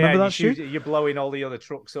truck. Yeah, remember that, Stu? You're blowing all the other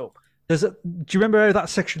trucks up. Do you remember how that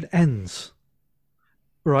section ends?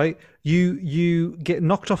 Right? You get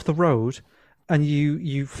knocked off the road and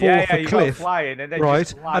you fall off a cliff. Flying and then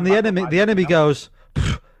right? And the enemy goes,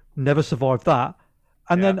 never survived that.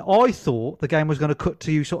 And then I thought the game was going to cut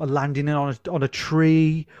to you sort of landing on a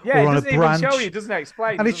tree or on a branch. Yeah, it doesn't even show you, it doesn't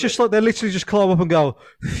explain. And it's just like they literally just climb up and go,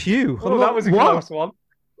 phew. Oh, that was a close one.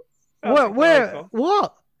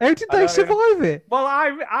 What? How did they survive it? Well,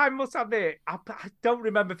 I must admit, I don't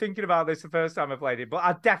remember thinking about this the first time I played it, but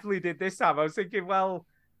I definitely did this time. I was thinking, well,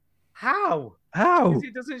 how? Because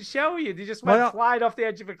it doesn't show you. They just went flying off the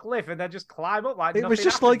edge of a cliff and then just climb up like it was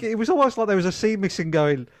just happened. It was almost like there was a scene missing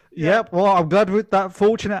going, yep, well, I'm glad that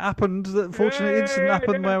fortunate incident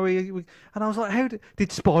happened where we and I was like, how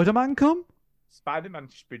did Spider-Man come? Spider-Man.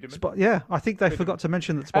 I think they forgot to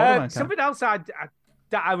mention that Spider-Man came. Something else that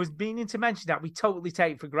I was meaning to mention that we totally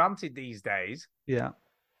take for granted these days. Yeah.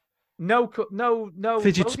 No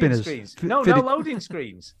fidget spinners. Screens. No loading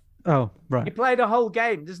screens. Oh, right. You play the whole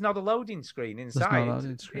game. There's not a loading screen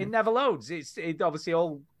inside. It never loads. It obviously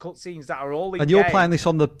all cutscenes that are all in. And you're playing this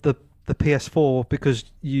on the PS4 because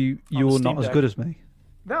you're not as good as me.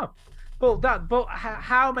 No, but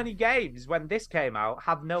how many games when this came out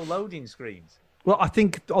had no loading screens? Well, I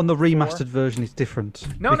think on the remastered version it's different.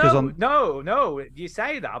 No. You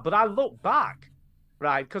say that, but I look back.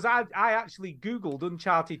 Right, because I actually Googled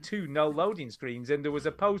Uncharted 2 no loading screens, and there was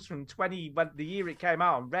a post from the year it came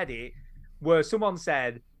out on Reddit where someone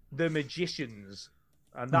said The Magicians,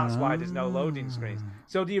 and that's why there's no loading screens.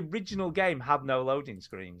 So the original game had no loading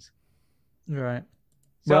screens. Right.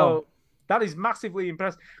 So that is massively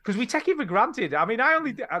impressive because we take it for granted. I mean,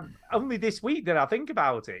 only this week did I think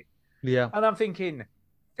about it. Yeah. And I'm thinking,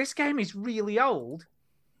 this game is really old.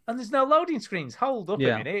 And there's no loading screens. Hold up a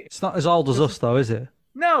minute. It's not as old as us, though, is it?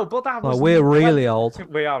 No, but that was... we're really old.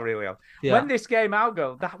 We are really old. Yeah. When this came out,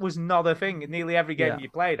 that was not a thing. Nearly every game you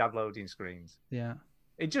played had loading screens. Yeah.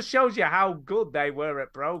 It just shows you how good they were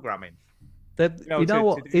at programming. You know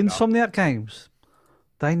what? Insomniac Games,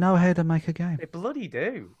 they know how to make a game. They bloody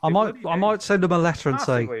do. I might send them a letter and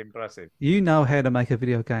say, impressive. You know how to make a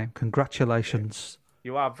video game. Congratulations.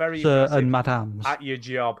 You are very sir impressive and madams. At your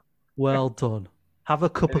job. Well done. Have a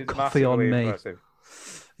cup of coffee on me. Impressive.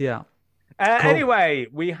 Yeah. Cool. Anyway,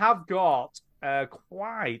 we have got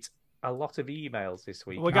quite a lot of emails this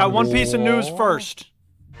week. We got one piece of news first.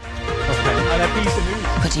 And a piece of news.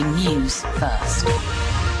 Putting news first.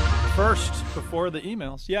 first before the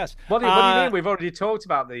emails. Yes. What do you mean? We've already talked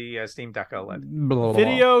about the Steam Deck OLED.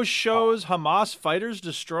 Video shows Hamas fighters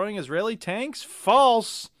destroying Israeli tanks.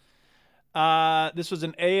 False. This was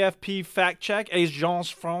an AFP fact check,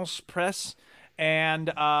 Agence France Presse, and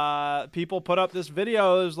people put up this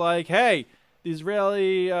video. It was like, hey, the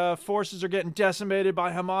Israeli forces are getting decimated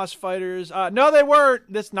by Hamas fighters. No, they weren't.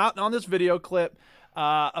 That's not on this video clip.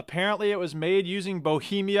 Apparently, it was made using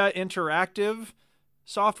Bohemia Interactive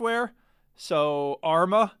software, so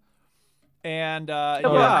Arma. And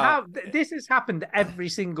this has happened every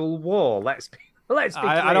single war. Let's be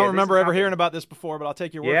I don't remember ever hearing about this before, but I'll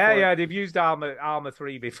take your word for it. Yeah, they've used Arma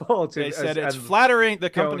 3 before. They said it's flattering. The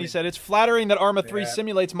company said it's flattering that Arma 3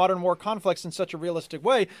 simulates modern war conflicts in such a realistic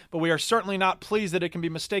way, but we are certainly not pleased that it can be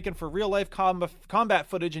mistaken for real-life combat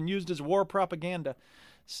footage and used as war propaganda.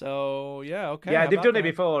 So yeah, okay. Yeah, they've done it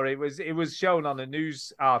before. It was shown on a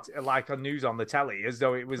news like on news on the telly, as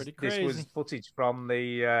though it was this was footage from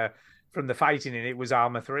the fighting, and it was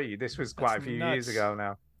Arma 3. This was quite a few years ago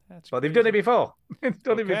now. But they've done it before. They've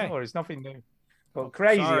done it before. It's nothing new. But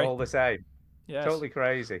crazy all the same. Yes. Totally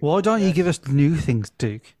crazy. Why don't you give us new things,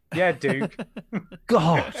 Duke? Yeah, Duke.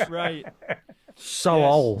 God. Right. So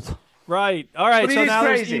old. Right. All right. But so now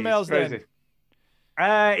crazy. there's emails then.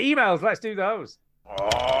 Emails. Let's do those.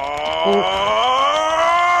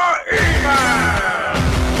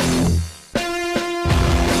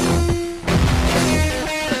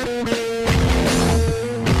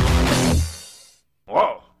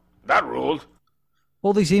 Whoa, that ruled.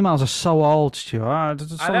 All these emails are so old, Stuart.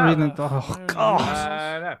 I know. Oh,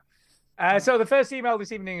 God. So the first email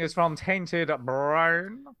this evening is from Tainted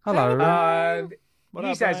Brown. Hello.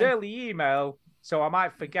 He says, early email, so I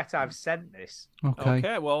might forget I've sent this.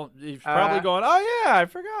 Okay. Well, he's probably going, oh, yeah, I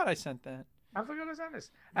forgot I sent that. I forgot I sent this.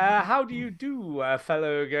 How do you do,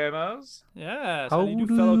 fellow gamers? Yes. How do you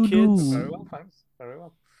do, fellow kids? Very well, thanks. Very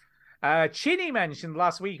well. Chinny mentioned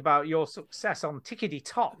last week about your success on Tickety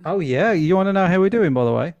Top. Oh, yeah. You want to know how we're doing, by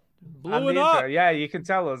the way? Blew it up. Yeah, you can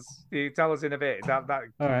tell us. You can tell us in a bit. All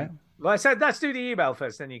right. Let's do the email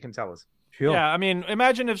first, then you can tell us. Sure. Yeah, I mean,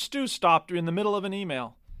 imagine if Stu stopped in the middle of an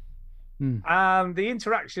email. And the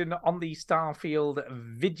interaction on the Starfield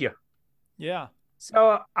video. Yeah.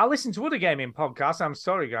 So I listen to other gaming podcasts. I'm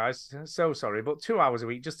sorry, guys. So sorry. But 2 hours a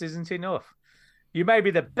week just isn't enough. You may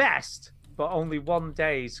be the best, but only one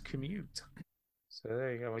day's commute. So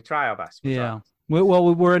there you go. We try our best.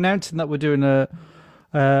 We're announcing that we're doing a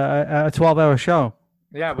 12-hour show.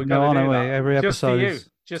 Yeah, we're going to do that. Every episode is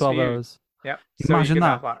 12 hours. Yep. Imagine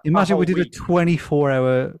that. Imagine we did a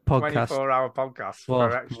 24-hour podcast. 24-hour podcast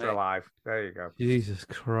for Extra Live. There you go. Jesus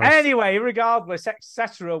Christ. Anyway, regardless,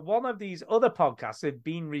 etc., one of these other podcasts had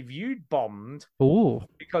been reviewed bombed. Ooh.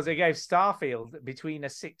 Because they gave Starfield between a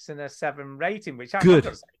 6 and a 7 rating, which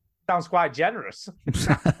sounds quite generous.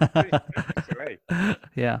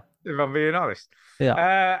 Yeah. If I'm being honest.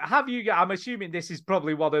 Yeah. I'm assuming this is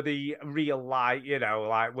probably one of the real,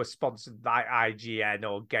 we're sponsored by IGN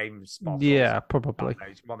or GameSpot. Yeah, probably.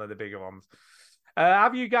 One of the bigger ones.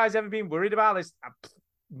 Have you guys ever been worried about this?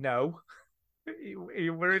 No. Are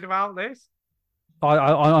you worried about this?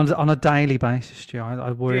 On a daily basis, Stu,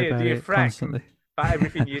 I worry about it constantly. About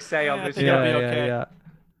everything you say on the show.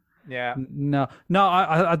 Yeah. No.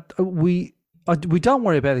 We don't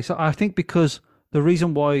worry about this. I think because the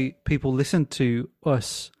reason why people listen to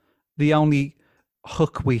us, the only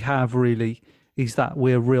hook we have really is that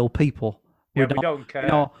we're real people. We don't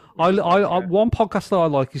care. One podcast that I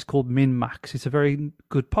like is called Min Max. It's a very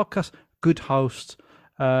good podcast, good host,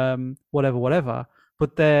 whatever.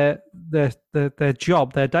 But their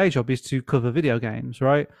job, their day job, is to cover video games,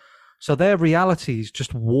 right? So their reality is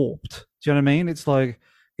just warped. Do you know what I mean? It's like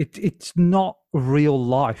it's not real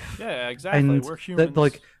life. Yeah, exactly. And we're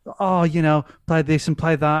humans. Play this and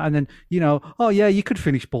play that, and then you could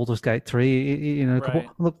finish Baldur's Gate 3. Right.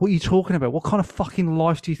 Look, what are you talking about? What kind of fucking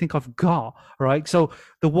life do you think I've got? Right. So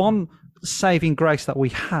the one saving grace that we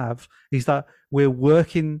have is that we're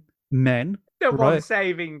working men. The one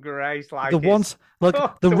saving grace,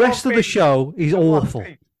 the rest of the show is awful.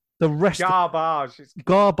 The rest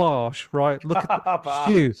garbage, right? Look at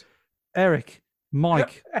Stu, Eric,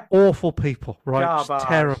 Mike, awful people, right? Just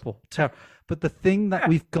terrible. But the thing that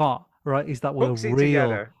we've got, right, is that we're real,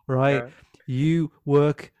 together. right? Yeah. You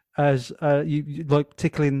work as you like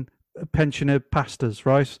tickling pensioner pastors,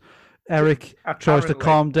 right? Eric tries to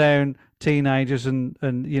calm down teenagers and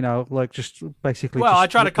just basically. Well, I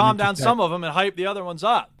try to calm down some of them and hype the other ones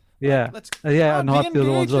up. Yeah, let's and hype the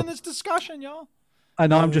other ones up. In this discussion, y'all.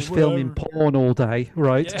 And I'm just filming porn all day,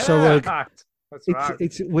 right? Yeah. So That's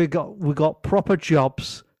right. we got proper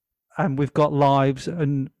jobs, and we've got lives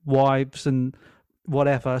and wives and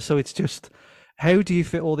whatever. So it's just, how do you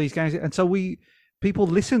fit all these games? And so people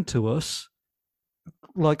listen to us,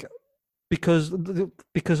 like, because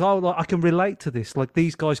I can relate to this. Like,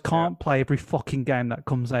 these guys can't play every fucking game that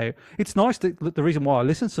comes out. It's nice to, the reason why I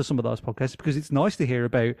listen to some of those podcasts is because it's nice to hear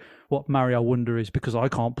about what Mario Wonder is, because I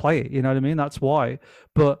can't play it. You know what I mean? That's why.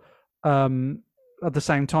 But at the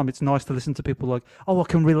same time, it's nice to listen to people like, oh, I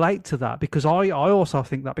can relate to that, because I also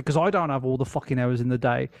think that, because I don't have all the fucking hours in the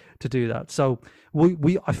day to do that. So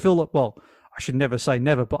I feel like, well, I should never say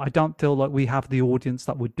never, but I don't feel like we have the audience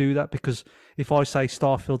that would do that, because if I say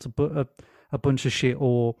Starfield's a bunch of shit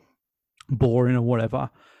or boring or whatever,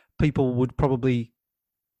 people would probably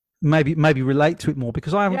maybe relate to it more,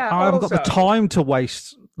 because I haven't got the time to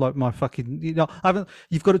waste, like, my fucking,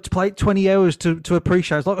 you've got to play it 20 hours to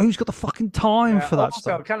appreciate. It's like, who's got the fucking time for that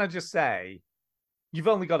stuff? Can I just say, you've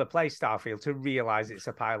only got to play Starfield to realize it's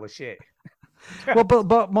a pile of shit. Well, but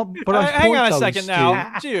hang on a second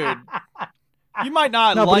now, dude. You might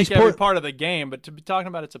not like every part of the game, but to be talking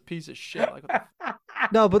about it's a piece of shit. Like,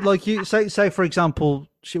 no, but like, you say for example,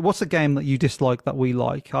 what's a game that you dislike that we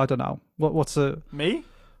like? I don't know. What's a me?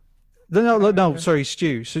 No, sorry,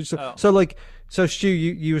 Stu. So Stu,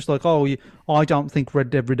 you was like, I don't think Red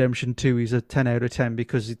Dead Redemption 2 is a 10 out of 10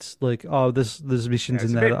 because it's like, there's missions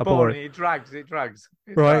in there that are boring. It drags.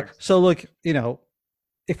 Right. So, like,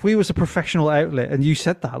 if we was a professional outlet and you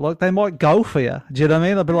said that, like, they might go for you. Do you know what I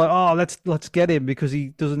mean? They'd be like, let's get him because he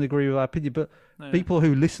doesn't agree with our opinion. But people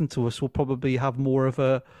who listen to us will probably have more of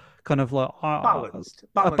a kind of like balanced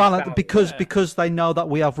because they know that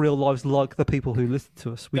we have real lives like the people who listen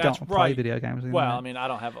to us. We don't play video games. Well, I mean, I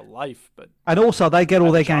don't have a life, but also they get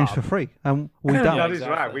all their games for free, and we don't. That is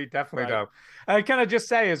right. We definitely don't. Can I just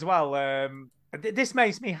say as well? This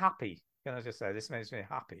makes me happy. Can I just say this makes me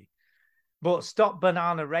happy? But Stop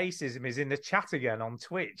Banana Racism is in the chat again on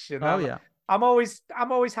Twitch. And I'm always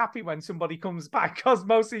happy when somebody comes back, because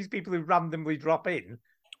most of these people who randomly drop in,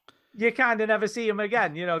 you kind of never see them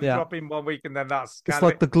again. They drop in 1 week and then that's kind it's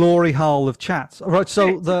like the glory hole of chats. All right, so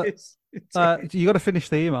you got to finish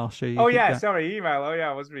the email, Stu. Sorry, email.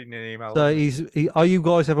 I was reading an email. So are you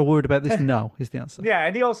guys ever worried about this? No, is the answer. Yeah,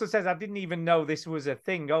 and he also says, I didn't even know this was a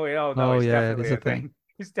thing. It's definitely a thing.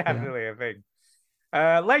 It's definitely a thing.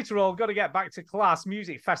 Later on, got to get back to class.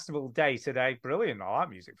 Music festival day today. Brilliant. I like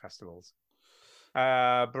music festivals.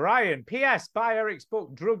 Brian, P.S. Buy Eric's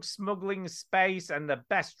book, Drug Smuggling Space, and the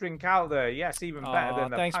best drink out there. Yes, even better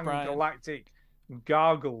than the Pan-Galactic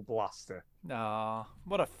Gargle Blaster.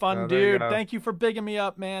 What a fun dude. Thank you for bigging me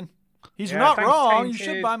up, man. He's not wrong. You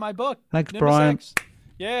should buy my book. Thanks, Brian.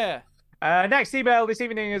 Yeah. Next email this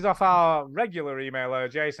evening is off our regular emailer,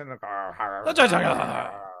 Jason.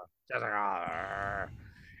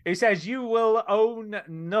 He says, you will own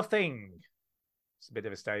nothing. It's a bit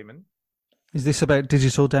of a statement. Is this about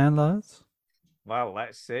digital downloads? Well,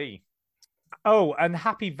 let's see. Oh, and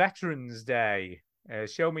happy Veterans Day.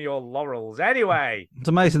 Show me your laurels. Anyway. It's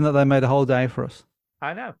amazing that they made a whole day for us.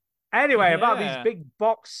 I know. Anyway, about these big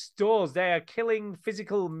box stores, they are killing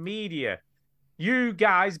physical media. You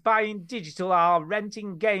guys buying digital are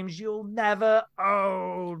renting games you'll never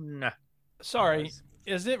own. Sorry.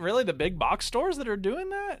 Is it really the big box stores that are doing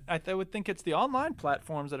that? I would think it's the online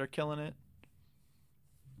platforms that are killing it.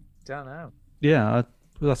 Don't know. Yeah,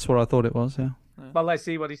 that's what I thought it was, yeah. Well, let's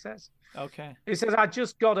see what he says. Okay. He says, I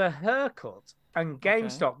just got a haircut and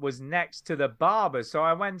GameStop was next to the barber. So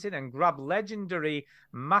I went in and grabbed legendary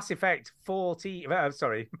Mass Effect for 14.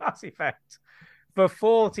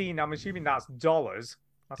 I'm assuming that's dollars.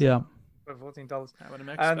 For $14. I would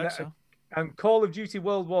expect so. And Call of Duty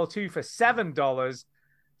World War II for $7.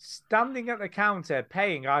 Standing at the counter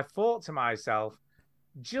paying, I thought to myself,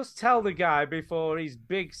 just tell the guy before his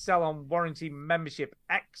big sell on warranty membership,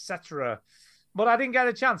 etc. But I didn't get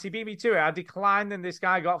a chance. He beat me to it. I declined, and this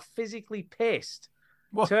guy got physically pissed,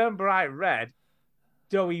 turned bright red,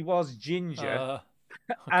 though he was ginger,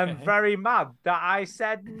 and very mad that I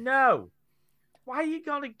said no. Why are you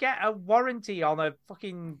going to get a warranty on a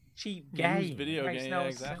fucking cheap game? Used video game,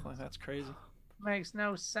 exactly. That's crazy. Makes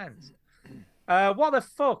no sense. What the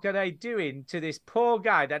fuck are they doing to this poor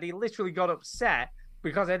guy that he literally got upset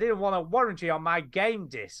because I didn't want a warranty on my game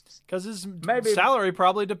discs? Because his salary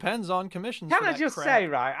probably depends on commissions. Can I just say,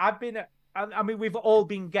 right, I mean, we've all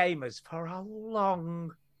been gamers for a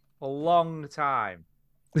long time.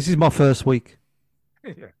 This is my first week.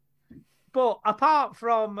 Yeah. But apart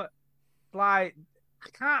from, like, I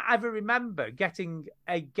can't ever remember getting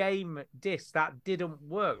a game disc that didn't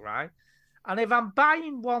work, right? And if I'm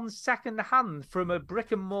buying one second hand from a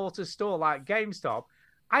brick and mortar store like GameStop,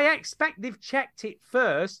 I expect they've checked it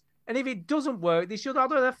first And if it doesn't work, they should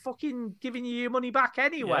order they're fucking giving you your money back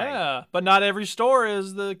anyway. Yeah, but not every store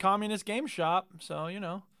is the communist game shop, so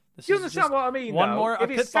This you is understand just what I mean? One though? more if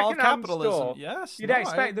it's pitfall of second-hand capitalism. Store, Yes, you'd no, I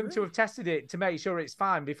expect them agree. to have tested it to make sure it's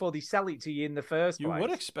fine before they sell it to you in the first place. You would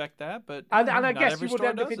expect that, but and I not guess every you would store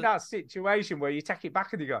end up does in it. that situation where you take it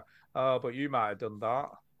back and you go, "Oh, but you might have done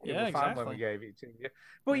that. It Yeah, was fine when exactly. we gave it to you."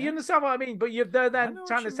 But you understand what I mean? But they're then know what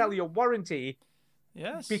trying to you sell mean. you a warranty.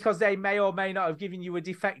 Yes. Because they may or may not have given you a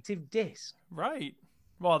defective disc. Right.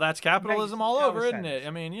 Well, that's capitalism Makes all no over, isn't it? sense.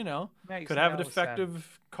 I mean, Makes could have a no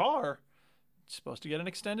defective car. It's supposed to get an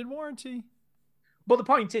extended warranty. But the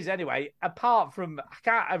point is, anyway, apart from, I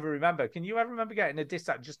can't ever remember. Can you ever remember getting a disc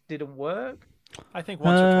that just didn't work? I think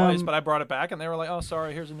once or twice, but I brought it back and they were like, "Oh,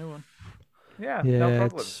 sorry, here's a new one." Yeah, Yeah, no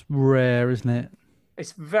problem. it's rare, isn't it?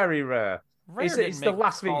 It's very rare. Rare It's didn't the make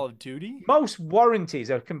last Call thing. of Duty. Most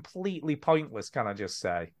warranties are completely pointless. Can I just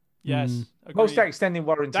say? Yes. Most agreed. extending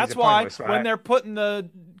warranties. That's are why pointless, right? when they're putting the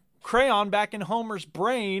crayon back in Homer's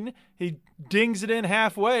brain, he dings it in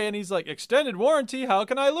halfway and he's like, "Extended warranty? How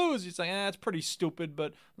can I lose?" He's like, "That's pretty stupid,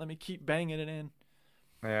 but let me keep banging it in."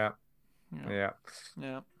 Yeah.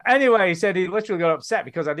 Yeah. Anyway, he said he literally got upset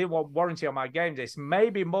because I didn't want warranty on my game disc.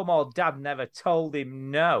 Maybe mum or dad never told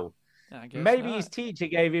him no. I guess Maybe not. his teacher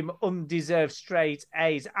gave him undeserved straight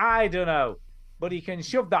A's. I don't know. But he can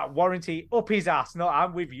shove that warranty up his ass. No,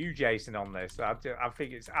 I'm with you, Jason, on this. I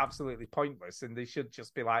think it's absolutely pointless, and they should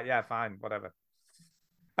just be like, "Yeah, fine, whatever."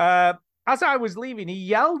 As I was leaving, he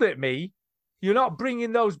yelled at me, "You're not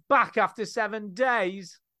bringing those back after 7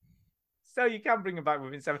 days." So you can bring them back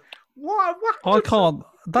within 7. What? I can't.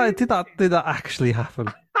 Did that actually happen?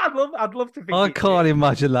 I'd love to think. I can't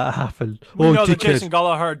imagine that happened. We know that dickhead. Jason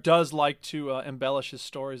Gallagher does like to embellish his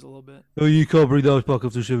stories a little bit. Oh, you can't bring those back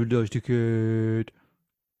after 7 days, dickhead.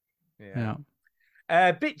 Yeah.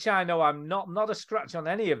 Bitch, I know I'm not a scratch on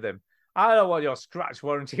any of them. I don't want your scratch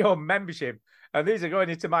warranty or membership, and these are going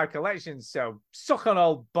into my collection, so suck on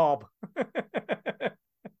old Bob.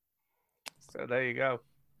 So there you go.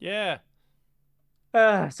 Yeah.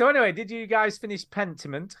 So anyway, did you guys finish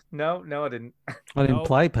Pentiment? No, I didn't. I didn't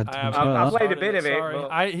play Pentiment. I played a bit of it. Sorry.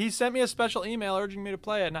 But... He sent me a special email urging me to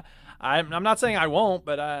play it. And I'm not saying I won't,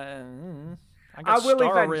 but I got will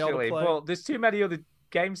Star Rail eventually. to play. But there's too many other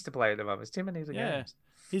games to play at the moment. There's too many other games.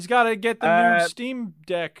 He's got to get the new Steam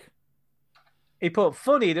Deck. He put,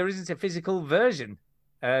 funny, there isn't a physical version.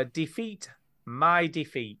 Defeat my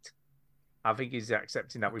defeat. I think he's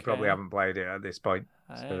accepting that we probably haven't played it at this point.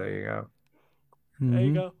 So there you go. There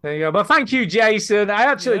you go. There you go. But thank you, Jason. Do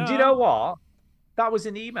you know what? That was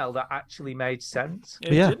an email that actually made sense.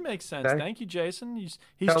 It did make sense. Okay. Thank you, Jason. He's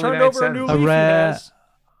Totally turned made over a sense. new leaf. He has.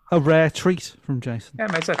 A rare treat from Jason.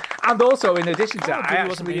 Yeah, makes sense. And also, in addition to that, Duty I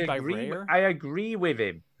wasn't actually made by agree. Rare. I agree with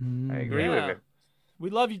him. I agree with him.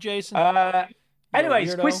 We love you, Jason.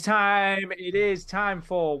 Anyways, weirdo. quiz time. It is time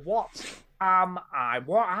for What Am I?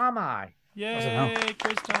 What am I? Yay,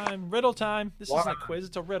 quiz time. Riddle time. This What? isn't a quiz,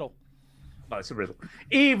 it's a riddle. Oh, it's a riddle.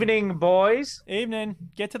 Evening, boys. Evening.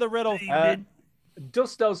 Get to the riddle.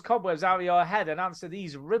 Dust those cobwebs out of your head and answer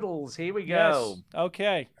these riddles. Here we go. Yes.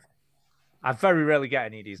 Okay. I very rarely get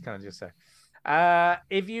any of these, can I just say?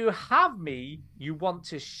 If you have me, you want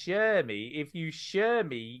to share me. If you share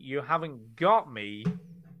me, you haven't got me.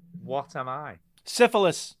 What am I?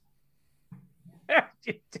 Syphilis.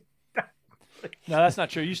 No, that's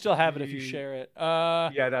not true. You still have it if you share it.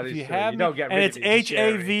 Yeah, that if is you true. have You me, don't get and rid it's of it, you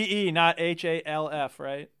share it. HAVE, not HALF,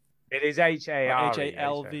 right? It is HARE.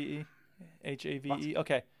 HALVE. HAVE.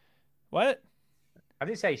 Okay. What? I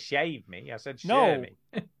didn't say shave me. I said share me.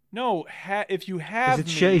 No. If you have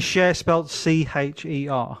Is it me. share spelled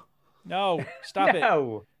CHER? No. Stop it.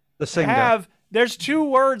 No. The singer. Have. There's two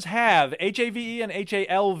words, have. HAVE and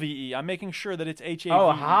HALVE. I'm making sure that it's HAVE.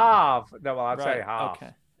 Oh, half. No, well, I'd Right. say half.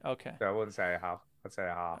 Okay. So I wouldn't say half. I'd say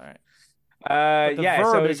half. All right. But The yeah,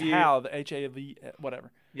 verb so is if you... have, HAV, whatever.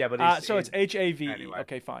 Yeah, but so it's HAVE. Anyway.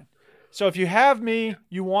 Okay, fine. So if you have me,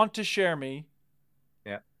 you want to share me.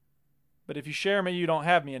 Yeah. But if you share me, you don't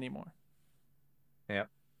have me anymore. Yeah.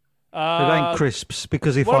 They ain't crisps,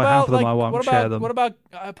 because if what I have about, them, I won't share them. What about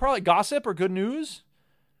probably gossip or good news?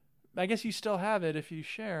 I guess you still have it if you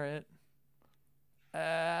share it.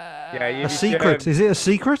 Yeah, A secret? Is it a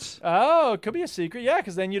secret? Oh, it could be a secret. Yeah,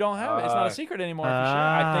 because then you don't have it. It's not a secret anymore if you share.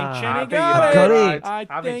 I think I Chinny think got you it. might be right.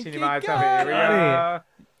 I think Chinny he might got have it. Here we go. it.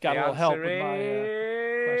 Got a little help with my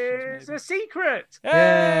It's a secret.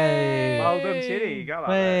 Hey! Well done, Chinny. You got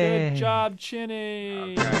that. Hey. Good job,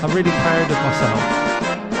 Chinny. Okay. I'm really proud of myself.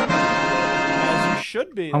 As you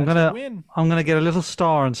should be. I'm That's gonna a win. I'm gonna get a little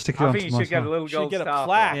star and stick it I onto think you my should get a phone. little Should gold get a star.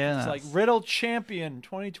 plaque. Yeah. It's like Riddle Champion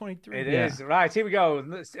 2023. It Yeah. is. Right, here we go.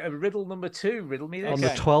 Riddle number 2. Riddle me this. On the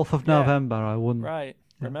 12th of November, I won. Right.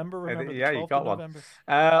 Remember. Yeah, The you 12th got of one.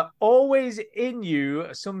 November. Always in you,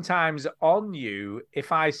 sometimes on you.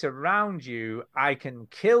 If I surround you, I can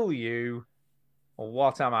kill you. Or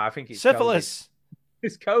what am I? I think it's Syphilis. COVID.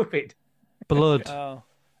 It's COVID. Blood. Oh.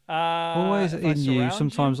 Always if I in you, surround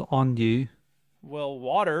sometimes on you. Well,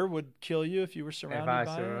 water would kill you if you were surrounded If I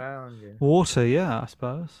by surround you. Water, yeah, I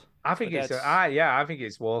suppose. I think But it's that's- I think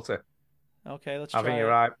it's water. it. Okay, let's I try think you're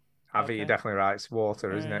it. right. I think Okay. you're definitely right. It's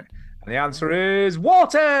water, isn't Alright. it? And the answer is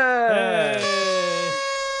water. Hey!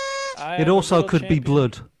 I It am a also Riddle could be champion.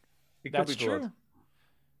 blood. It could That's be blood. true.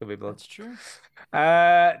 Could be blood. That's true.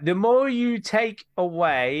 The more you take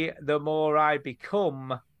away, the more I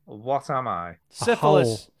become. What am I?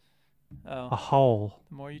 Syphilis. A Oh, hole.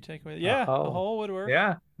 the more you take away. Yeah, a hole. hole would work.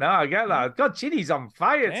 Yeah. No, I get that. God, Chinny's on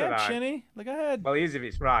fire Damn, tonight. Chinny. Look ahead. Well, he is if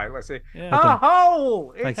it's right. Let's see. Yeah. A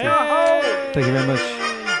hole. It's Thank a you. hole. Thank you very much.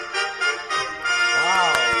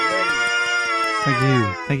 Wow.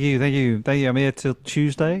 Thank you. I'm here till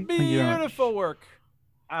Tuesday. Thank you very much. Beautiful work.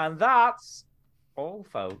 And that's all,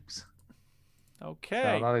 folks.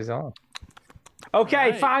 Okay. So that is all. Okay, All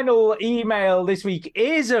right. final email this week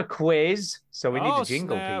is a quiz. So we need Oh, a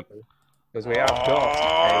jingle, snap. people. Because we have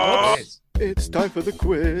got a quiz. It's time for the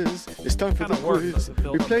quiz. It's time for the Kinda worked, quiz. does it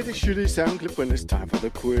build We up? play the shitty sound clip when it's time for the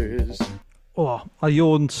quiz. Oh, I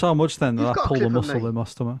yawned so much then that You've I got a pulled a clip of muscle me. in my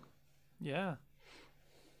stomach. Yeah.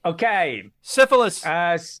 Okay. Syphilis.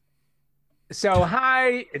 So,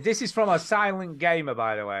 hi. This is from a silent gamer,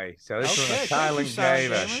 by the way. So, this is from a thank you, silent silent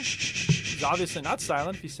gamer. gamer. He's obviously not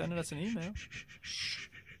silent if he's sending us an email.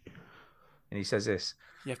 And he says this.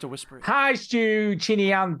 You have to whisper it. Hi, Stu,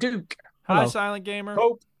 Chinny, and Duke. Hi, Hello. silent gamer.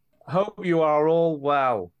 Hope you are all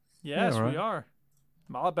well. Yes, Yeah, all right. we are.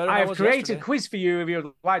 A lot better I than I have was created yesterday. a quiz for you if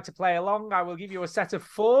you'd like to play along. I will give you a set of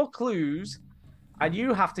 4 clues, and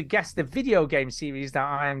you have to guess the video game series that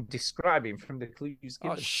I am describing from the clues Oh,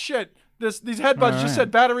 given. shit. These headbuds All just right.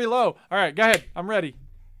 said battery low. All right, go ahead. I'm ready.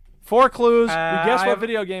 4 clues. We guess I what have-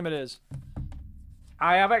 video game it is.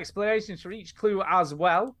 I have explanations for each clue as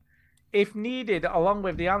well, if needed, along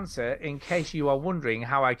with the answer, in case you are wondering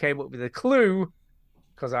how I came up with the clue,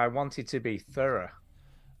 because I wanted to be thorough.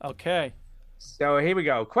 Okay. So here we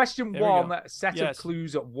go. Question There we 1, go. set Yes. of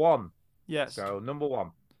clues at 1. Yes. So number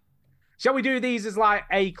 1. Shall we do these as like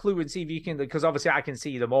a clue and see if you can, because obviously I can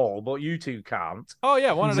see them all, but you two can't. Oh,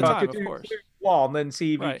 yeah, one at a So I time, could of do course. clue 1 and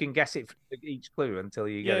see if you Right. can guess it for each clue until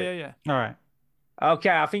you Yeah, get yeah, it. yeah. All right.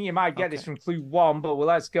 Okay, I think you might get this from clue 1, but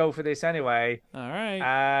let's go for this anyway. All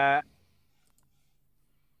right.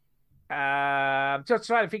 I'm just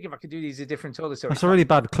trying to think if I could do these in different order. So That's a really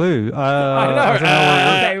bad clue. I know. I don't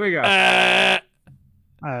know okay, here we go.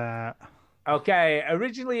 what Okay,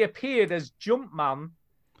 originally appeared as Jumpman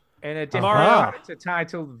in a different Mario. character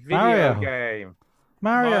titled video Mario. game.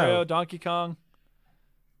 Mario. Donkey Kong.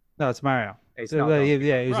 No, it's Mario. It's Yeah, not yeah, Donkey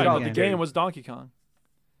yeah, it was Right, in but the the game. game was Donkey Kong.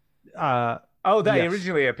 Oh, that he Yes.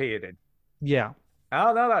 originally appeared in. Yeah,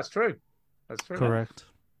 Oh, no, that's true. That's true. correct.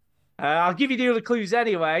 I'll give you the other clues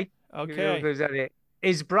anyway. Give you the other Okay. clues anyway.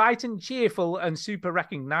 Is bright and cheerful and super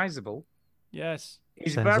recognizable. Yes.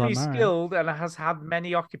 He's Sounds very like Mario. skilled and has had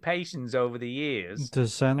many occupations over the years.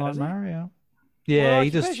 Does sound like Has he? Mario. Yeah, What he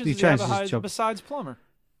just occupations he does have changes his job. besides plumber.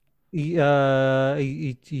 He's a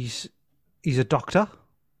doctor.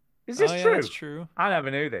 Is this Oh, yeah, true? that's true. I never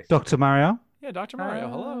knew this. Dr. Mario. Yeah, Dr. Mario.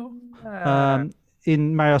 Hello.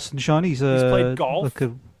 In Mario Sunshine, he's played golf. like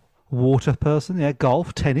a water person. Yeah,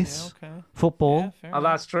 golf, tennis, Yeah, okay. football. Yeah, fair Oh,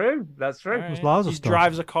 enough. that's true. That's true. All There's right. loads of He stuff.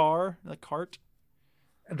 drives a car, a cart.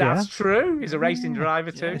 That's true. He's a racing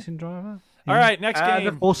driver too. Racing driver. All right, next the-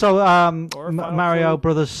 game. Also, Or a final Mario clue.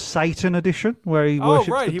 Brothers Satan edition, where he Oh, worships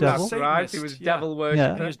right, the he was devil. That's right. He Satanist, was yeah. devil He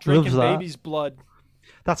worshiper. was drinking loves that. baby's blood.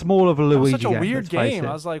 That's more of a That was Luigi such a game. weird let's face game. it.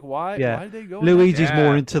 I was like, why? Yeah. Why did they go? Luigi's Yeah.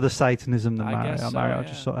 more into the Satanism than I Mario. guess so, Mario yeah,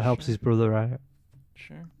 just sort of helps his brother out.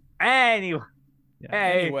 Sure. Anyway,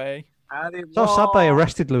 hey, Anyway, and it So sad they was,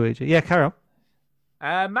 arrested Luigi. Yeah, carry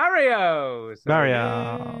on. Mario. So,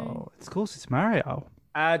 Mario. Of course, it's Mario.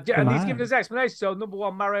 And Come he's on. given us explanation. So, number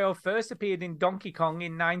 1, Mario first appeared in Donkey Kong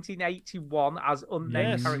in 1981 as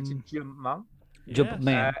unnamed Yes. character Jumpman. Jump yes.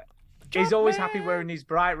 man. He's always happy wearing his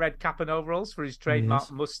bright red cap and overalls for his trademark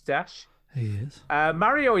Yes. mustache. He is.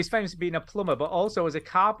 Mario is famous for being a plumber, but also as a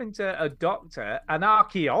carpenter, a doctor, an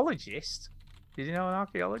archaeologist. Did you know an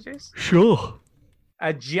archaeologist? Sure.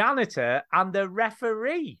 A janitor and a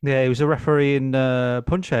referee. Yeah, he was a referee in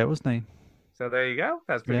Punch Out, wasn't he? So there you go.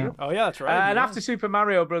 That's pretty good. Oh yeah, that's right. And after Super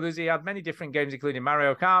Mario Brothers, he had many different games, including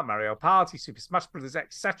Mario Kart, Mario Party, Super Smash Brothers,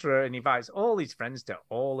 etc. And he invites all his friends to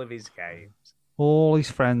all of his games. All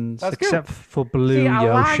his friends, That's except good. for Blue See, I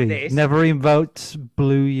like Yoshi. this. Never invoked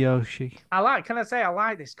Blue Yoshi. Can I say I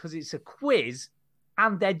like this because it's a quiz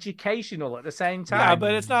and educational at the same time. Yeah,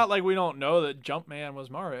 but it's not like we don't know that Jumpman was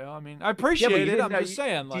Mario. I mean, I appreciate it. I'm just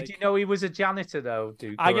saying. Like, did you know he was a janitor though,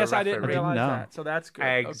 Duke? I guess I didn't realize that. So that's good.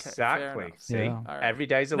 Exactly. Okay, See, All right. every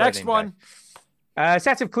day's a Next learning one. day.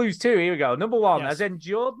 Set of clues 2. Here we go. Number 1 Yes. has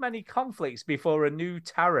endured many conflicts before a new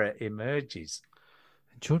terror emerges.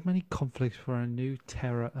 Endured many conflicts before a new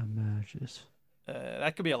terror emerges.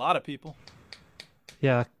 That could be a lot of people.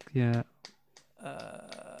 Yeah.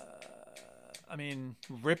 I mean,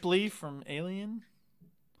 Ripley from Alien.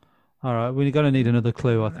 All right, we're going to need another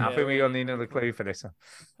clue, I think. I think we're going to need another clue for this one.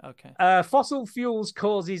 Okay. Fossil fuels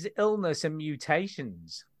causes illness and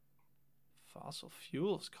mutations. Fossil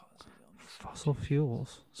fuels cause illness. Fossil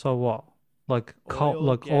fuels. So what? Like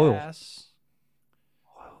oil, oil. gas,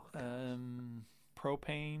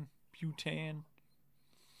 propane, butane.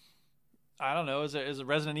 I don't know. Is it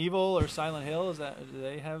Resident Evil or Silent Hill? Do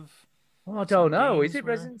they have? Oh, I don't know. Is games it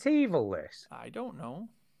Resident Evil? This? I don't know.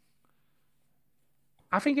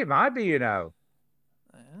 I think it might be.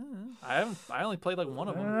 I only played like one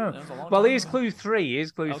of them. That was a long Well, time here's ago. clue 3.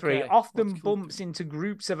 Okay, Often what's clue bumps into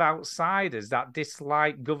groups of outsiders that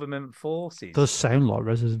dislike government forces. Does sound like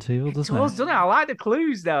Resident Evil, doesn't doesn't it? I like the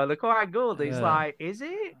clues though. They're quite good. It's Yeah. like, is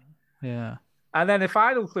it? Yeah. And then the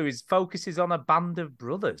final clue is focuses on a band of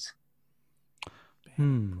brothers.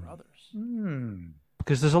 Brothers.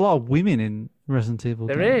 Because there's a lot of women in Resident Evil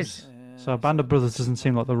There games. is. So a band of brothers doesn't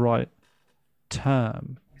seem like the right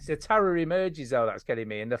term. It's the terror emerges though that's getting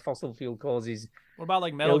me, and the fossil fuel causes. What about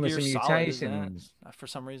like Metal illness Gear and Solid? Is mutations. that, for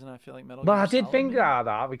some reason, I feel like Metal Well, Gear I did Solid, think maybe?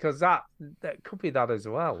 that because that could be that as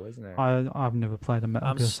well, isn't it? I've never played a Metal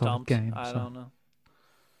I'm Gear Solid stumped. game. I so. don't know.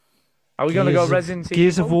 Are we going to go Resident Evil?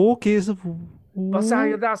 Gears of War? Gears of War? Well,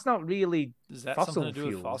 sorry, that's not really Is that fossil something to do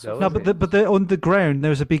with fuels. fossil though, No, is but it? but the underground there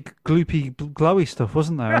was a big gloopy, glowy stuff,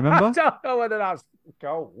 wasn't there? Remember? I don't know whether that's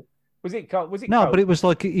coal. Was it coal? Was it No, coal? but it was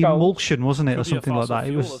like emulsion, wasn't it, Could or be a something like fossil that? It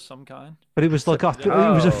fuel was. of some kind. But it was like Except it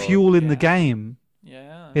was a fuel in the game.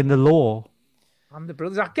 Yeah. In the lore. And the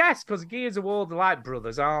brothers, I guess, because Gears of War, they're like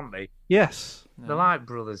brothers, aren't they? Yes. They're like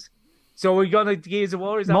brothers. So we're going to Gears of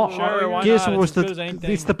War? Is that Not what we're going? Gears of War is It's as good as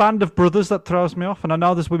anything. it's the band of brothers that throws me off, and I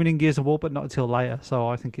know there's women in Gears of War, but not until later. So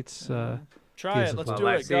I think it's. Try Gears it. of Let's War. do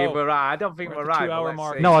Let's it. see Go. if we're right. I don't think We're we're at the right. but 2-hour let's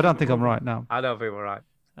mark. see. No, I don't think I'm right now. I don't think we're right.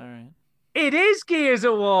 All right. It is Gears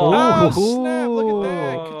of War. Oh, snap. Look at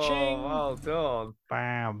that. Oh, Ka-ching. well done.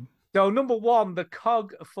 Bam. So, number 1, the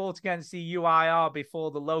COG fought against the UIR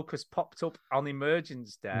before the Locust popped up on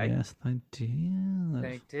Emergence Day. Yes, they did.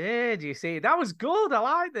 They did. You see, that was good. I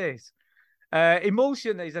like this.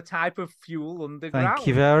 Emulsion is a type of fuel underground. Thank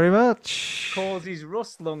you very much. Causes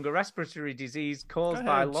rust lung, a respiratory disease caused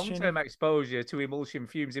by long-term exposure to emulsion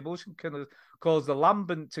fumes. Emulsion can cause the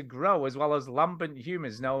lambent to grow, as well as lambent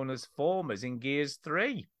humans known as formers in Gears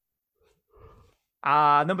 3.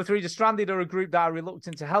 Number 3, the Stranded are a group that are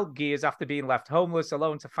reluctant to help Gears after being left homeless,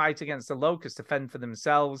 alone to fight against the Locust to fend for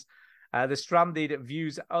themselves. The Stranded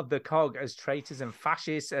views of the COG as traitors and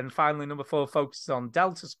fascists. And finally, number 4 focuses on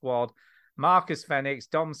Delta Squad, Marcus Phoenix,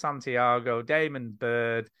 Dom Santiago, Damon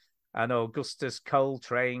Bird, and Augustus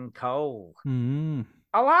Coltrane Cole.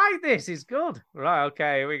 I like this. It's good. Right,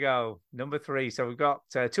 okay, here we go. Number 3. So we've got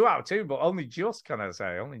 2 out of 2, but only just, can I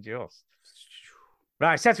say? Only just.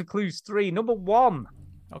 Right, set of clues 3. Number 1.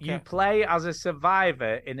 Okay. You play as a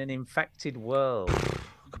survivor in an infected world.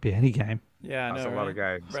 Could be any game. Yeah, I know. That's a lot of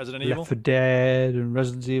right? games. Resident Evil. Left 4 Dead and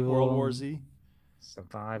Resident Evil. World War Z.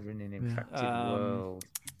 Survivor in an infected world.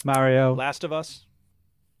 Mario. Last of Us.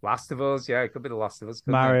 Last of Us, yeah, it could be The Last of Us.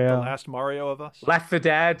 couldn't Mario. The last Mario of Us. it? Left 4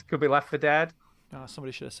 Dead, could be Left 4 Dead. Oh,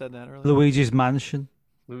 somebody should have said that earlier. Luigi's Mansion.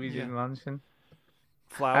 Luigi's Mansion.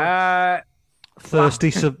 Flowers. Thirsty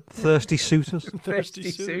suitors. Thirsty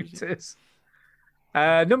Suitors.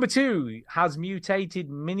 Number 2 has mutated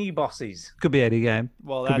mini bosses. Could be any game.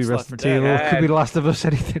 Well, could be that's Left 4 Resident Dead. Evil. Could be The Last of Us.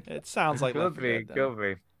 Anything. It sounds like Left Could 4 be, Dead. then. could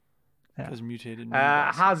be. Because mutated.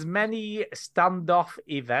 Has many standoff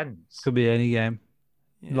events. Could be any game.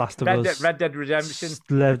 Yeah. Last of Red, Us. Red Dead Redemption.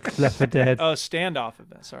 Left 4 Dead. Oh, standoff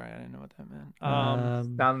event. Sorry, I didn't know what that meant.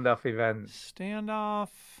 Standoff events. Standoff.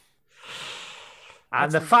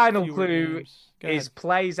 And That's the final fewer clue games. Go is ahead.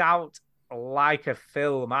 plays out like a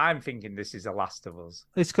film. I'm thinking this is The Last of Us.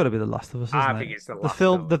 It's got to be The Last of Us, isn't it? I think it's The Last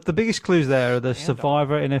film. of Us. The biggest clues there are the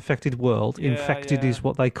survivor in an infected world. Infected is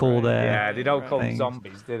what they call their Yeah, they don't call them thing.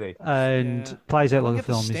 zombies, do they? And plays out like a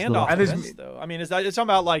film. Standoff events, though. I mean, is that it's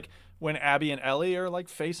something about like when Abby and Ellie are like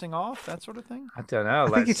facing off, that sort of thing? I don't know.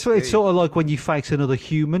 I think it's sort of like when you face another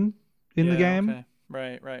human in the game. Okay.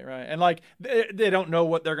 Right. And like they don't know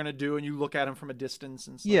what they're gonna do, and you look at them from a distance,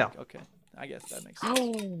 and it's like, okay, I guess that makes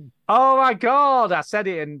sense. Oh my god! I said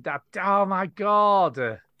it, and oh my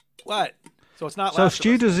god! What? So it's not. So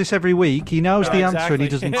Stu does this every week. He knows the answer and he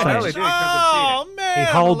doesn't say it. Oh man! He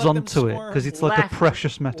holds on to it because it's like a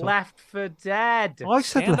precious metal. Left 4 Dead. I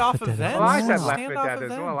said Left 4 Dead. Oh, I said Left 4 Dead as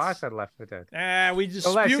well. I said Left 4 Dead. We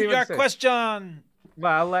dispute your question.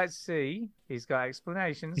 Well, let's see. He's got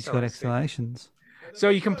explanations. He's got explanations. So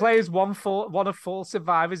you can play as one of 4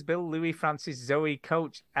 survivors: Bill, Louis, Francis, Zoe,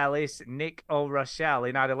 Coach, Ellis, Nick, or Rochelle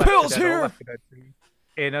in either Left 4 Dead or Left 4 Dead 2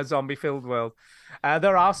 in a zombie-filled world.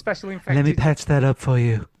 There are special infected. Let me patch that up for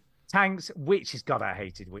you. Tanks, witches. God, I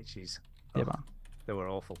hated witches. Yeah, man. They were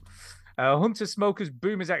awful. Hunters, smokers,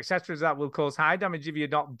 boomers, etc. that will cause high damage if you're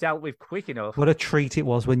not dealt with quick enough. What a treat it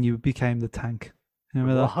was when you became the tank.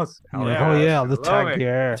 Remember that? The Love tank, it.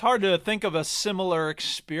 yeah. It's hard to think of a similar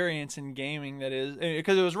experience in gaming that is,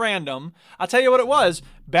 because it was random. I'll tell you what it was.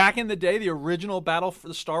 Back in the day, the original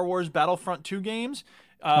the Star Wars Battlefront 2 games,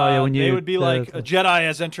 when they would be like, a Jedi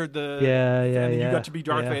has entered the... and you got to be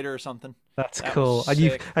Darth Vader or something. That's cool.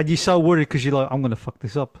 And you're so worried because you're like, I'm going to fuck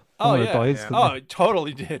this up. I'm gonna die instantly. Oh, it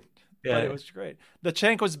totally did. Yeah. But it was great. The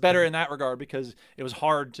tank was better in that regard because it was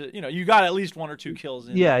hard to, you got at least 1 or 2 kills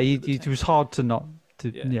in. Yeah, it was hard to not...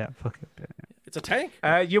 fuck it. It's a tank.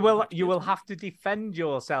 You will have to defend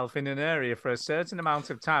yourself in an area for a certain amount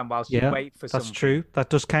of time whilst you wait for something. That's true. That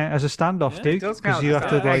does count as a standoff, Duke. It does count you as have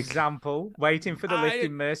to like example, waiting for the lift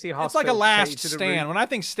in Mercy Hospital. It's like a last stand. When I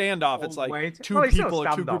think standoff, it's like two it's people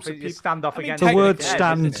not or two groups of standoff, people. it's standoff against the word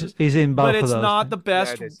stand is in both but of it's those. not the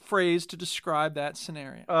best phrase to describe that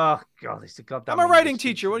scenario. Oh God, it's a goddamn. I'm a writing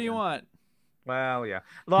teacher. What do you want? Well, yeah.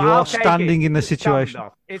 Look, you're standing in the situation.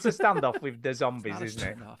 Standoff. It's a standoff with the zombies, isn't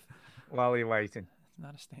it? While you're waiting.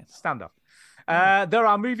 Not a standoff. Standoff. There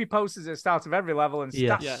are movie posters at the start of every level and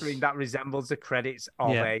stat screen that resembles the credits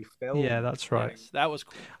of a film. Yeah, that's right. Yes, that was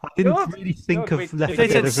cool. I didn't really think of Left 4 They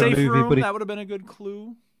Dead said as a safe movie, room. but That would have been a good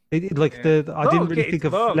clue. I didn't really think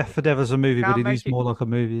of Left 4 Dead as a movie, but it is more like a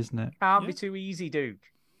movie, isn't it? Can't be too easy, Duke.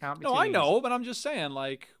 No, I know, but I'm just saying,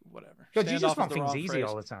 like, whatever. God, you just want Standoff is the things wrong easy phrase.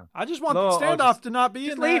 all the time. I just want standoff to not be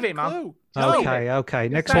in leave that it, man. clue. Okay.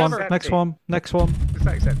 Next one. Just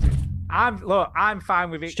accept it. I'm fine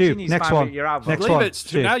with it. Stu, Ginny's next fine one. With it. You're out. Next leave one. it,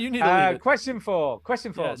 Stu. Now you need to leave it. Question four.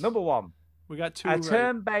 Yes. Number 1. We got 2. A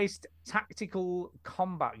turn-based tactical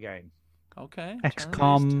combat game. Okay.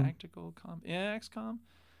 XCOM. Turn-based tactical yeah, XCOM.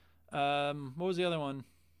 What was the other one?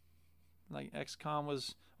 Like XCOM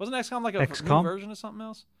wasn't XCOM like a new version of something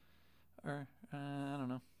else? Or I don't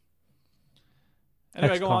know.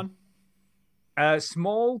 Anyway, go on.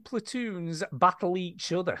 Small platoons battle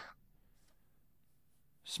each other.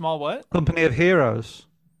 Small what? Company of Heroes.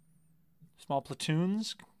 Small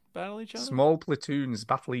platoons battle each other? Small platoons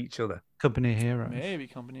battle each other. Company of Heroes. Maybe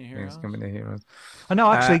Company of Heroes. Yes, Company of Heroes. Oh,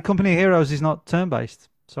 no, actually, Company of Heroes is not turn-based.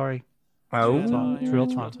 Sorry. Oh. It's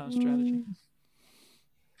real-time strategy.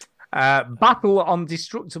 Battle on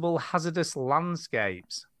destructible hazardous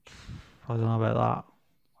landscapes. I don't know about that.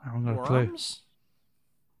 I haven't got a clue. Worms?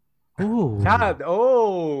 Ooh.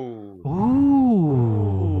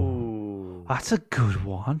 Ooh. That's a good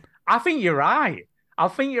one. I think you're right.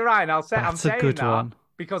 And I'm saying a good that one.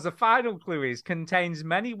 because the final clue is contains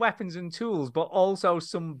many weapons and tools, but also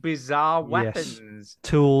some bizarre weapons. Yes.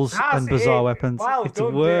 Tools and bizarre weapons. Well It's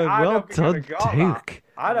done, a word. Duke. Well done, Duke.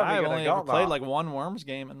 I've only ever played like one Worms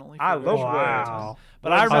game and only. I love Worms. Worms.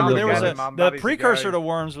 But I remember there was the the precursor to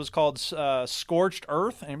Worms was called Scorched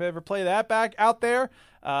Earth. Anybody ever play that back out there?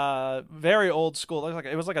 Very old school.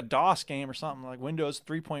 It was like a DOS game or something, like Windows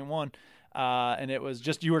 3.1. And it was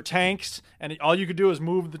just you were tanks, and all you could do was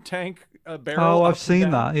move the tank barrel. Oh, I've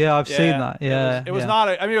seen that. Yeah, I've seen that. Yeah, it was not.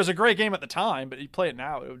 I mean, it was a great game at the time, but you play it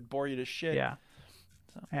now, it would bore you to shit. Yeah.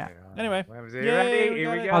 So, anyway, ready?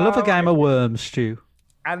 Here we go. I love a game of Worms, Stu.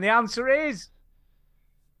 And the answer is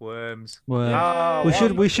Worms. Worms. Oh, we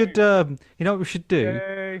should. You know what we should do?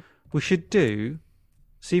 Yay. We should see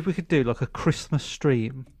if we could do like a Christmas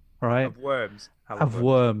stream, right? Of Worms. Of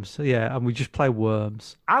Worms, yeah, and we just play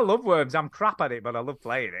Worms. I love Worms. I'm crap at it, but I love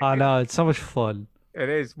playing it. I know, it's so much fun. It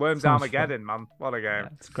is. Worms Sounds Armageddon, man. What a game.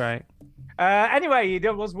 It's great. Anyway,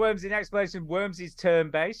 there was Worms in exploration. Worms is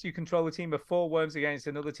turn-based. You control a team of 4 worms against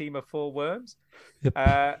another team of 4 worms.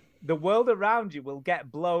 Yep. The world around you will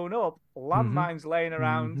get blown up, landmines laying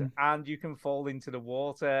around, and you can fall into the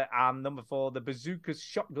water. And number 4, the bazookas,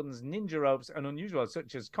 shotguns, ninja ropes, and unusual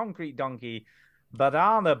such as concrete donkey,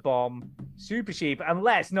 banana bomb, super sheep, and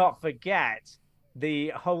let's not forget the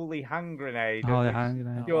holy hand grenade. Holy hand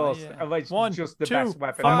grenade. Just the best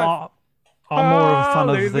weapon. I'm more of a fan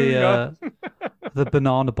of the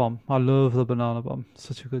banana bomb. I love the banana bomb.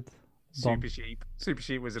 Such a good bomb. Super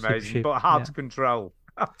sheep was amazing, but hard to control.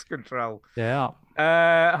 Hard to control. Yeah.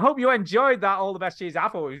 Hope you enjoyed that. All the best cheese. I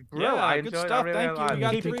thought it was brilliant. Yeah, I good enjoyed stuff. it. I really Thank you. liked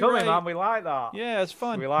it. Keep it coming, man. We like that. Yeah, it's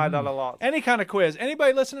fun. We like that a lot. Any kind of quiz.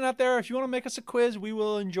 Anybody listening out there, if you want to make us a quiz, we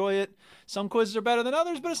will enjoy it. Some quizzes are better than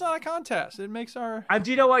others, but it's not a contest. It makes our And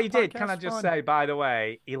do you know what he did? Can I just fun. say, by the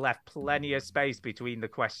way, he left plenty of space between the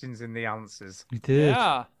questions and the answers. He did.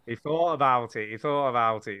 Yeah. He thought about it.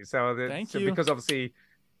 So, Thank you. Because obviously,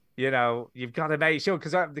 you've got to make sure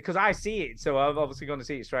because I see it, so I'm obviously going to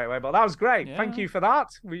see it straight away. But that was great. Yeah. Thank you for that.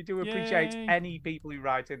 We do appreciate Yay. any people who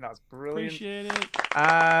write in. That's brilliant. Appreciate it.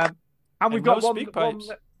 And we've got no one. speak pipes.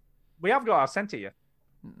 We have got. I sent it you.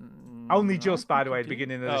 Only just, by the way, at the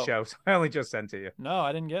beginning of the Oh. show. So I only just sent it you. No,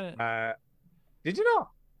 I didn't get it. Did you not?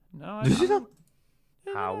 No, I Did you didn't.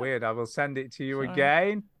 not? How weird. I will send it to you Sorry.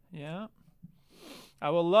 again. Yeah. I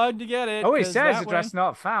will love to get it. Oh, it 'cause says that address way-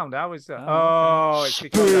 not found. How is that? Oh, Oh, it's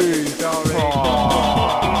because it's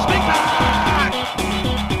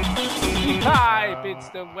Speak pipe. It's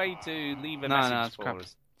the way to leave a message it's for crap.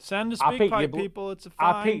 us. Send a I speak picked pipe, your bl- people. It's a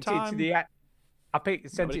fine I picked time. it to the.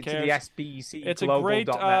 Sent Nobody it to cares. the SBC. It's a great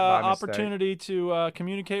opportunity to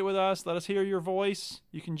communicate with us. Let us hear your voice.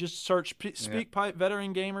 You can just search Speak Pipe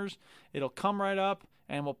Veteran Gamers. It'll come right up,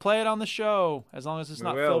 and we'll play it on the show as long as it's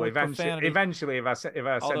not filled with profanity. Eventually, if I send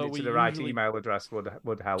Although it we to the right usually email address, would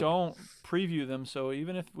help. Don't preview them. So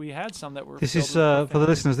even if we had some that were This filled is with for the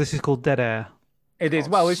listeners. This is called Dead Air. It is.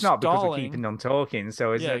 Well, it's not because we're stalling. keeping on talking.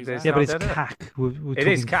 So it's, Yeah, it's exactly. Yeah, but not it's dead, is it? cack. We're It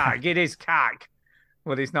is talking cack. It is cack.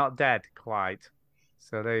 Well, it's not dead quite.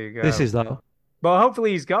 So there you go. This is though. But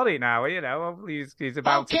hopefully he's got it now. Hopefully he's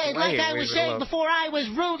about to play like it. I was saying before I was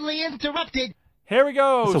rudely interrupted. Here we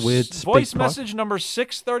go. That's a weird Voice speak pipe. message number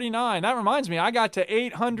 639. That reminds me, I got to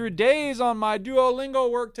 800 days on my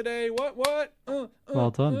Duolingo work today. What?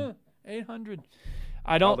 Well done. 800.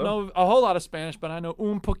 I don't know a whole lot of Spanish, but I know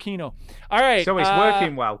un poquito. All right. So it's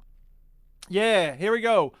working well. Yeah, here we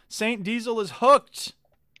go. Saint Diesel is hooked.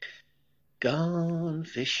 Gone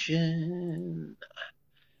fishing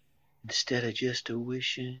instead of just a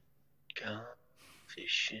wishing. Gone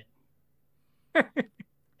fishing.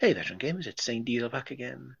 Hey, veteran gamers, it's Saint Diesel back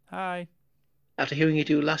again. Hi. After hearing you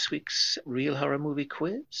do last week's real horror movie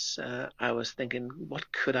quiz, I was thinking,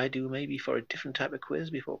 what could I do maybe for a different type of quiz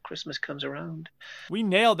before Christmas comes around? We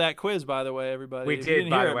nailed that quiz, by the way, everybody. We If you did, didn't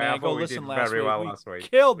by hear the it, way. man, I go thought we listen did last very week. well We last week.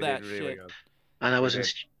 Killed We that did really shit. good. And I was We did.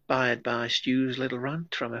 inspired by Stu's little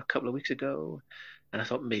rant from a couple of weeks ago, and I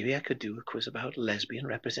thought maybe I could do a quiz about lesbian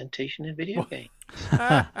representation in video games.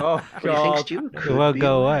 Oh, What do you think, God. Stu? It Could won't be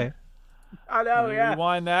go a away. winner. I know, Can you yeah.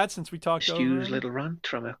 rewind that since we talked over Stu's it? little rant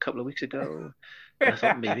from a couple of weeks ago. And I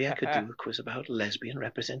thought maybe I could do a quiz about lesbian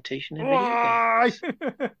representation in video games.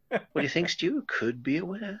 What do you think, Stu? Could be a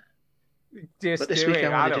winner. Just But this do week it. I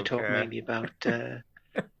wanted to don't talk care. mainly about the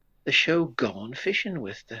show Gone Fishing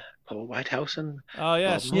with Paul Whitehouse and Oh,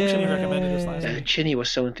 yeah. Bob Chinny Moulton. recommended this last week. Chinny was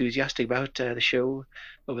so enthusiastic about the show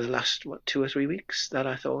over the last 2 or 3 weeks that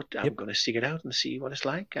I thought I'm going to seek it out and see what it's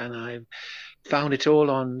like. And I found it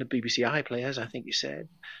all on the BBC iPlayers, I think you said.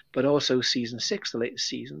 But also season 6, the latest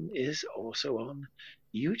season, is also on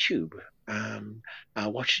YouTube. I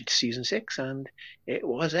watched season 6 and it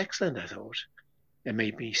was excellent, I thought. It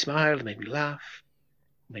made me smile, it made me laugh,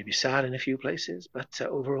 made me sad in a few places, but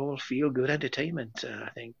overall feel good entertainment, I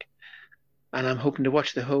think. And I'm hoping to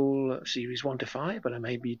watch the whole series 1 to 5, but I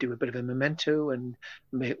maybe do a bit of a memento and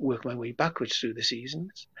work my way backwards through the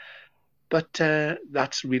seasons. But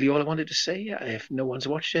that's really all I wanted to say. If no one's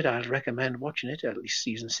watched it, I'd recommend watching it, at least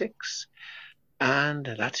season 6. And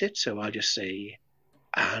that's it. So I'll just say,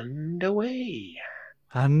 and away.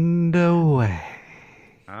 And away.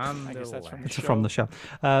 I guess that's from the It's show. from the show.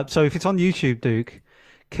 So if it's on YouTube, Duke,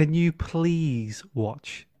 can you please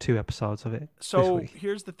watch 2 episodes of it this So week?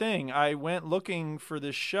 here's the thing. I went looking for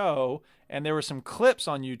this show, and there were some clips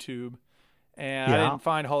on YouTube. And I Yeah. didn't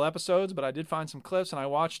find whole episodes, but I did find some clips, and I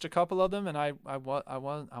watched a couple of them, and I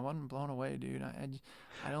wasn't blown away, dude.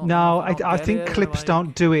 I don't. No, know if I get think it, or, clips like-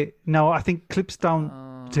 don't do it. No, I think clips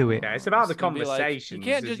don't do it. Yeah, it's about the It's gonna be like, conversations.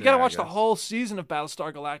 you can't just isn't gotta it, I watch the guess? whole season of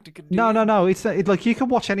Battlestar Galactica. Dude. No. It's like you can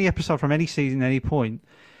watch any episode from any season, any point.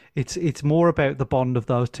 It's more about the bond of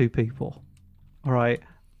those two people, all right?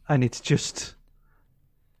 And it's just,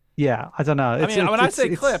 yeah, I don't know. When I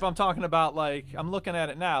say clip, I'm talking about like I'm looking at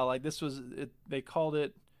it now. Like this was it. They called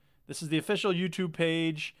it. This is the official YouTube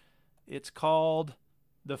page. It's called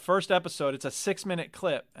the first episode. It's a 6-minute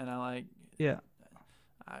clip, and I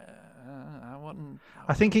wouldn't.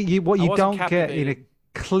 I think what you don't get in a captivated.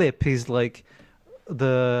 clip is like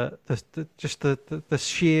the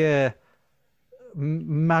sheer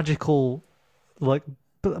magical like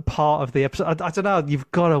part of the episode. I don't know. You've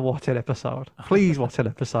got to watch an episode. Please watch an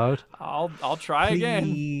episode. I'll try again.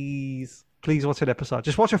 Please watch an episode.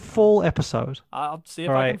 Just watch a full episode. I'll see if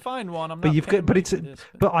All I right. can find one. But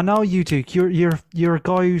but I know you, Duke. You're a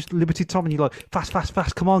guy who's Liberty Tom, and you're like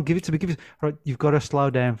fast. Come on, give it to me. Right, you've got to slow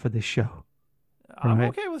down for this show. I'm Right?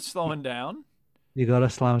 okay with slowing down. You got to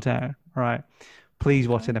slow down. Right. Please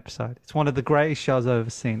watch an episode. It's one of the greatest shows I've ever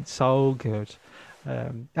seen. So good,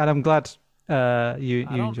 and I'm glad you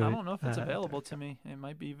enjoy it. I don't know if it's available to me. It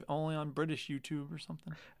might be only on British YouTube or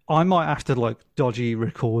something. I might have to like dodgy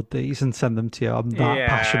record these and send them to you. I'm that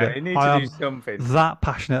passionate. You need I to am do something. that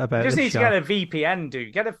passionate about You just this need to show. get a VPN,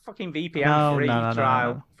 dude. Get a fucking VPN No.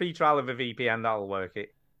 trial. Free trial of a VPN, that'll work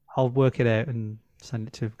it. I'll work it out and send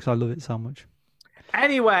it to you because I love it so much.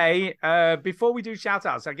 Anyway, before we do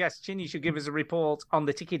shout-outs, I guess Chinny should give us a report on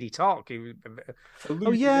the Tickety Talk.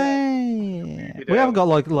 Oh yeah, we haven't got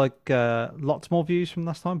like lots more views from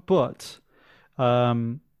last time, but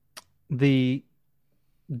the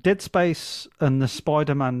Dead Space and the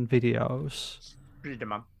Spider-Man videos.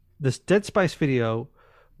 Spider-Man. This Dead Space video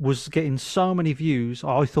was getting so many views.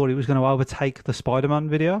 I thought it was going to overtake the Spider-Man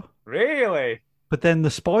video. Really? But then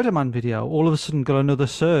the Spider-Man video all of a sudden got another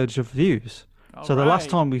surge of views. So the last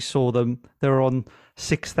time we saw them, they were on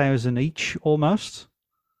 6,000 each, almost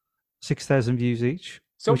 6,000 views each.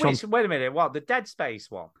 So wait a minute, what, the Dead Space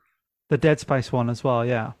one? The Dead Space one as well,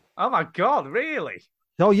 yeah. Oh my God, really?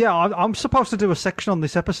 Oh yeah, I'm supposed to do a section on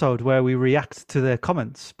this episode where we react to their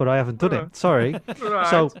comments, but I haven't done it. Sorry. Right.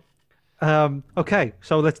 So, okay,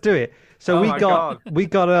 so let's do it. So Oh we my got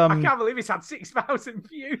I can't believe it's had 6,000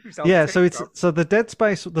 views. On yeah. So TikTok. the Dead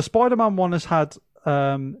Space, the Spider-Man one has had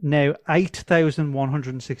now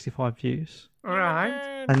 8,165 views.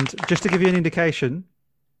 Right. And just to give you an indication,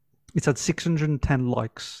 it's had 610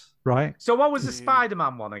 likes. Right. So what was the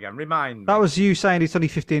Spider-Man one again? Remind me. That was you saying it's only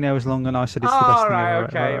 15 hours long, and I said it's the best thing ever.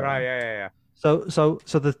 Okay, right, yeah. So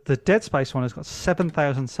the Dead Space one has got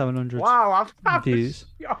 7,700 views,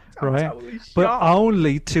 right? But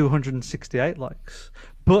only 268 likes.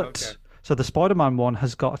 But so the Spider-Man one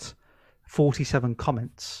has got 47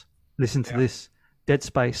 comments. Listen to this. Dead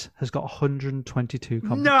Space has got 122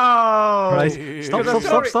 comments. No! Right?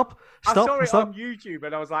 Stop. I saw it on YouTube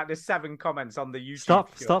and I was like, there's 7 comments on the YouTube.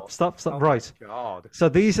 Stop. Oh Right. my God. So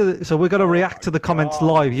we're going to react to the comments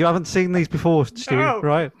live. You haven't seen these before, Stu,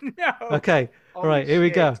 right? No. Okay. Holy right, here we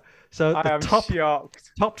go. shit. So I the am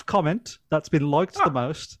shocked. top comment that's been liked the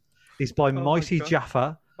most is by Mighty God.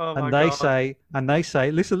 Jaffa. Oh my and God. they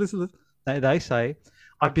say, listen. They say,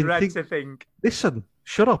 I've been dread to think. Listen,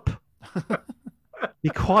 shut up. Be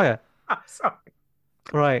quiet. I'm sorry.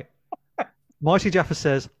 Right. Mighty Jaffa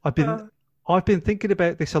says, I've been thinking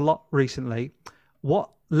about this a lot recently.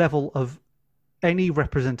 What level of any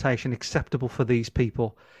representation acceptable for these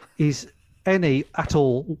people? Is any at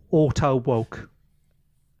all auto woke?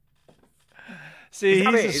 See,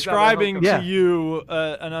 he's Is describing that to you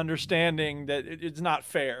an understanding that it's not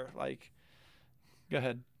fair. Like, go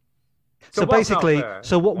ahead. So basically,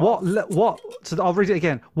 so what? So I'll read it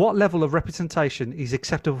again. What level of representation is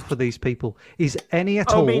acceptable for these people? Is any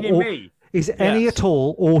at all? Meaning me? Is any at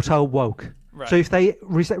all auto woke? Right. So if they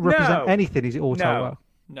represent anything, is it auto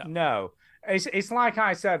woke? No. It's like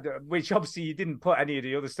I said, which obviously you didn't put any of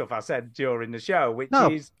the other stuff I said during the show, which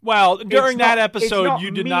is... Well, during that it's episode, not you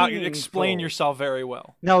did not meaningful. explain yourself very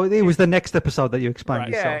well. No, it was the next episode that you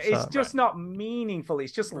explained Yeah, yourself. it's just not meaningful.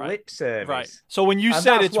 It's just lip service. Right. So when you And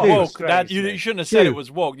said that's it's what woke, frustrates you me. shouldn't have said it was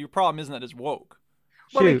woke. Your problem isn't that it's woke.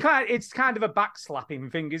 Well, it's kind of a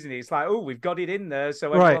backslapping thing, isn't it? It's like, oh, we've got it in there so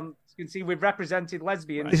Right. everyone can see we've represented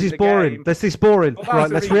lesbians. This in is the boring. game. This is boring. Well, that's Right,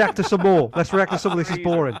 the let's reason. react to some more. Let's react to some of this. Is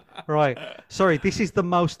boring. Right. Sorry, this is the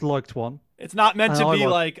most liked one. It's not meant to And I be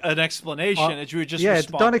want- like an explanation. It's you just yeah,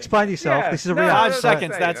 respond. don't explain yourself. This is a reaction. 5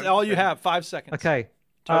 seconds. That's all you have. 5 seconds. Okay.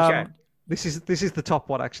 Okay. This is the top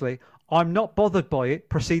one actually. I'm not bothered by it.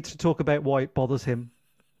 Proceeds to talk about why it bothers him.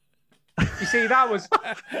 You see, that was...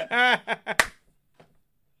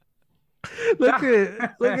 Look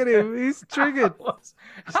at him. He's triggered.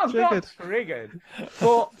 I'm not triggered,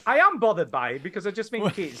 but I am bothered by it because I just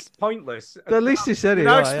think it's pointless. At least you said it.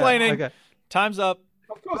 Now right, explaining. Yeah. Okay. Time's up.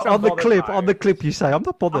 Of course On the clip, you say, I'm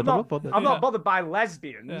not bothered. I'm not bothered. I'm not bothered by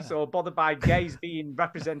lesbians or bothered by gays being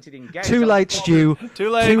represented in gays. Too late, Stu. Too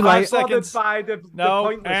late. 5 seconds. By the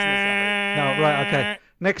pointlessness of it. No, right, okay.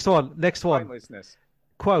 Next one. Pointlessness.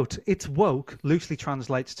 Quote, it's woke loosely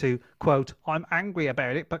translates to, quote, I'm angry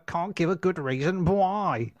about it, but can't give a good reason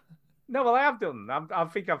why. No, well, I have done. I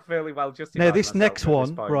think I've fairly well justified. Now, this next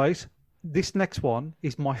one, right? This next one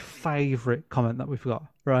is my favourite comment that we've got,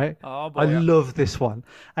 right? Oh, boy. I love this one.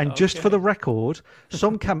 And just for the record,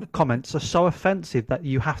 some comments are so offensive that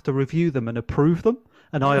you have to review them and approve them.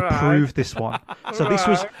 And I approve this one. So this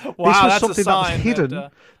was something that was hidden.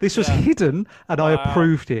 This was hidden, and I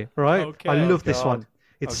approved it, right? Okay. I love this one.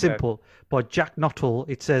 It's simple. By Jack Nuttall,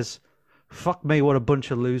 it says, fuck me, what a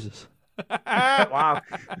bunch of losers. Wow.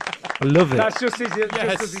 I love it. That's just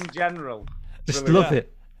as in general. Just love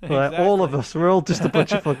it. Exactly. All of us, we're all just a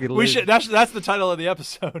bunch of fucking losers. That's the title of the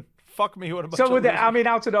episode. Fuck me, what a bunch of losers. I mean,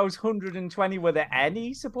 out of those 120, were there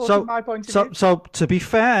any supporting my point of view? So to be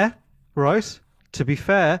fair, right? To be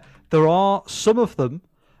fair, there are some of them.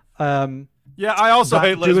 Yeah, I also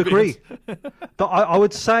hate lesbians. Do agree. But I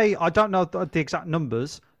would say, I don't know the exact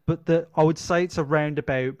numbers, but I would say it's around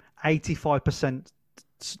about 85%,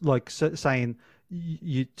 like saying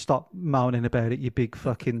you stop moaning about it, you big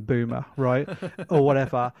fucking boomer, right, or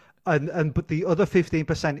whatever. But the other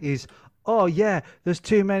 15% is, oh yeah, there's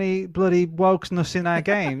too many bloody wokeness in our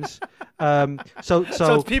games. So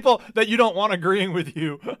it's people that you don't want agreeing with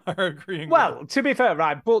you are agreeing. Well, to be fair,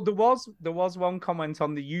 right, but there was one comment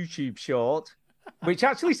on the YouTube short, which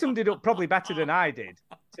actually summed it up probably better than I did.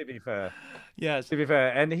 To be fair, yes. To be fair,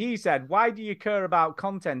 and he said, "Why do you care about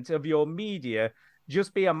content of your media?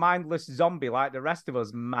 Just be a mindless zombie like the rest of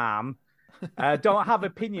us, ma'am. Don't have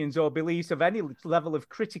opinions or beliefs of any level of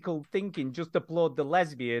critical thinking. Just applaud the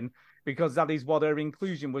lesbian because that is what her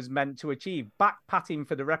inclusion was meant to achieve. Backpatting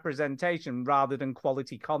for the representation rather than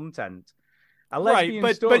quality content." A lesbian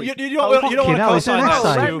right, story. but you don't want to co-sign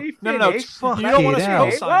that, Stu. No. You don't want to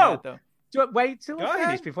co-sign that, though. Wait till I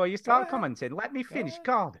finish before you start commenting. Let me finish,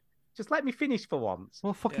 God. Just let me finish for once.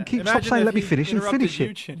 Well, fucking stop saying let me finish and finish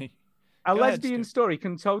it. A lesbian story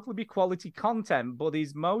can totally be quality content, but in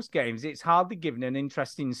most games, it's hardly given an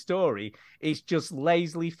interesting story. It's just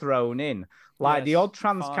lazily thrown in. Like the odd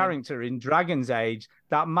trans character in Dragon's Age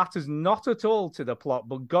that matters not at all to the plot,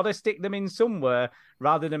 but gotta stick them in somewhere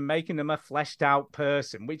rather than making them a fleshed out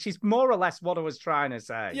person, which is more or less what I was trying to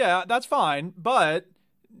say. Yeah, that's fine. But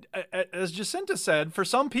as Jacinta said, for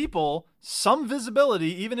some people, some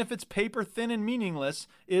visibility, even if it's paper thin and meaningless,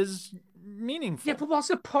 is meaningful. Yeah, but what's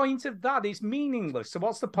the point of that? It's meaningless. So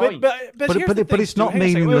what's the point? But it's not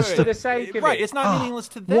meaningless for the sake of it. It's not meaningless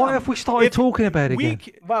to them. Why have we started talking about it again?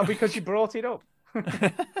 Well, because you brought it up.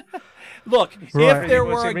 Look, right. if there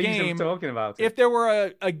were a game, if there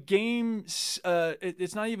were a game,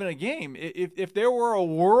 it's not even a game. If there were a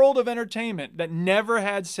world of entertainment that never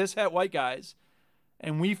had cishet white guys,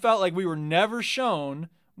 and we felt like we were never shown,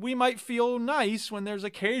 we might feel nice when there's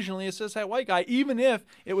occasionally a cishet white guy, even if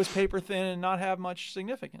it was paper thin and not have much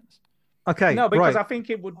significance. Okay, no, because I think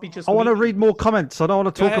it would be just. I want to read more comments. I don't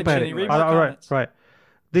want to talk about Jenny, it. All right.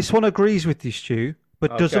 This one agrees with you, Stu,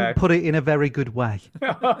 but doesn't put it in a very good way.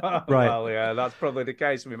 Right. Well, yeah, that's probably the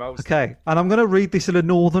case with most. Okay, and I'm going to read this in a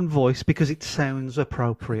northern voice because it sounds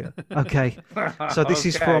appropriate. Okay, so this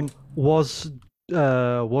is from was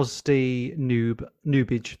the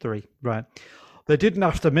Noobage 3, right? They didn't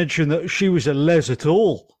have to mention that she was a les at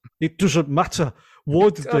all. It doesn't matter. Why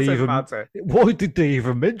did they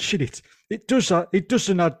even mention it? It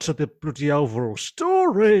doesn't add to the bloody overall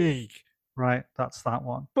story. Right, that's that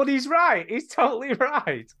one. But he's right. He's totally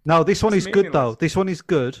right. No, this one is good though. This one is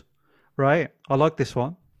good. Right, I like this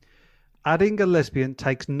one. Adding a lesbian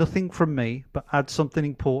takes nothing from me, but adds something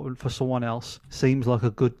important for someone else. Seems like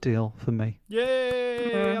a good deal for me.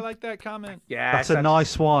 Yay! I like that comment. Yeah, that's a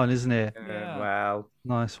nice one, isn't it? Yeah. Well,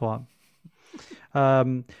 nice one.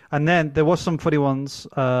 And then there was some funny ones.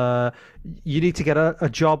 You need to get a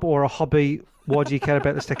job or a hobby. Why do you care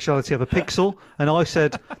about the sexuality of a pixel? And I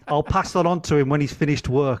said, I'll pass that on to him when he's finished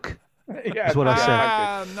work. Yeah, is what I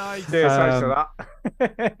said. Nice.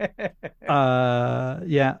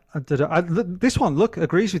 This one, look,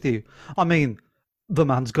 agrees with you. I mean, the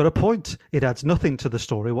man's got a point. It adds nothing to the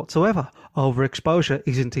story whatsoever. Overexposure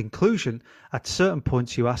isn't inclusion. At certain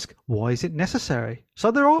points, you ask, why is it necessary?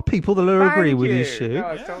 So there are people that agree with you, Stu. No,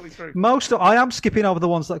 it's totally true. I am skipping over the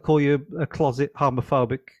ones that call you a closet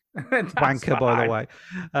homophobic wanker, by the way.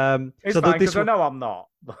 It's fine, because I know I'm not.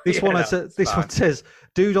 This one says,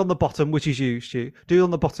 dude on the bottom, which is you, Stu. Dude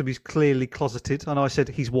on the bottom is clearly closeted. And I said,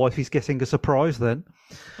 his wife is getting a surprise then.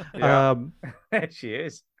 Yeah. She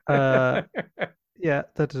is. Yeah,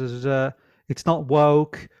 it's not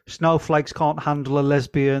woke. Snowflakes can't handle a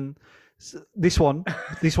lesbian. This one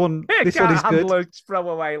is good.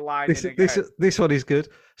 Throwaway line. This one is good.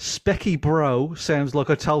 Specky bro sounds like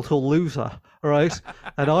a total loser, right?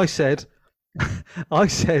 And I said,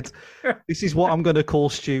 this is what I'm going to call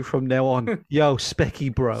Stu from now on. Yo,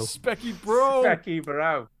 Specky bro. Specky bro. Specky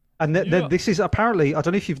bro. And this is apparently, I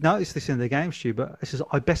don't know if you've noticed this in the game, Stu, but this is,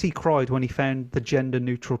 I bet he cried when he found the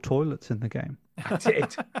gender-neutral toilets in the game. I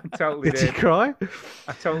did. I totally did. Did you cry?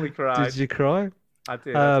 I totally cried. Did you cry? I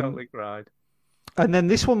did. I totally cried. And then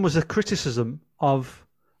this one was a criticism of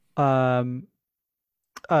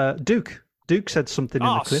Duke. Duke said something in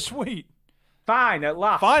the clip. Oh, sweet. Fine, at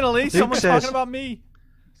last. Finally, Duke someone's says, talking about me.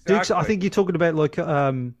 Duke, I think you're talking about like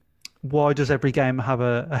why does every game have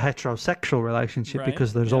a heterosexual relationship? Right,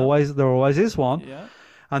 Because there always is one. Yeah.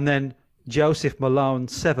 And then Joseph Malone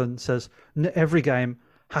 7 says every game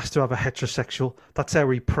has to have a heterosexual. That's how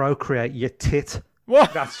we procreate, you tit.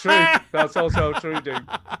 What? That's true. That's also true, dude.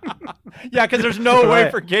 Yeah, because there's no way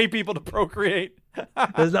for gay people to procreate.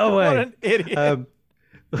 There's no way. What an idiot.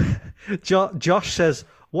 Josh says,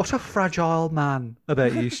 "What a fragile man,"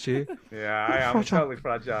 about you, Stu. Yeah, I am totally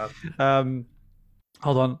fragile.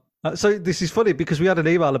 Hold on. So this is funny because we had an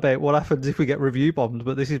email about what happens if we get review bombed,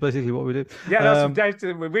 but this is basically what we do. Yeah,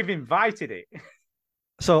 we've invited it.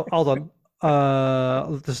 So hold on.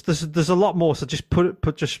 There's a lot more. So just put it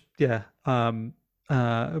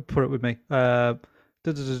with me.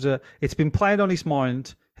 It's been playing on his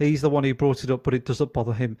mind. He's the one who brought it up, but it doesn't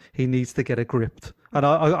bother him. He needs to get it gripped. And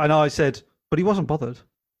I said, but he wasn't bothered.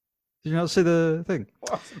 Did you not see the thing?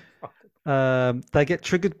 They get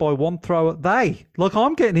triggered by one thrower.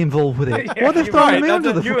 I'm getting involved with it. Yeah, Why they throwing me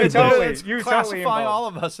under the fucking bus? You're classifying all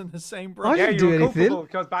of us in the same bracket. I didn't do anything.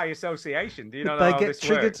 Because by association, do you know they how get this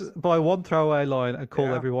triggered works? by one throwaway line and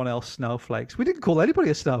call everyone else snowflakes. We didn't call anybody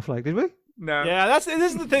a snowflake, did we? No. Yeah, this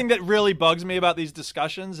is the thing that really bugs me about these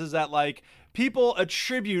discussions is that like people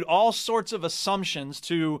attribute all sorts of assumptions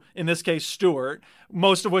to, in this case, Stuart,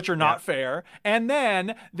 most of which are not fair, and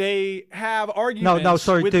then they have arguments. No,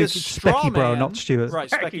 sorry, with dude, this straw Specky bro, man. not Stuart. Right,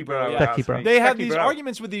 Specky bro. Yeah. Specky bro. They have Specky these bro.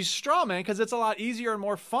 arguments with these straw men because it's a lot easier and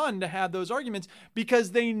more fun to have those arguments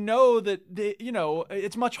because they know that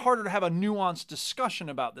it's much harder to have a nuanced discussion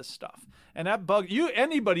about this stuff. And that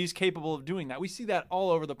anybody's capable of doing that. We see that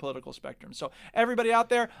all over the political spectrum. So everybody out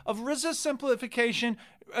there, resist simplification,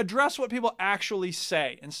 address what people actually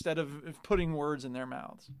say instead of putting words in their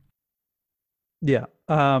mouths. Yeah.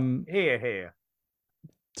 Here.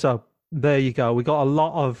 So there you go. We got a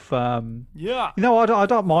lot of yeah. I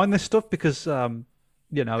don't mind this stuff because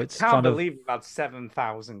it's I can't kind of believe we've had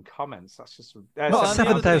 7,000 comments. That's just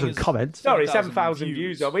 7,000 comments. Sorry, 7,000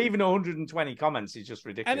 views. Or even 120 comments is just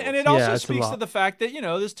ridiculous. And it also speaks to the fact that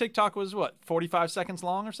this TikTok was 45 seconds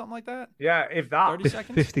long or something like that. Yeah, if that. 30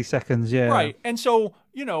 seconds. 50 seconds. Yeah. Right, and so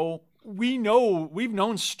we've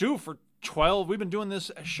known Stu for 12. We've been doing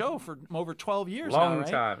this show for over 12 years now, right?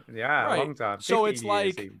 Time. Yeah, right. Long time. So it's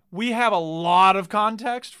like we have a lot of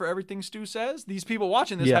context for everything Stu says. These people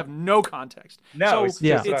watching this have no context. No, so it's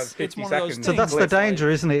one of those things. So that's the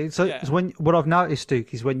danger, isn't it? So it's what I've noticed,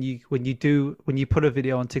 Duke, is when you put a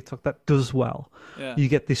video on TikTok that does well, you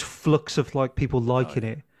get this flux of people liking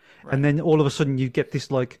it, and then all of a sudden you get this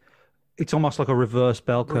it's almost like a reverse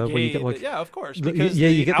bell curve where you get of course, because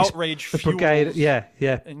you get outrage the brigade,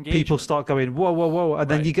 engagement. people start going whoa,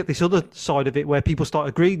 and then you get this other side of it where people start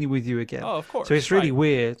agreeing with you again. Oh, of course. So it's really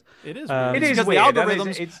weird. It is. It is because weird.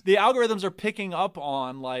 The algorithms are picking up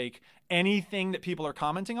on anything that people are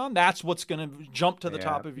commenting on. That's what's going to jump to the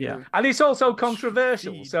top of your. And it's also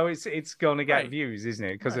controversial, feed. so it's going to get views, isn't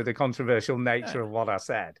it? Because of the controversial nature of what I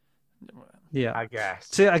said. Yeah, I guess.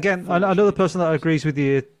 See, again, another person that agrees with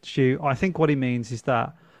you, Stu, I think what he means is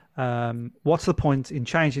that what's the point in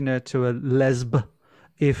changing her to a lesb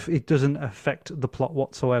if it doesn't affect the plot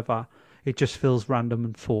whatsoever? It just feels random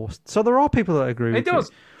and forced. So there are people that agree with you. It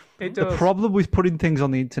does. The problem with putting things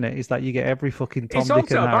on the internet is that you get every fucking Tom, It's Dick,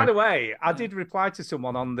 also, and Harry. by the way, I did reply to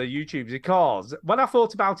someone on the YouTube because when I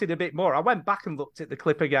thought about it a bit more, I went back and looked at the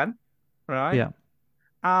clip again, right? Yeah.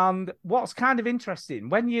 And what's kind of interesting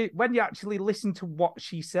when you actually listen to what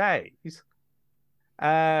she says,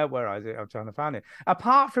 where is it? I'm trying to find it.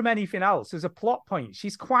 Apart from anything else, as a plot point,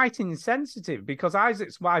 she's quite insensitive because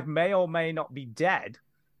Isaac's wife may or may not be dead,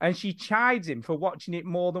 and she chides him for watching it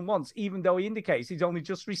more than once, even though he indicates he's only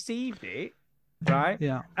just received it. right?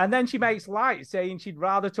 Yeah. And then she makes light, saying she'd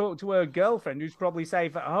rather talk to her girlfriend, who's probably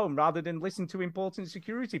safe at home, rather than listen to important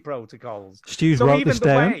security protocols. Stu's So wrote even this the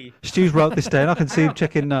down. way- Stu's wrote this down. I can see him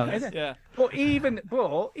checking notes. Yeah. But even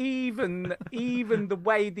the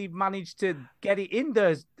way they've managed to get it in there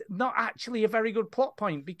is not actually a very good plot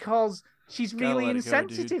point because she's Gotta really let it go,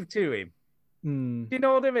 insensitive to him. Mm. Do you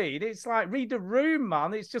know what I mean? It's like read the room,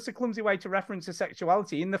 man. It's just a clumsy way to reference her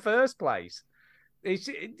sexuality in the first place.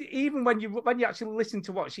 Even when you actually listen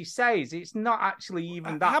to what she says, it's not actually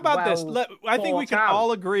even that. How about this? I think we can thought out.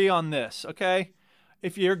 all agree on this, okay?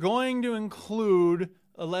 If you're going to include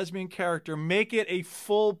a lesbian character, make it a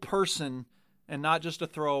full person and not just a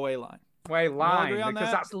throwaway line. Way We all line, agree on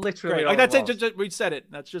because that? that's literally Great. all Like, that's it it. was. Just, we said it.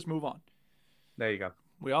 Let's just move on. There you go.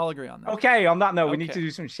 We all agree on that. Okay, on that note, we need Okay. to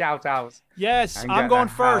do some shout outs. Yes, And I'm get going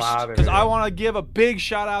the hell first out of because here. I want to give a big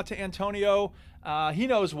shout out to Antonio. He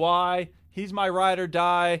knows why. He's my ride or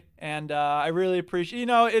die, and I really appreciate.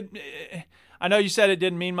 I know you said it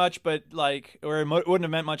didn't mean much, but or it wouldn't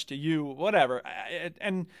have meant much to you. Whatever.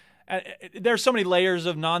 And there's so many layers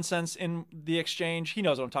of nonsense in the exchange. He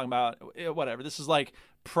knows what I'm talking about. Whatever. This is like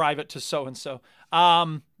private to so and so.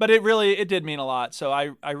 But it did mean a lot. So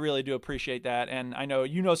I really do appreciate that, and I know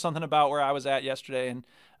you know something about where I was at yesterday, and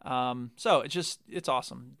so it's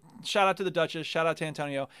awesome. Shout out to the Duchess. Shout out to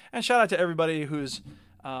Antonio, and shout out to everybody who's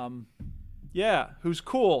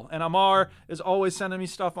cool. And Amar is always sending me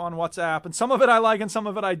stuff on WhatsApp, and some of it I like and some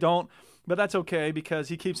of it I don't, but that's okay because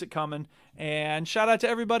he keeps it coming. And shout out to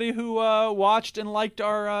everybody who watched and liked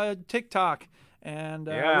our TikTok. And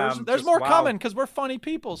there's more coming because we're funny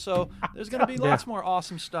people, so there's going to be lots more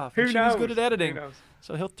awesome stuff. Who And knows? He's good at editing,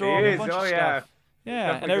 so he'll throw He up a is. bunch of Oh, stuff. yeah. Yeah,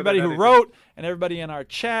 Definitely and everybody good at who editing. wrote, and everybody in our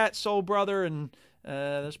chat, Soul Brother, and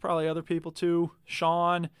there's probably other people too.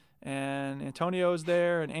 Sean and Antonio's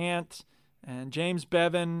there, and Ant, and James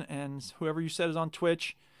Bevan, and whoever you said is on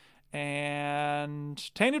Twitch,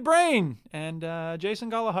 and Tainted Brain, and Jason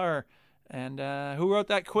Gallagher, and who wrote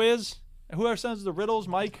that quiz? Whoever sends the riddles,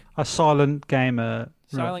 Mike? A silent gamer.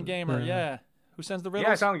 Silent Gamer, yeah. Who sends the riddles?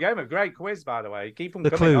 Yeah, Silent Gamer, great quiz by the way. Keep them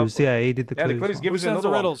The coming. clues, hopefully. yeah, he did the clues. Yeah, the clues. Give Who us sends another the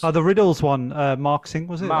one. riddles? Oh, the riddles one, Mark Singh,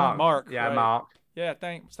 was it? Mark. Yeah, right. Mark. Yeah,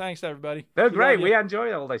 thanks everybody. They're We great. love We you.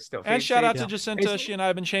 enjoy all this stuff. And shout out to It's- Jacinta. She and I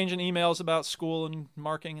have been changing emails about school and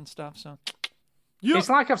marking and stuff. So It's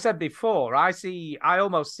like I've said before. I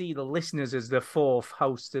almost see the listeners as the fourth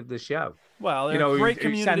host of the show. Well, they're a great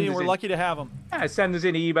community, and we're lucky to have them. Yeah, send us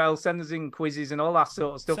in emails, send us in quizzes, and all that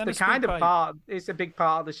sort of stuff. Send The us kind of SpeakPipe. part, it's a big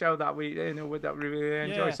part of the show that we really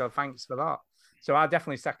enjoy. Yeah. So thanks for that. So I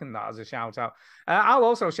definitely second that as a shout out. I'll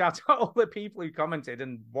also shout out all the people who commented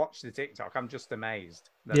and watched the TikTok. I'm just amazed.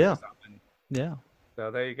 that Yeah. there's that many. Yeah. So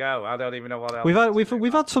there you go. I don't even know what else.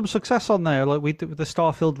 We've had some success on there. Like we did with the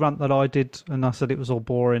Starfield rant that I did, and I said it was all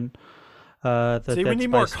boring. The See, we Dead need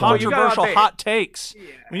more Space one. controversial hot takes.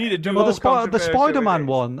 We need to do Well, more the Spider-Man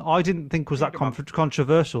one, I didn't think was that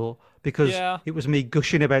controversial because Yeah. it was me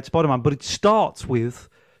gushing about Spider-Man, but it starts with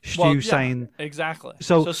Stu saying exactly.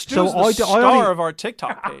 So Stu's the I star only, of our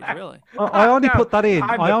TikTok page, really. I only put that in.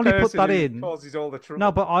 I'm I the only put person that who in. causes all the trouble.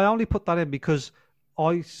 No, but I only put that in because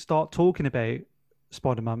I start talking about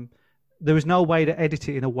Spider-Man. There was no way to edit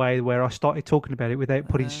it in a way where I started talking about it without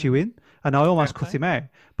putting Stu in, and I almost cut him out.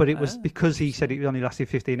 But it was because he said it only lasted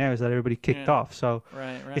 15 hours that everybody kicked off. So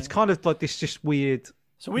Right. it's kind of like this just weird.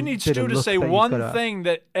 So we need bit Stu of to luck say that you've one gotta- thing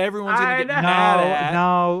that everyone's going to get I mad at.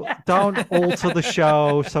 No, don't alter the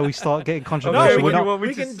show so we start getting No, controversial. we We're can, not-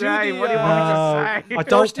 we can do say? the What do you want me to say? I don't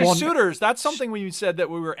thirsty want- suitors. That's something we said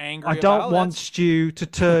that we were angry I about. don't want Stu to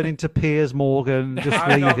turn into Piers Morgan. Just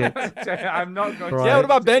I'm leave not it. I'm not going Right. Yeah, what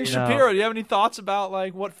about Ben No. Shapiro? Do you have any thoughts about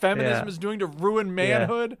like what feminism Yeah. is doing to ruin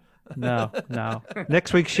manhood? No.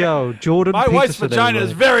 Next week's show, Jordan My wife's Peterson, vagina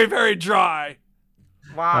is everybody. very, very dry.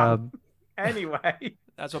 Wow. Anyway,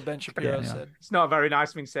 That's what Ben Shapiro Yeah. said. it's not a very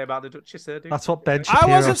nice thing to say about the Duchess, dude. That's what Ben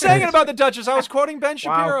Shapiro I wasn't saying said. it about the Duchess. I was quoting Ben Wow.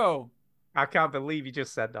 Shapiro. I can't believe you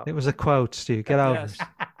just said that. It was a quote, Stu. Get over Yes.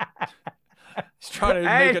 it. He's trying to make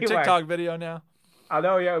a Anyway. TikTok video now. I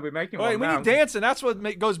know, yeah, we're making Wait, one we now. need dancing. That's what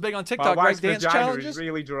goes big on My TikTok, right? wife's Dance vagina challenges. is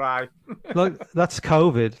really dry. Look, that's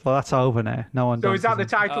COVID. Well, that's over now. No one So does is that the it.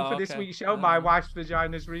 title Oh, for this okay. week's show? My wife's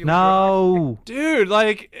vagina is really No. Dude,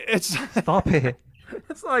 like it's Stop it.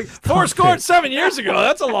 it's like Stop four scored it. 7 years ago.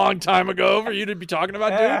 That's a long time ago for you to be talking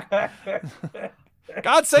about, Duke.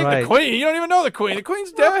 God save Right. the Queen. You don't even know the Queen. The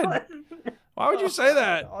Queen's dead. Why would you say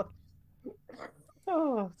that?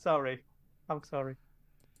 Oh, sorry. I'm sorry.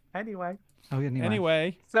 Anyway. Oh,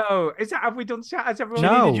 Anyway, So, have we done shout? Has everyone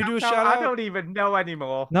No. did Did you do a shout shout out? out? I don't even know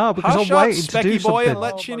anymore. No, because hush I'm up, waiting to Specky do boy, something. and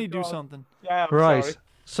let Oh my Chinny do God. something. Yeah, I'm Right. sorry.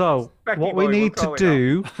 So what we need to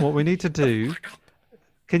do.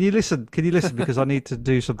 Can you listen? Because I need to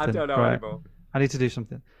do something. I don't know right? anymore. I need to do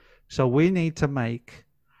something. So we need to make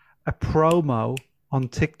a promo on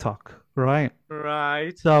TikTok, right?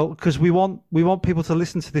 Right. So because we want people to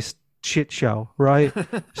listen to this shit show, right?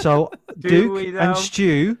 So Duke and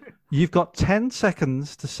Stu, you've got 10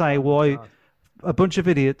 seconds to say why a bunch of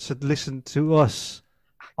idiots had listened to us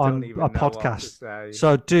on a podcast.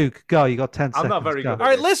 So Duke, go. You got 10 seconds. I'm not very good. All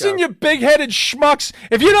right, listen, you big-headed schmucks.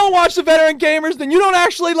 If you don't watch the Veteran Gamers, then you don't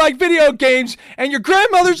actually like video games, and your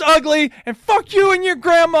grandmother's ugly, and fuck you and your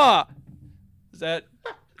grandma. Is that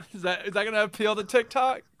gonna appeal to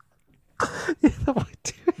TikTok?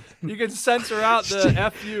 You can censor out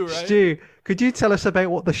the FU, right? Stu, could you tell us about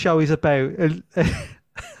what the show is about,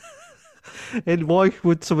 and why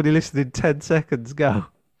would somebody listen in 10 seconds? Go.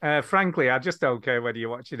 Frankly, I just don't care whether you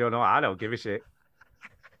watch it or not. I don't give a shit.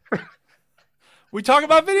 We talk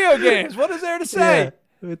about video games. What is there to say? Yeah,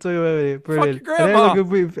 we're talking about it. Brilliant. Fuck your grandma.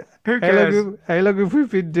 How long have we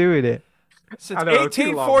been doing it? Since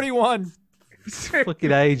 1841.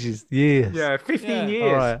 Fucking ages, years. Yeah, 15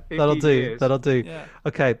 years. All right, that'll do. Years. That'll do. Yeah.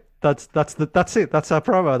 Okay, that's it. That's our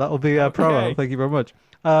promo. That'll be our promo. Thank you very much.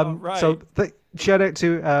 Right. So shout out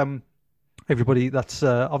to everybody that's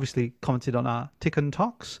obviously commented on our Tick and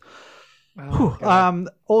Talks.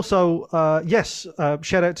 Also, yes,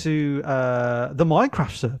 shout out to the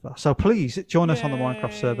Minecraft server. So please join us on the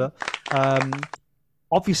Minecraft server.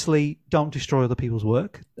 Obviously, don't destroy other people's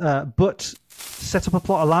work, but set up a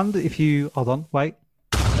plot of land. If you hold on, wait,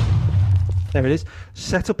 there it is.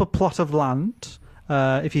 Set up a plot of land.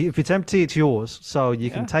 If it's empty, it's yours, so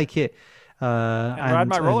you can take it and ride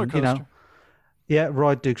my roller coaster.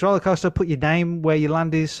 Ride Duke's roller coaster. Put your name where your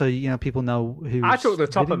land is, so people know who. I took the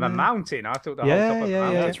top of a mountain. I took the whole top of a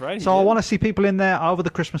mountain. That's right. So I want to see people in there over the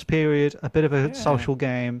Christmas period. A bit of a social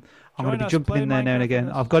game. I'm going to be jumping in there now and again.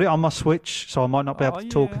 I've got it on my Switch, so I might not be able to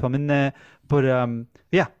talk if I'm in there. But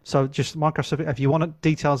so just Minecraft server. If you want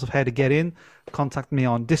details of how to get in, contact me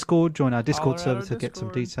on Discord. Join our Discord server to get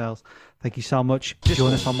some details. Thank you so much.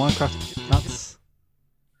 Join us on Minecraft.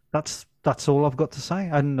 That's all I've got to say.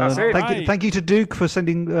 And thank you to Duke for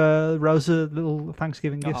sending Rosa little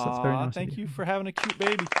Thanksgiving gifts. That's very nice. Thank you for having a cute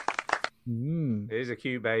baby. It is a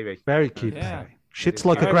cute baby. Very cute. Yeah. Shit's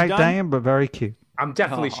like a Great Dane, but very cute. I'm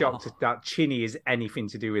definitely shocked that Chinny is anything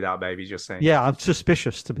to do with that baby, just saying. Yeah, I'm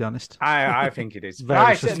suspicious, to be honest. I think it is.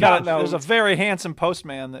 There's a very handsome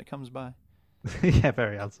postman that comes by. Yeah,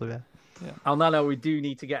 very handsome, yeah. Oh, no, we do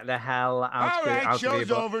need to get the hell out of here.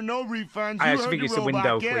 Show's over, no refunds. I actually think it's the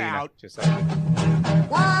window cleaner. Just saying.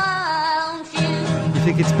 You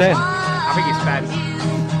think it's Ben? I think it's Ben.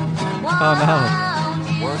 Oh,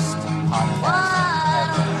 no. Worst podcast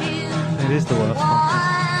ever. It is the worst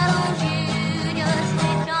one.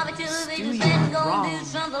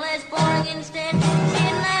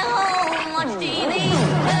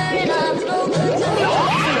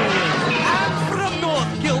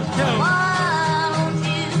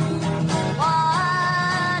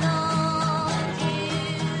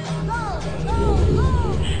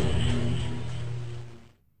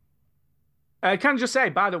 Can I just say,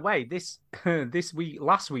 by the way,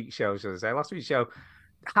 last week's show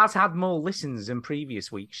has had more listens than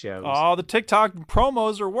previous week's shows. Oh, the TikTok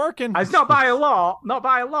promos are working. It's not by a lot,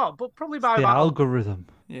 but probably by the about algorithm.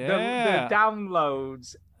 Yeah, the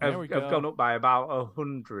downloads have gone up by about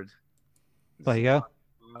 100. There you go.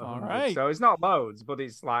 All right. So it's not loads, but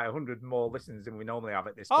it's like 100 more listens than we normally have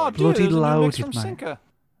at this point. Oh, bloody loud, from Cinca.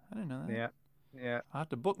 I didn't know that. Yeah. I'll have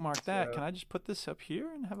to bookmark that. Can I just put this up here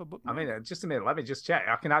and have a bookmark? I mean, just a minute. Let me just check.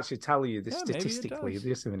 I can actually tell you this statistically.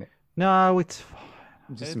 Just a minute. No, it's fine.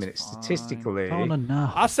 Just a minute. Statistically. Oh,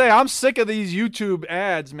 no. I'll say I'm sick of these YouTube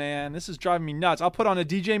ads, man. This is driving me nuts. I'll put on a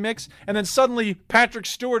DJ mix, and then suddenly Patrick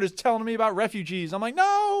Stewart is telling me about refugees. I'm like,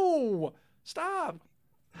 no, stop.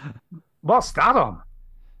 What's that on?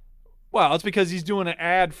 Well, it's because he's doing an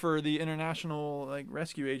ad for the International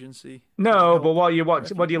Rescue Agency. No, but what are you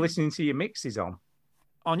listening to your mixes on?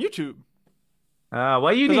 On YouTube.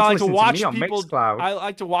 Well, you need to watch me on Mixcloud. I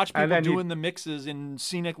like to watch people doing the mixes in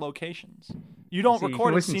scenic locations. You don't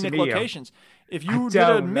record in scenic locations. If you did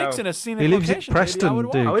a mix in a scenic location, he lives in Preston,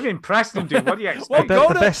 dude. I live in Preston, dude. What do you expect? Well, go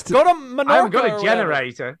to Menorca. I haven't got a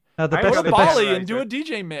generator. Go to Bali and do a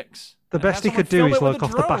DJ mix. The best he could do is off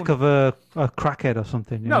the back of a crackhead or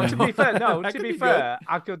something. No, to be fair,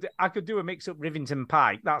 I could do a mix up Rivington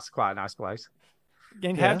Pike. That's quite a nice place.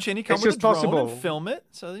 And have Chinny come It's with just a drone possible. and film it.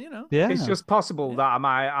 So, you know. Yeah. It's just possible that I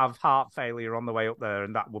might have heart failure on the way up there,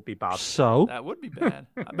 and that would be bad. So That would be bad.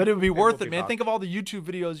 But it would be worth would it, be man. bad. Think of all the YouTube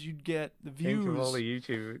videos you'd get, the views. Think of all the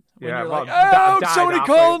YouTube. When Yeah, you're well, like, that oh, died somebody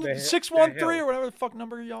halfway called up the 613 hill. or whatever the fuck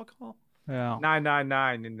number y'all call. yeah.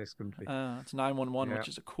 999 in this country. It's 911, Yeah. which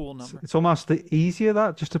is a cool number. It's almost easier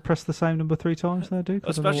that just to press the same number 3 times there, Duke.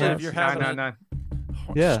 I don't know Especially why if you're it's- having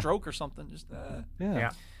 999. Yeah. stroke or something. Just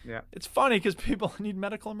Yeah. Yeah. It's funny because people need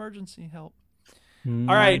medical emergency help. Mm.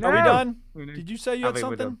 All right, are we No. done? We know. Did you say you I had think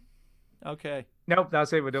we're something? Okay. Nope,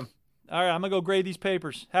 that's it. We're done. All right, I'm gonna go grade these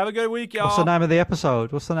papers. Have a good week, y'all. What's the name of the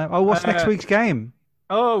episode? What's the name? Oh, what's next week's game?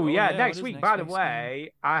 Oh, yeah, yeah, what next is week. next By the week's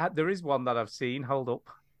way, there is one that I've seen. Hold up.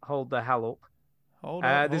 Hold the hell up. Hold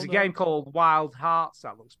up. There's a hold up. game called Wild Hearts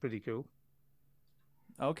that looks pretty cool.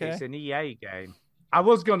 Okay. It's an EA game. I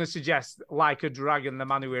was going to suggest Like a Dragon, the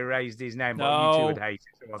man who erased his name, but you two No, would hate it.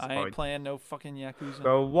 So what's the I ain't point? playing no fucking Yakuza.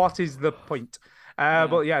 So what is the point?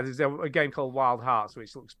 But yeah, there's a game called Wild Hearts,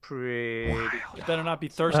 which looks pretty. It better not be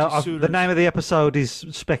thirsty suitors. The name of the episode is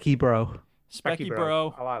Specky Bro. Specky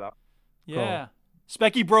Bro. I like that. Yeah.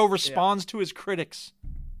 Specky Bro responds to his critics.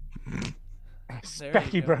 There you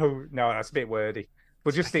Specky go. Bro. No, that's a bit wordy.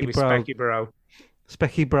 We'll just stick Specky with Bro. Specky Bro.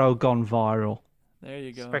 Specky Bro gone viral. There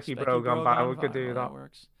you go. Specky Bro gone viral. We could do that.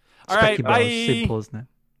 Works. All right, Specky Bro bye. is simple, isn't it?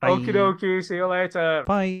 Bye. Okie dokie. See you later.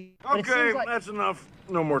 Bye. Okay, that's enough.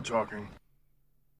 No more talking.